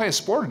don't want to play a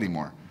sport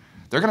anymore,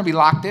 they're going to be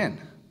locked in.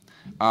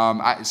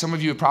 Some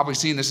of you have probably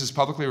seen, this is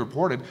publicly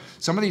reported,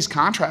 some of these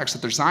contracts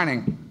that they're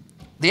signing,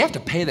 they have to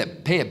pay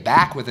it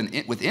back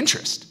with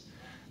interest.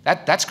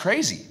 That's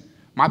crazy.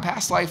 My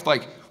past life,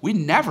 like, we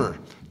never,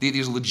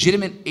 these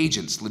legitimate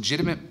agents,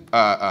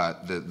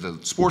 the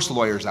sports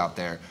lawyers out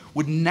there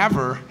would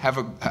never have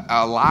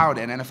allowed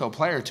an NFL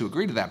player to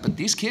agree to that. But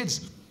these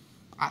kids,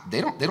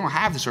 they don't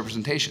have this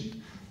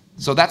representation.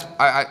 So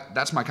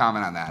that's my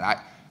comment on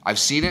that. I've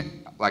seen it.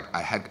 Like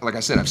I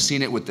said, I've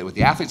seen it with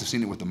the athletes. I've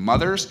seen it with the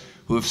mothers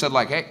who have said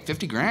like, hey,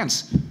 50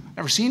 grand's,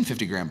 never seen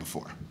 50 grand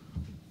before.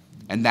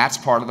 And that's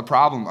part of the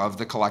problem of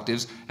the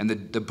collectives and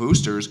the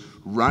boosters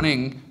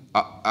running,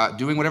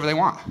 doing whatever they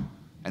want.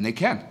 And they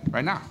can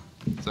right now.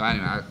 So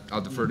anyway,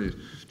 I'll defer to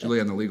Julie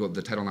on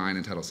the Title IX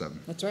and Title VII.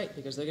 That's right,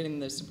 because they're getting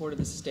the support of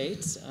the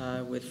states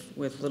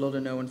with little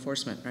to no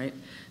enforcement, right?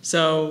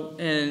 So,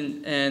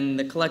 and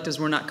the collectives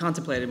were not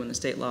contemplated when the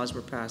state laws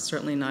were passed,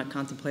 certainly not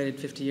contemplated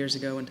 50 years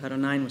ago when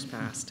Title IX was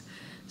passed.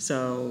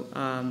 So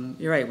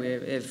you're right,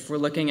 if we're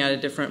looking at a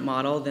different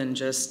model than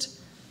just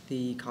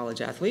the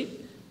college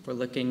athlete, if we're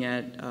looking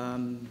at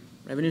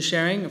revenue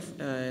sharing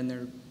and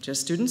they're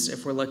just students,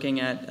 if we're looking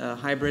at a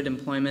hybrid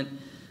employment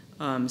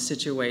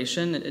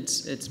situation,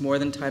 it's more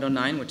than Title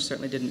IX, which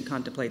certainly didn't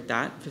contemplate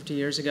that 50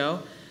 years ago,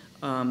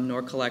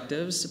 nor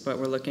collectives, but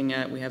we're looking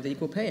at, we have the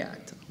Equal Pay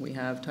Act, we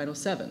have Title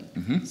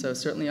VII, so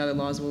certainly other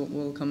laws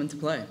will come into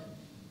play.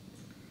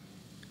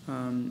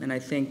 And I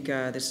think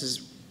this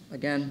is,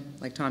 again,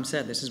 like Tom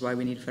said, this is why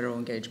we need federal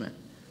engagement.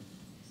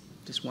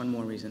 Just one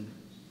more reason.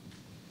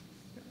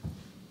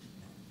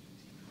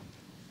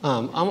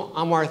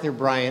 I'm Arthur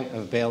Bryant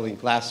of Bailey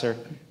Glasser,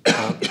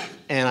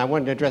 and I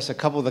wanted to address a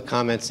couple of the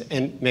comments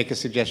and make a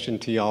suggestion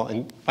to y'all.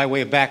 And by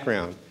way of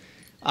background,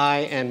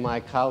 I and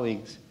my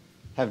colleagues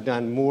have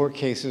done more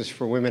cases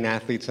for women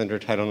athletes under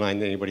Title IX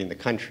than anybody in the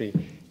country,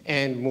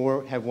 and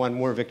have won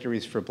more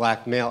victories for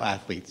black male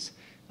athletes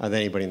than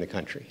anybody in the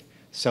country.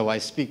 So I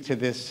speak to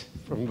this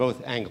from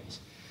both angles.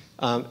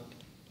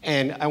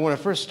 And I want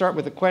to first start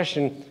with a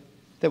question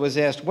that was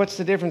asked: what's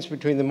the difference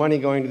between the money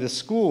going to the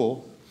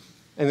school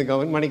and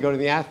the money going to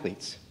the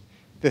athletes?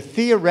 The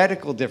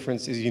theoretical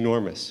difference is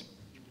enormous.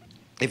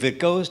 If it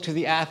goes to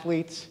the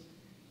athletes,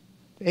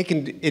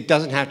 it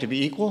doesn't have to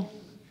be equal.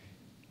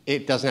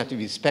 It doesn't have to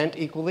be spent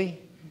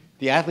equally.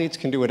 The athletes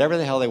can do whatever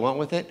the hell they want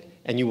with it,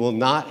 and you will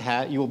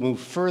move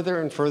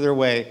further and further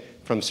away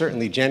from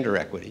certainly gender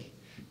equity,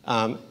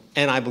 and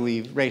I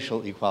believe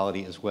racial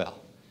equality as well.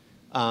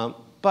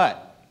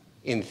 But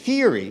in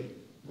theory,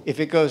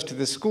 if it goes to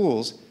the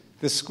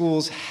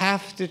schools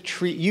have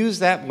to use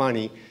that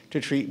money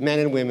to treat men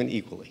and women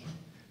equally.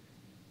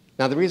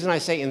 Now, the reason I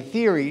say in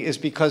theory is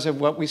because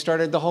of what we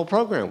started the whole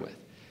program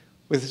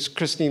with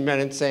Christine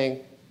Bennett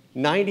saying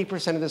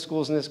 90% of the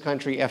schools in this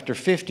country after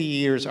 50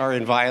 years are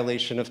in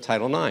violation of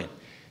Title IX.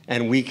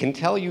 And we can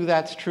tell you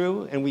that's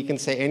true, and we can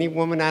say any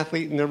woman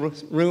athlete in the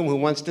room who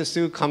wants to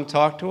sue, come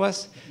talk to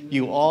us.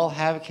 You all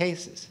have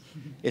cases.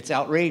 It's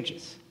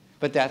outrageous,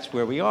 but that's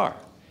where we are.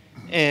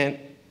 And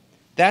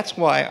that's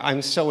why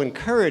I'm so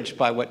encouraged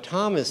by what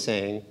Tom is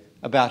saying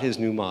about his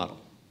new model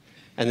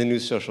and the new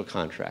social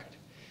contract.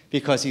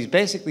 Because he's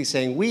basically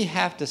saying we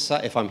have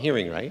to, if I'm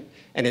hearing right,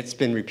 and it's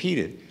been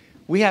repeated,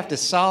 we have to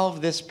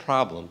solve this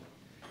problem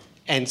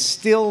and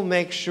still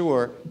make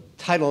sure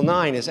Title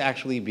IX is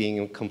actually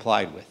being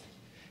complied with.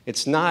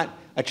 It's not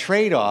a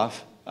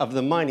trade-off of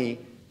the money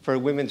for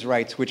women's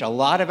rights, which a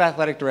lot of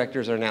athletic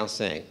directors are now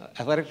saying.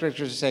 Athletic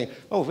directors are saying,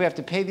 oh, if we have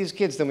to pay these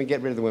kids, then we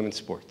get rid of the women's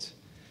sports,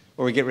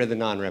 or we get rid of the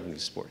non-revenue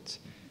sports.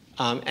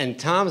 And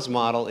Tom's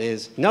model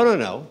is, no, no,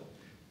 no.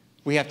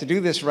 We have to do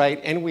this right,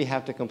 and we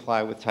have to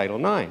comply with Title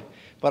IX.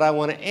 But I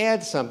want to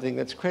add something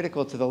that's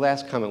critical to the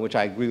last comment, which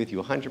I agree with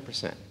you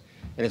 100%.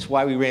 And it's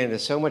why we ran into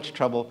so much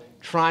trouble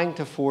trying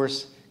to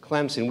force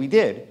Clemson. We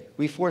did.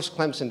 We forced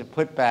Clemson to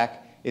put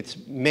back its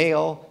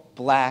male,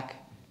 black,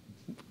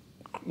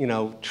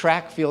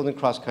 track, field, and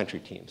cross-country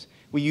teams.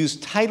 We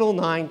used Title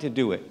IX to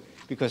do it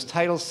because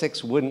Title VI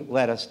wouldn't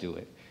let us do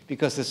it,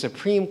 because the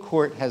Supreme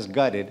Court has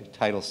gutted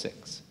Title VI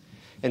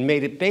and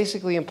made it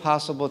basically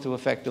impossible to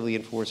effectively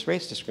enforce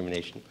race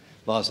discrimination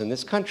laws in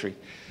this country.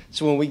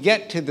 So when we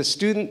get to the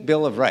Student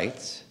Bill of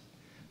Rights,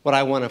 what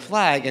I want to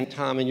flag, and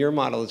Tom, in your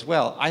model as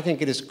well, I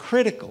think it is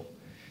critical.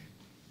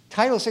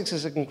 Title VI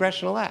is a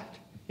congressional act.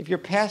 If you're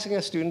passing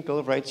a Student Bill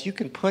of Rights, you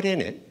can put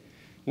in it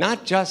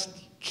not just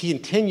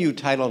continue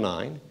Title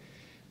IX,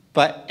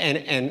 but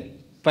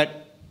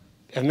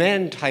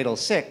amend Title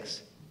VI,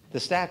 the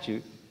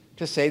statute,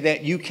 to say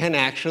that you can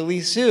actually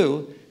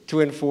sue to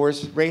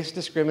enforce race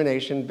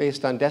discrimination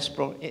based on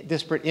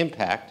disparate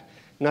impact,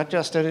 not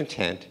just on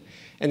intent.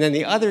 And then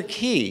the other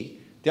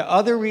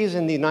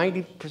reason the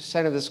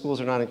 90% of the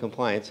schools are not in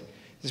compliance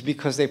is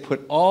because they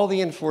put all the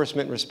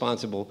enforcement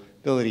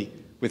responsibility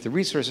with the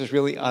resources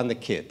really on the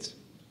kids.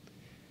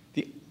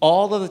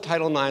 All of the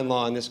Title IX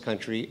law in this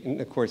country,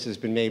 of course, has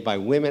been made by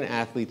women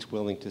athletes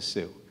willing to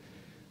sue.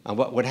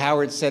 What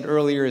Howard said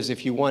earlier is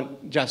if you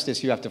want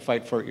justice, you have to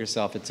fight for it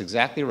yourself. It's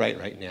exactly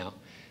right now.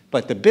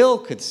 But the bill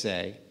could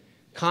say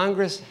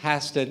Congress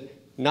has to,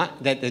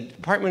 that the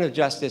Department of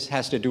Justice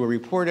has to do a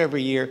report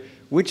every year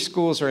which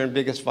schools are in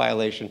biggest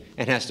violation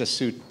and has to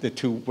sue the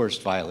two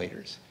worst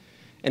violators.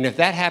 And if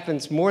that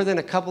happens more than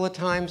a couple of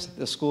times,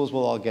 the schools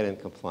will all get in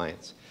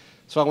compliance.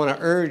 So I want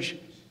to urge,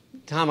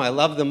 Tom, I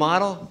love the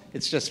model.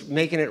 It's just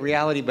making it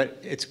reality, but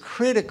it's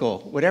critical.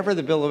 Whatever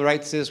the Bill of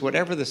Rights is,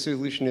 whatever the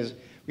solution is,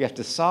 we have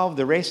to solve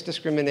the race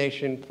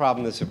discrimination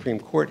problem the Supreme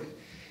Court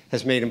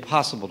has made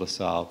impossible to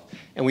solve,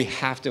 and we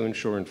have to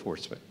ensure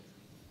enforcement.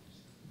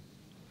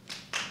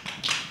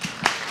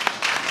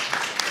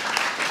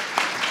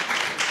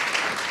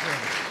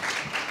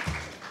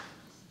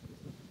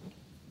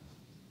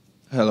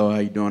 Hello, how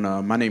you doing?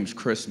 My name is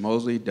Chris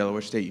Mosley,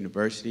 Delaware State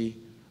University.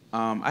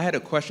 I had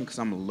a question because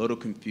I'm a little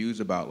confused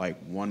about like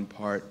one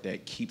part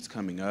that keeps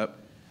coming up.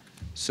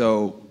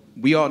 So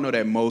we all know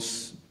that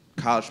most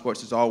college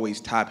sports is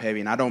always top heavy,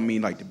 and I don't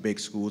mean like the big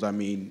schools. I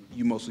mean,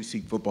 you mostly see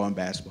football and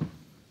basketball.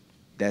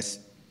 That's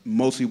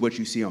mostly what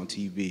you see on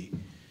TV.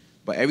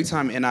 But every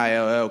time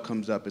NIL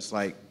comes up, it's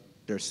like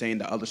they're saying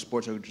the other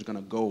sports are just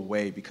gonna go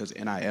away because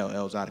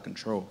NIL is out of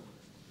control.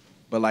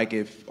 But like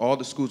if all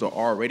the schools are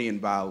already in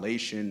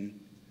violation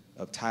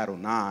of Title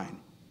IX,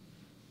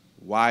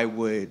 why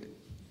would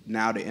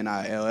now the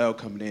NIL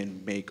coming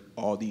in make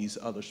all these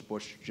other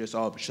sports just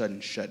all of a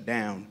sudden shut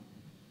down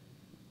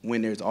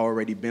when there's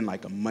already been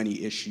like a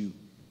money issue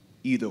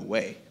either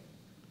way?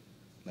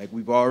 Like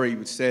we've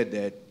already said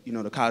that, you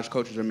know, the college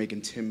coaches are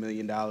making $10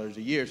 million a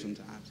year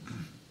sometimes.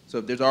 So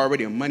if there's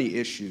already a money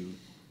issue,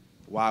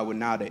 why would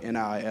now the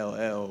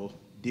NIL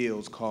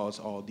deals cause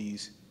all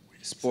these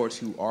sports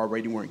who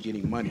already weren't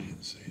getting money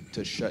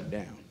to shut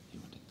down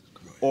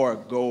or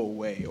go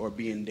away or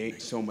be in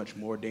so much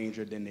more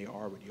danger than they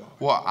already are?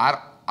 Well,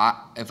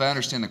 if I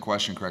understand the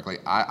question correctly,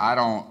 I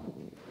don't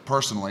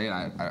personally, and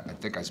I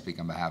think I speak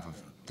on behalf of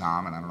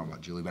Tom, and I don't know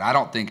about Julie, but I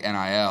don't think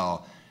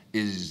NIL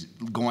is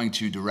going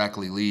to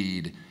directly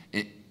lead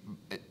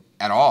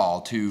at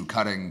all to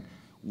cutting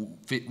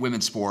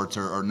women's sports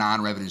or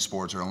non-revenue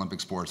sports or Olympic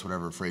sports,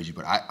 whatever phrase you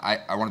put. I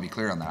want to be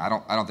clear on that.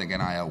 I don't think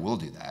NIL will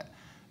do that.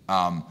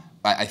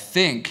 I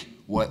think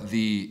what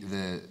the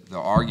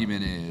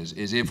argument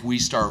is if we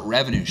start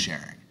revenue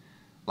sharing,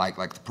 like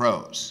the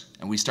pros,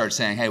 and we start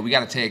saying, hey, we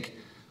have to take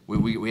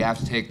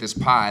this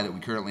pie that we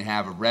currently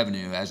have of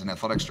revenue as an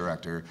athletics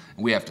director,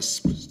 and we have to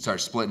start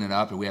splitting it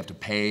up, and we have to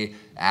pay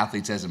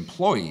athletes as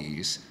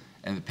employees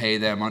and pay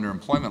them under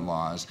employment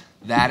laws.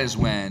 That is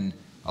when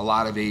a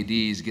lot of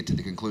ADs get to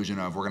the conclusion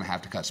of we're going to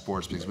have to cut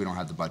sports because we don't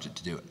have the budget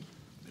to do it.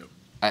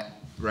 Yep.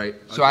 Right.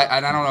 So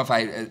I don't know if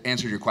I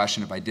answered your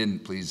question. If I didn't,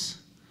 please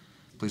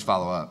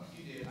follow up.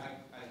 You did.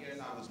 I guess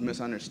I was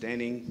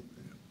misunderstanding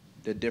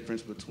the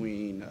difference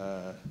between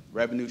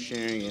revenue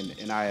sharing and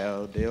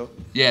NIL deal.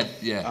 Yeah.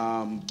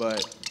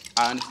 But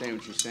I understand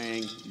what you're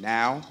saying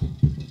now,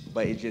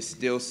 but it just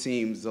still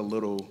seems a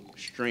little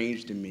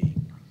strange to me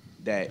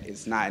that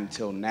it's not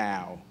until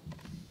now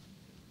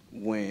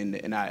when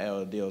the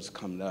NIL deal's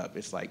coming up.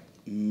 It's like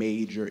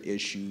major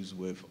issues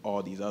with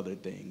all these other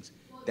things.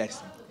 Well, That's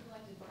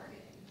collective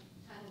bargaining.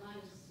 Title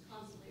IX is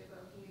constantly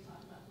evoked when we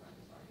talk about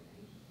collective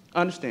bargaining.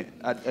 I understand.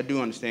 I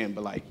do understand,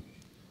 but like,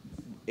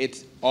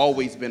 it's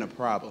always been a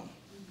problem.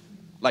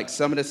 Like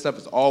some of this stuff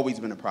has always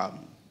been a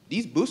problem.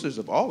 These boosters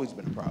have always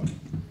been a problem.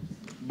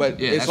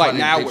 But Yeah, it's like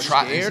now they've we're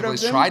scared of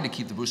them. tried to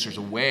keep the boosters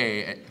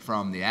away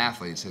from the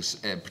athletes,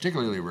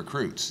 particularly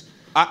recruits,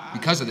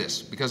 because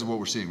of what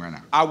we're seeing right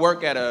now. I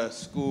work at a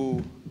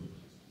school.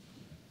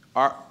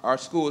 Our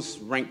school is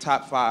ranked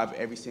top 5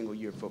 every single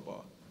year of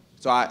football.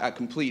 So I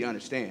completely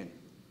understand.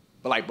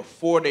 But like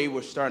before they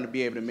were starting to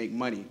be able to make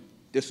money,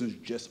 this was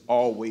just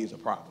always a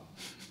problem.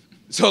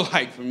 So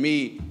like for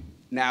me,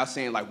 now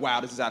saying like,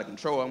 wow, this is out of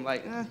control, I'm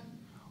like, eh.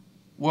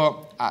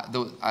 Well,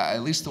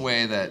 at least the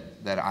way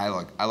that I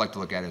like to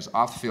look at it is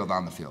off the field,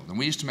 on the field. And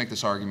we used to make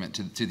this argument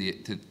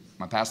to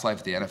my past life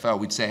at the NFL.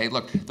 We'd say, hey,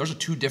 look, those are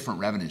 2 different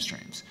revenue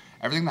streams.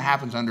 Everything that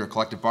happens under a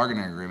collective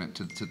bargaining agreement,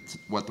 to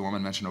what the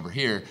woman mentioned over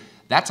here,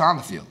 that's on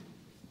the field.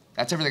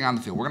 That's everything on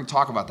the field. We're going to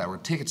talk about that. We're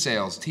ticket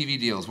sales, TV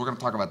deals. We're going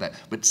to talk about that.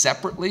 But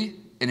separately,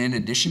 and in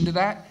addition to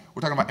that,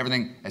 we're talking about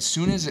everything. As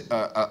soon as an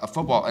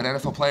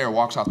NFL player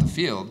walks off the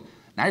field,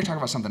 now you're talking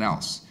about something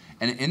else.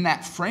 And in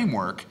that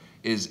framework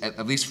is,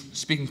 at least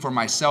speaking for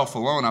myself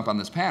alone up on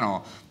this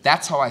panel,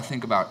 that's how I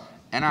think about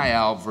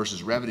NIL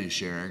versus revenue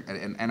sharing.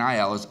 And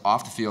NIL is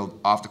off the field,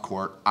 off the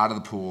court, out of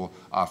the pool,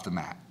 off the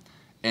mat.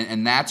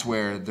 And that's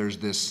where there's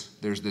this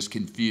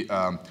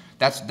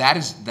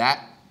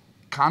that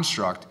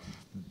construct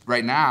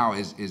right now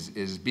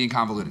is being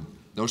convoluted.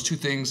 Those 2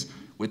 things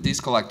with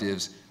these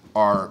collectives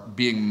are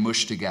being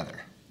mushed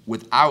together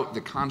without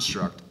the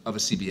construct of a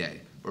CBA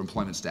or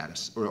employment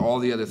status or all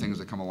the other things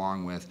that come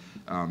along with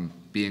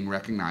being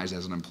recognized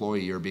as an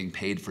employee or being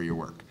paid for your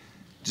work.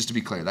 Just to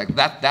be clear, like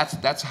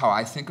that's how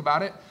I think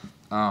about it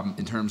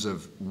in terms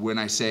of when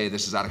I say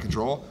this is out of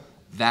control.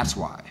 That's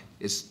why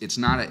it's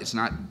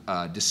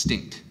not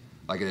distinct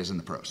like it is in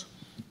the pros.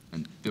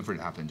 And feel free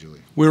to hop in,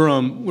 Julie. We're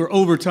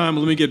over time.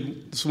 Let me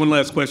get this one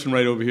last question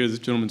right over here. This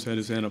gentleman's had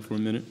his hand up for a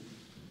minute.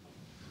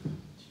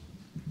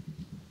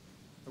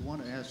 I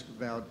want to ask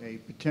about a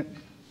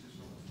potential.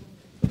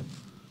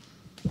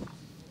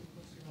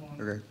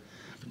 Okay.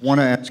 I want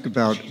to ask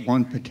about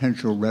one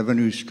potential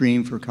revenue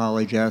stream for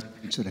college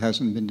athletes that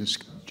hasn't been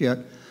discussed yet.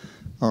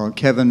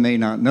 Kevin may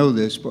not know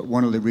this, but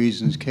one of the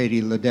reasons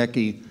Katie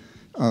Ledecky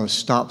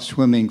stopped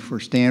swimming for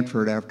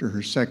Stanford after her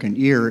 2nd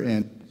year,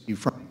 and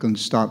Franklin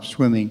stopped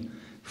swimming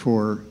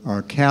for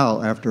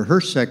Cal after her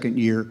 2nd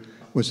year,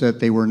 was that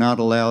they were not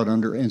allowed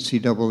under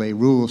NCAA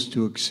rules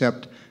to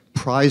accept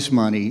prize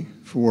money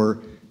for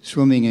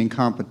swimming in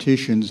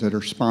competitions that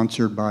are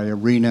sponsored by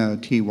Arena,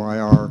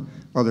 TYR,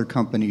 other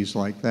companies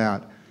like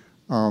that.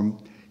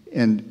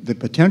 And the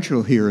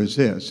potential here is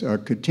this.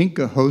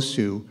 Katinka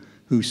Hosu,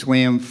 who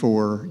swam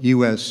for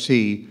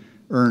USC,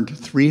 earned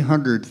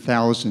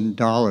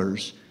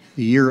 $300,000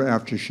 a year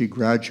after she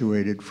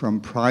graduated from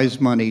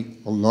prize money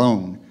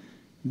alone,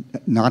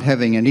 not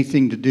having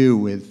anything to do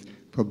with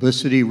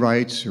publicity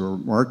rights or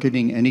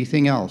marketing,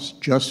 anything else,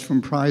 just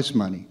from prize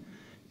money.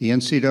 The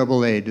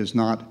NCAA does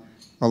not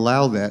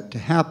allow that to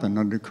happen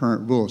under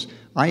current rules.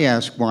 I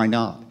ask why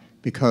not?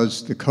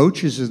 Because the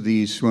coaches of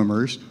these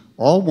swimmers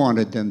all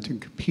wanted them to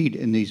compete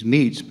in these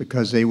meets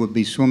because they would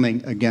be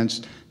swimming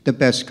against the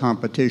best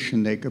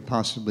competition they could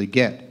possibly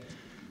get.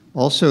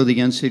 Also, the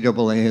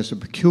NCAA has a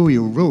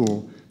peculiar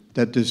rule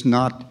that does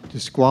not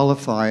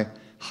disqualify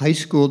high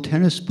school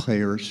tennis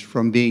players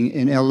from being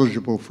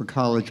ineligible for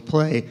college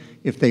play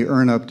if they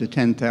earn up to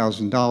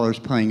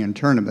 $10,000 playing in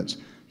tournaments.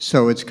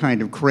 So it's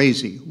kind of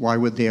crazy. Why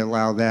would they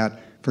allow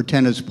that for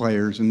tennis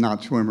players and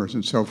not swimmers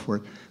and so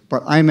forth?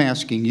 But I'm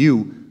asking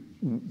you,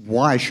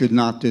 why should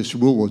not this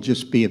rule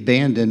just be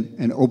abandoned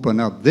and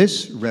open up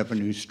this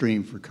revenue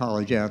stream for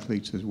college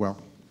athletes as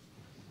well?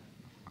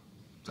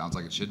 Sounds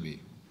like it should be.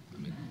 I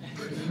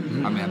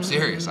mean, I'm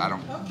serious. I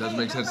don't. It doesn't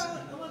make sense.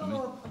 A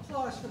little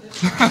applause for this.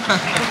 Sounds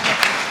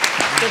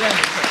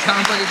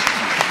like it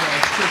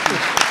should be.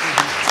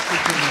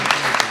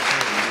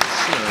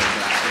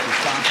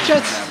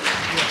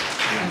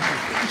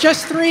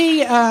 Just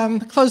three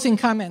closing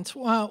comments.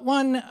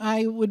 One,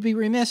 I would be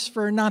remiss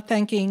for not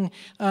thanking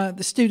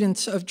the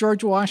students of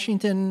George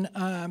Washington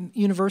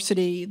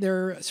University,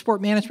 their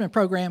sport management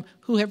program,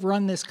 who have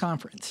run this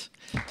conference.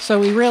 So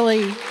we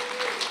really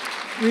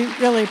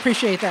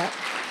appreciate that.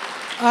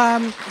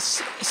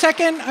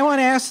 Second, I want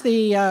to ask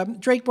the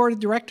Drake Board of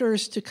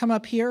Directors to come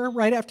up here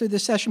right after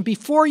this session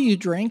before you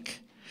drink.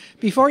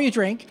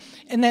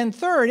 And then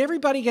third,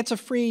 everybody gets a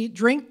free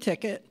drink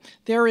ticket.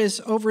 There is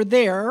over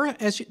there,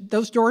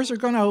 those doors are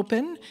going to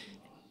open.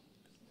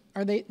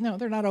 Are they? No,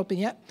 they're not open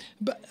yet.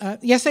 But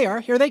yes, they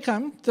are. Here they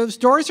come. Those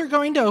doors are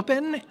going to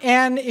open,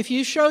 and if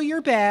you show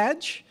your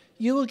badge,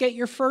 you will get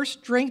your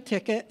first drink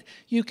ticket.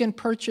 You can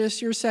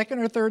purchase your second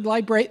or third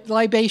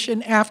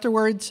libation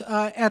afterwards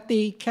at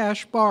the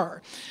cash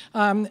bar.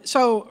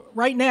 So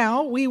right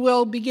now, we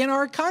will begin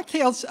our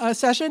cocktails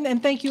session,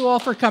 and thank you all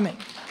for coming.